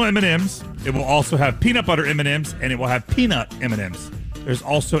original M&M's. It will also have peanut butter M&M's, and it will have peanut M&M's. There's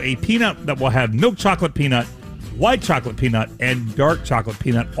also a peanut that will have milk chocolate peanut, white chocolate peanut, and dark chocolate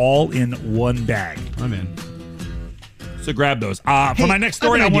peanut all in one bag. I'm in. So grab those. For my next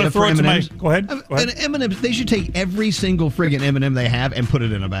story, I want to throw it to my... Go ahead. An M&M, they should take every single friggin' M&M they have and put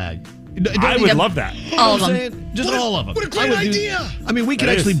it in a bag. I would love that. All of them. Just all of them. What a great idea. I mean, we could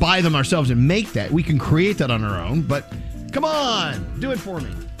It actually is. buy them ourselves and make that. We can create that on our own, but come on, do it for me.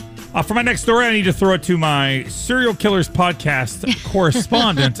 For my next story, I need to throw it to my Serial Killers podcast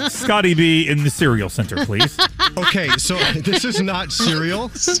correspondent, Scotty B. in the Cereal Center, please. Okay, so this is not cereal,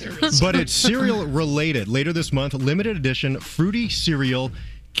 but it's cereal related. Later this month, limited edition fruity cereal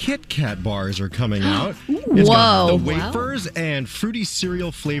Kit Kat bars are coming out. It's got Whoa. the wafers and fruity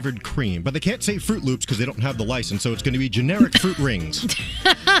cereal flavored cream, but they can't say Fruit Loops because they don't have the license, so it's going to be generic Fruit Rings.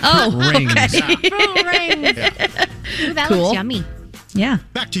 Rings. Fruit rings. Ooh, that Cool. looks yummy. Yeah.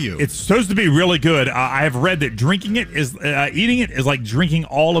 Back to you. It's supposed to be really good. I have read that drinking it is, eating it is like drinking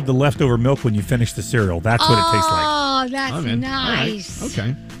all of the leftover milk when you finish the cereal. That's what it tastes like. Oh, that's I'm in. nice. All right.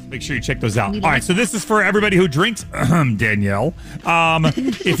 Okay. Make sure you check those out. All right, so this is for everybody who drinks. Danielle,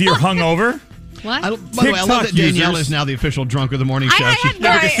 if you're hungover. What? By the way, I love that TikTok Danielle users- is now the official drunk of the morning show. I She- had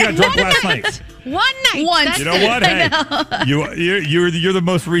Yeah, because she got drunk last night. One night. Once. That's You know what? Hey, you're the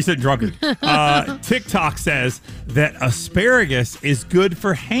most recent drunkard. TikTok says that asparagus is good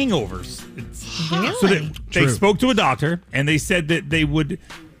for hangovers. So they True. spoke to a doctor and they said that they would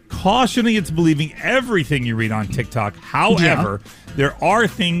caution against believing everything you read on TikTok. However, there are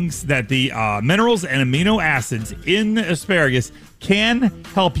things that the minerals and amino acids in asparagus can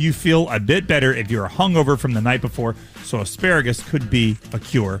help you feel a bit better if you're hungover from the night before. So asparagus could be a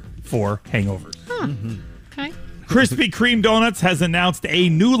cure for hangovers. Okay. Krispy Kreme Donuts has announced a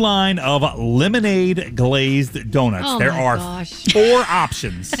new line of lemonade glazed donuts. Oh There my are gosh. 4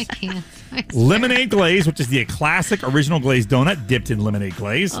 options. I can't. Lemonade glaze, which is the classic original glazed donut dipped in lemonade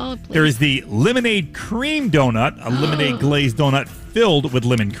glaze. Oh, please. There is the lemonade cream donut, a lemonade glazed donut filled with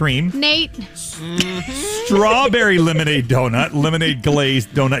lemon cream. Nate. Strawberry lemonade donut, lemonade glazed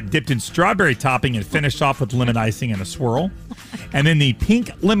donut dipped in strawberry topping and finished off with lemon icing and a swirl. And then the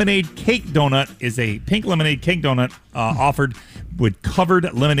pink lemonade cake donut is a pink lemonade cake donut offered with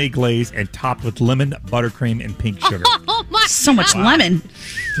covered lemonade glaze and topped with lemon, buttercream, and pink sugar. Oh my! So much lemon.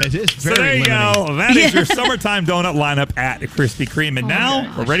 That is So very there you lemony. go. That is your summertime donut lineup at Krispy Kreme. And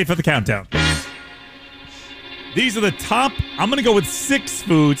now we're ready for the countdown. These are the top. I'm going to go with 6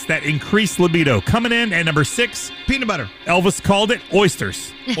 foods that increase libido. Coming in at number 6, peanut butter. Elvis called it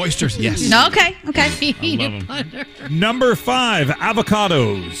oysters. Oysters, yes. Okay. Peanut butter. Number 5,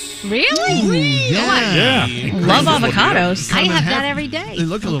 avocados. Really? Yeah. Love avocados. I have that every day. They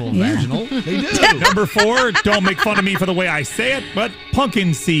look a little vaginal. They do. Number 4, don't make fun of me for the way I say it, but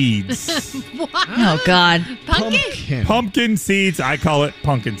pumpkin seeds. Oh, God. Pumpkin? Pumpkin seeds. I call it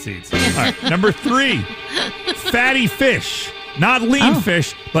pumpkin seeds. All right. Number 3, fatty fish. Not lean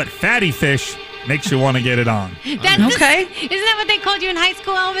fish, but fatty fish. Makes you want to get it on. Isn't that what they called you in high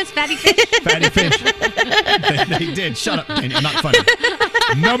school, Elvis? Fatty fish? Fatty fish. They did. Shut up, Daniel. Not funny.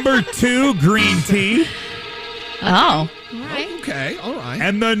 Number 2, green tea. Oh. Okay. All right.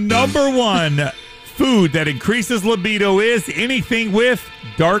 And the number 1 food that increases libido is anything with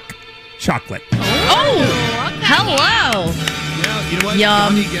dark chocolate. Oh. Hello. Yeah, you know what?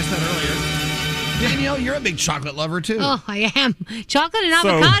 Yum. Gandhi guessed that earlier. Danielle, you're a big chocolate lover, too. Oh, I am. Chocolate and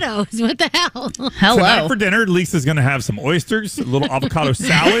So- avocados. What the hell? Tonight for dinner, Lisa's going to have some oysters, a little avocado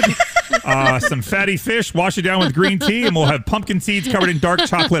salad, some fatty fish, wash it down with green tea, and we'll have pumpkin seeds covered in dark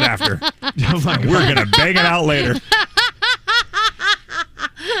chocolate after. We're going to bang it out later.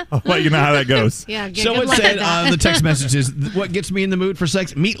 I'll let you know how that goes. Yeah, good Someone luck said with that. on the text messages, what gets me in the mood for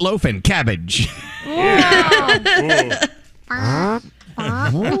sex? Meatloaf and cabbage.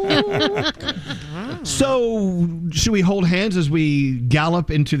 So, should we hold hands as we gallop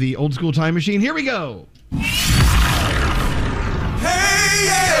into the old school time machine? Here we go.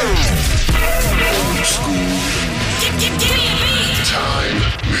 Time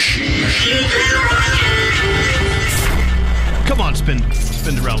machine. Come on,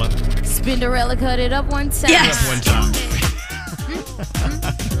 Spinderella. Spinderella cut it up one time. Yes. One time.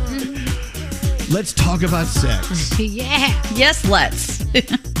 Let's talk about sex. Yeah. Yes, let's.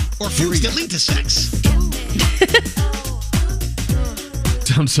 Or foods that lead to sex.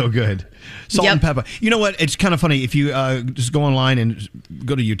 Sounds so good. Salt and pepper. You know what? It's kind of funny. If you just go online and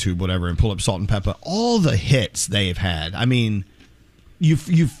go to YouTube, whatever, and pull up Salt and Pepper, all the hits they've had. I mean, you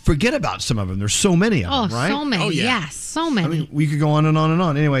forget about some of them. There's so many of them, right? So many. Yes, so many. I mean, we could go on and on and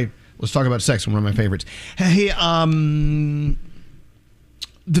on. Anyway, let's talk about sex. One of my favorites. Hey,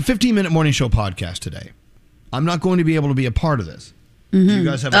 the 15-Minute Morning Show podcast today. I'm not going to be able to be a part of this. Do you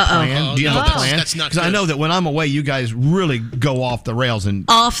guys have a plan? Do you have a plan? That's not Because I know that when I'm away, you guys really go off the rails and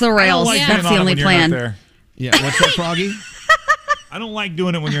Off the rails. I don't like That's being the on it only when you're not plan. there. Yeah, what's that, Froggy? I don't like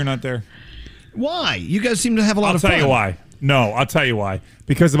doing it when you're not there. Why? You guys seem to have a lot I'll of fun. tell you why. No, I'll tell you why.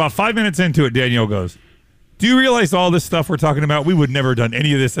 Because about 5 minutes into it, Danielle goes, do you realize all this stuff we're talking about? We would never have done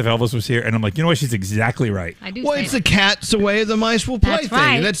any of this if Elvis was here. And I'm like, you know what? She's exactly right. I do Well, say it's that. the cat's away, the mice will play That's thing.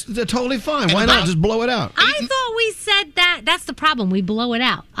 right. That's totally fine. Why not just blow it out? I thought we said that. That's the problem. We blow it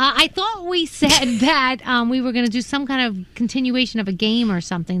out. I thought we said that we were going to do some kind of continuation of a game or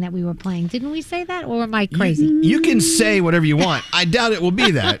something that we were playing. Didn't we say that? Or am I crazy? You can say whatever you want. I doubt it will be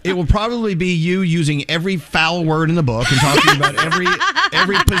that. It will probably be you using every foul word in the book and talking about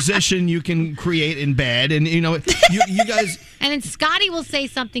every position you can create in bed. And, you guys... And then Scotty will say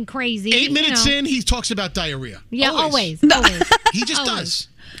something crazy. 8 minutes in, he talks about diarrhea. Yeah, always. He just does.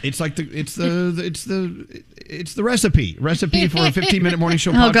 It's like it's the recipe for a 15-minute morning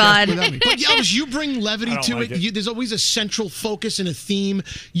show podcast. Oh, God. Without me. But Elvis, you bring levity I don't to like it. it. There's always a central focus and a theme.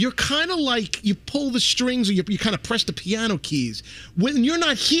 You're kind of like you pull the strings or you kind of press the piano keys. When you're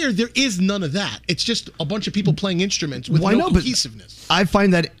not here, there is none of that. It's just a bunch of people playing instruments with no But cohesiveness. I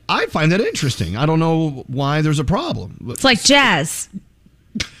find that interesting. I don't know why there's a problem. It's like jazz.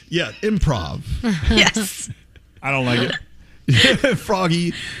 Yeah, improv. Yes. I don't like it.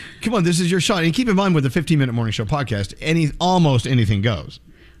 Froggy, come on, this is your shot. And keep in mind with the 15-Minute Morning Show podcast, almost anything goes.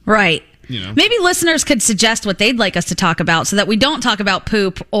 Right. You know. Maybe listeners could suggest what they'd like us to talk about so that we don't talk about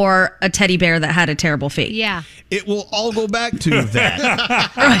poop or a teddy bear that had a terrible feet. Yeah. It will all go back to that.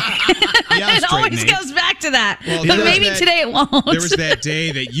 Yeah, It straight, always Nate. goes back to that. Well, but there was maybe that- today it won't. There was that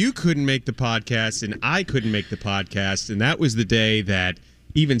day that you couldn't make the podcast and I couldn't make the podcast, and that was the day that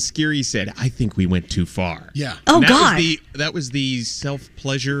even Scary said, "I think we went too far." Yeah. Oh, And God. that was the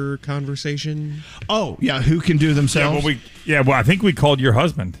self-pleasure conversation. Oh, yeah, who can do themselves? Well, I think we called your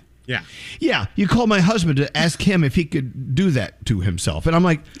husband. Yeah. Yeah, you called my husband to ask him if he could do that to himself. And I'm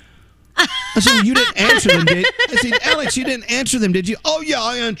like, I said, you didn't answer them, did you? I said, Alex, you didn't answer them, did you? Oh, yeah,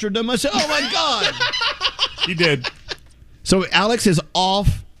 I answered them. I said, oh, my God. He did. So Alex is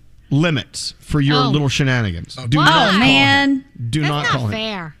off limits for your little shenanigans. Do Oh, not call man. him. Do not call him.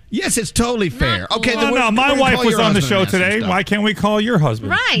 Fair. Yes, it's totally fair. Okay, then no, we're my gonna wife call was your on the husband show and ask him today. stuff. Why can't we call your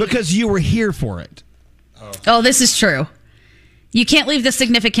husband? Right. Because you were here for it. Oh, this is true. You can't leave the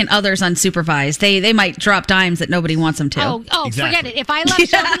significant others unsupervised. They might drop dimes that nobody wants them to. Forget it. If I left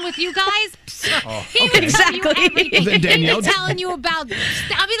Sheldon with you guys, he would tell you everything. Then Danielle- He'd be telling you about.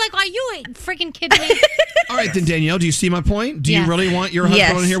 I'll be like, "Are you freaking kidding me?" All right, then Danielle, do you see my point? Do Yes. you really want your husband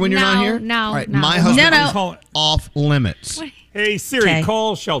Yes. on here when you're not No, here? no, All right, no. my husband No. is off limits. Hey, Siri, Okay.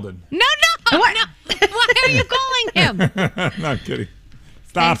 call Sheldon. No. Why are you calling him? Not kidding.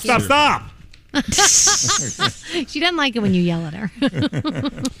 Stop, Thank stop, you. stop. She doesn't like it when you yell at her.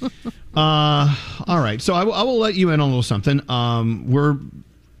 All right, so I will let you in on a little something.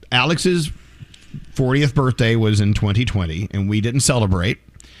 Alex's 40th birthday was in 2020, and we didn't celebrate.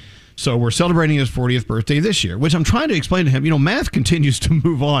 So we're celebrating his 40th birthday this year, which I'm trying to explain to him. You know, math continues to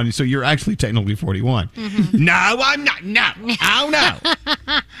move on, so you're actually technically 41. No, I'm not. No. Oh, no.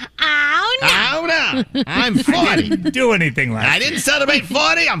 Oh, no. I'm 40. I didn't do anything last I didn't celebrate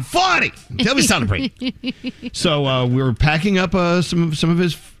 40. I'm 40 until we celebrate. So we're packing up some of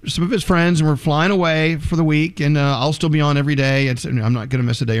his friends, and we're flying away for the week. And I'll still be on every day. I'm not going to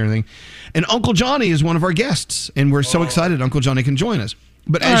miss a day or anything. And Uncle Johnny is one of our guests, and we're so excited Uncle Johnny can join us.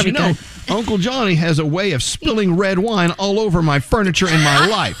 But as you know, Uncle Johnny has a way of spilling red wine all over my furniture in my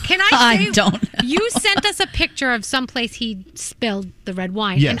life. Can I say, you sent us a picture of someplace he spilled the red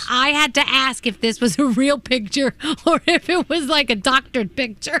wine. Yes. And I had to ask if this was a real picture or if it was like a doctored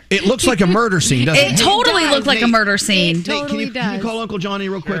picture. It looks like a murder scene, doesn't it? It totally looked like a murder scene. It totally Can does. you call Uncle Johnny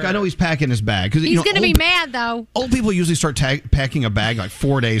real quick? I know he's packing his bag. He's going to be mad, though. Old people usually start packing a bag like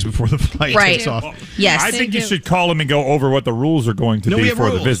 4 days before the flight takes off. Yes. I think you should call him and go over what the rules are going to No, be we have for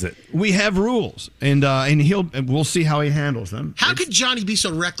the rules. visit. We have rules, and we'll see how he handles them. How could Johnny be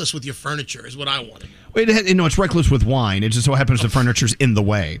so reckless with your furniture is what I want to know. It's reckless with wine. It just so happens the furniture's in the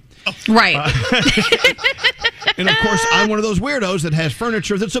way. Right. And of course, I'm one of those weirdos that has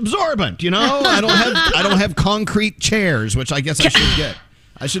furniture that's absorbent. You know, I don't have concrete chairs, which I guess I should get.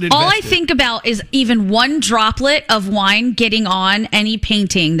 I should invest All I in. think about is even one droplet of wine getting on any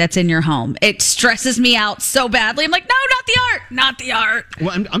painting that's in your home. It stresses me out so badly. I'm like, no, not the art, not the art.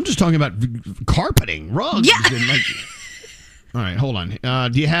 Well, I'm just talking about carpeting, rugs. Yeah. And all right, hold on.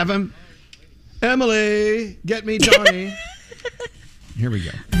 Do you have him? Emily, get me Johnny. Here we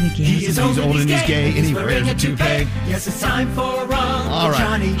go. He's old and he's gay and he wears a toupee. Yes, it's time for All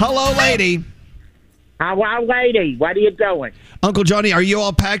right. Hello, lady. Hello, lady. What are you doing? Uncle Johnny, are you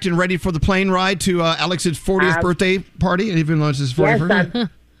all packed and ready for the plane ride to Alex's 40th birthday party? Even though it's his 41st? Yes,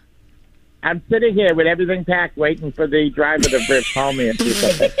 I'm sitting here with everything packed, waiting for the driver to call me and see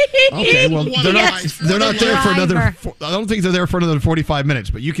something. Okay, well, they're not there for another. I don't think they're there for another 45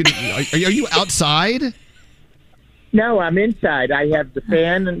 minutes. But you can. Are you outside? No, I'm inside. I have the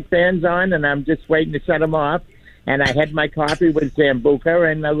fans on, and I'm just waiting to shut them off. And I had my coffee with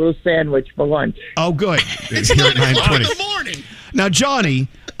Sambuca and a little sandwich for lunch. Oh, good. It's here at 9:20. Now, Johnny,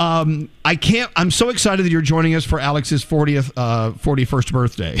 I'm so excited that you're joining us for Alex's 41st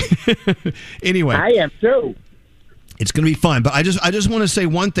birthday. Anyway, I am too. It's going to be fun. But I just want to say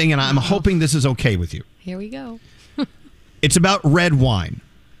one thing, and I'm hoping this is okay with you. Here we go. It's about red wine.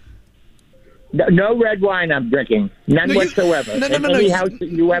 No red wine I'm drinking. None whatsoever. No. Any house that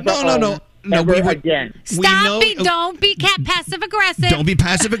you ever own. No, again. Stop it. Don't be passive aggressive. Don't be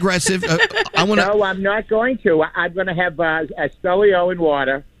passive aggressive. No, I'm not going to. I'm going to have a Stelio and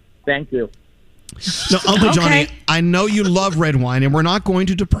water. Thank you. No, Uncle Johnny, I know you love red wine, and we're not going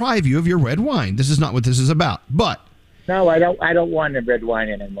to deprive you of your red wine. This is not what this is about. But no, I don't want the red wine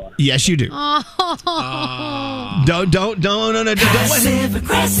anymore. Yes, you do.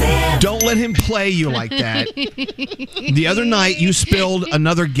 Don't let him play you like that. The other night, you spilled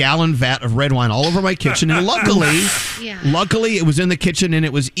another gallon vat of red wine all over my kitchen, and luckily, it was in the kitchen and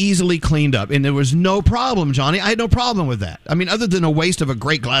it was easily cleaned up, and there was no problem, Johnny. I had no problem with that. I mean, other than a waste of a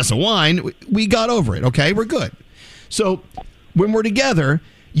great glass of wine, we got over it. Okay, we're good. So when we're together,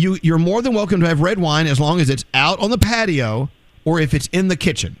 you're more than welcome to have red wine as long as it's out on the patio or if it's in the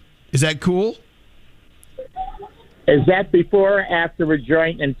kitchen. Is that cool? Is that before or after a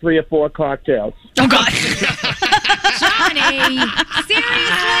joint and 3 or 4 cocktails? Oh, God. Johnny,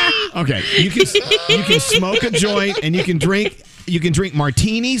 seriously? Okay, you can smoke a joint and you can drink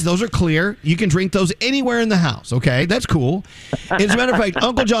martinis. Those are clear. You can drink those anywhere in the house. Okay, that's cool. As a matter of fact,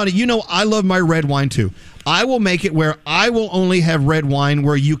 Uncle Johnny, you know I love my red wine too. I will make it where I will only have red wine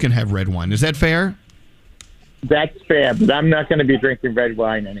where you can have red wine. Is that fair? That's fair, but I'm not going to be drinking red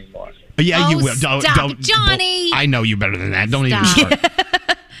wine anymore. Yeah, you will. Stop, Johnny. I know you better than that. Don't even start.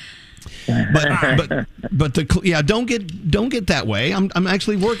 Don't get that way. I'm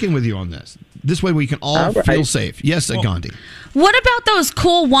actually working with you on this. This way we can all feel safe. Yes, Gandhi. What about those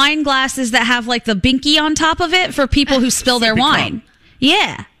cool wine glasses that have like the binky on top of it for people who spill their wine?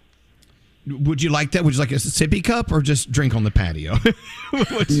 Yeah. Would you like that? Would you like a sippy cup or just drink on the patio?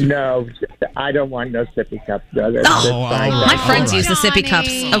 No, I don't want no sippy cups. No, my friends use the sippy cups.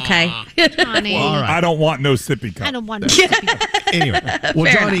 Okay. All right. I don't want no sippy cup. I don't want no sippy cup. Anyway,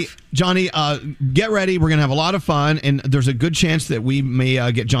 well, Fair Johnny, get ready. We're gonna have a lot of fun, and there's a good chance that we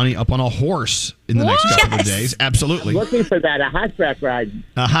may get Johnny up on a horse in the next couple of days. Absolutely. I'm looking for that, a horseback ride.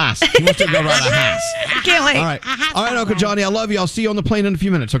 A horse. He wants to go ride a horse. I can't wait. All right, Uncle Johnny. I love you. I'll see you on the plane in a few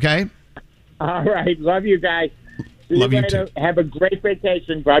minutes. Okay. All right. Love you guys. See Love you later. too. Have a great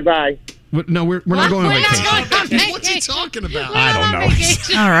vacation. Bye-bye. No, we're not going on vacation. What's he talking about? I don't know.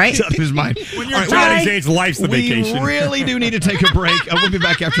 All right. It's up his mind. When you're Johnny's age, life's the we vacation. We really do need to take a break. We'll be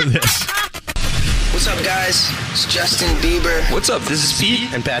back after this. What's up, guys? It's Justin Bieber. What's up? This is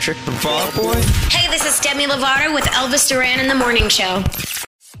Pete and Patrick from Fall Out Boy. Hey, this is Demi Lovato with Elvis Duran in the Morning Show.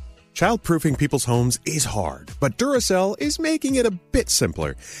 Childproofing people's homes is hard, but Duracell is making it a bit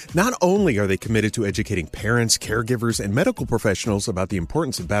simpler. Not only are they committed to educating parents, caregivers, and medical professionals about the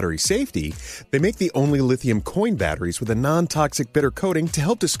importance of battery safety, they make the only lithium coin batteries with a non-toxic bitter coating to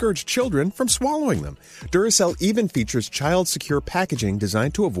help discourage children from swallowing them. Duracell even features child-secure packaging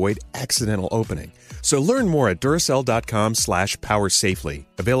designed to avoid accidental opening. So learn more at Duracell.com/powersafely.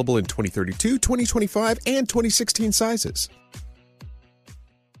 Available in 2032, 2025, and 2016 sizes.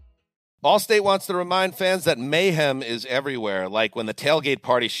 Allstate wants to remind fans that mayhem is everywhere, like when the tailgate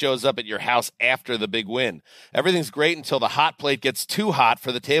party shows up at your house after the big win. Everything's great until the hot plate gets too hot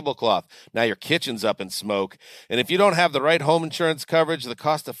for the tablecloth. Now your kitchen's up in smoke. And if you don't have the right home insurance coverage, the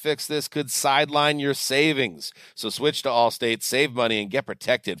cost to fix this could sideline your savings. So switch to Allstate, save money, and get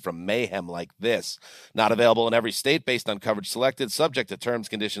protected from mayhem like this. Not available in every state based on coverage selected, subject to terms,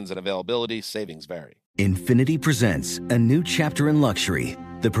 conditions, and availability. Savings vary. Infinity presents a new chapter in luxury,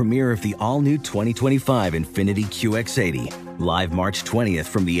 the premiere of the all-new 2025 Infinity QX80, live March 20th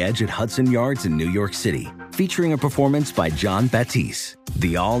from the Edge at Hudson Yards in New York City, featuring a performance by John Batiste.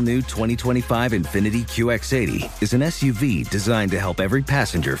 The all-new 2025 Infinity QX80 is an SUV designed to help every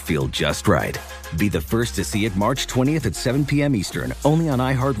passenger feel just right. Be the first to see it March 20th at 7 p.m. Eastern, only on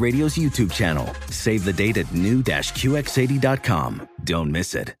iHeartRadio's YouTube channel. Save the date at new-QX80.com. Don't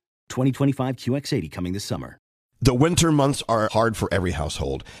miss it. 2025 QX80 coming this summer. The winter months are hard for every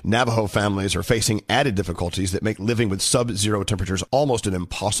household. Navajo families are facing added difficulties that make living with sub-zero temperatures almost an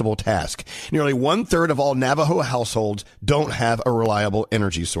impossible task. Nearly 1/3 of all Navajo households don't have a reliable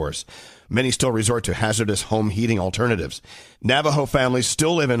energy source. Many still resort to hazardous home heating alternatives. Navajo families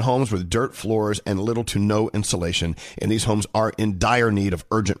still live in homes with dirt floors and little to no insulation, and these homes are in dire need of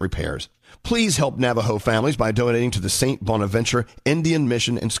urgent repairs. Please help Navajo families by donating to the St. Bonaventure Indian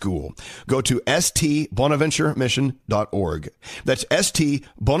Mission and School. Go to stbonaventuremission.org. That's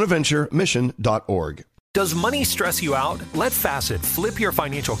stbonaventuremission.org. Does money stress you out? Let Facet flip your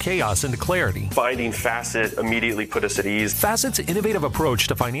financial chaos into clarity. Finding Facet immediately put us at ease. Facet's innovative approach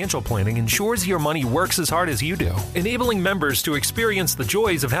to financial planning ensures your money works as hard as you do, enabling members to experience the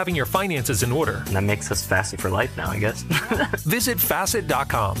joys of having your finances in order. And that makes us Facet for life now, I guess. Visit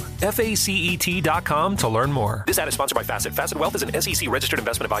Facet.com, FACET.com to learn more. This ad is sponsored by Facet. Facet Wealth is an SEC registered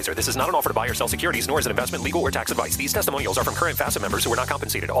investment advisor. This is not an offer to buy or sell securities, nor is it investment, legal, or tax advice. These testimonials are from current Facet members who are not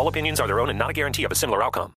compensated. All opinions are their own and not a guarantee of a similar outcome.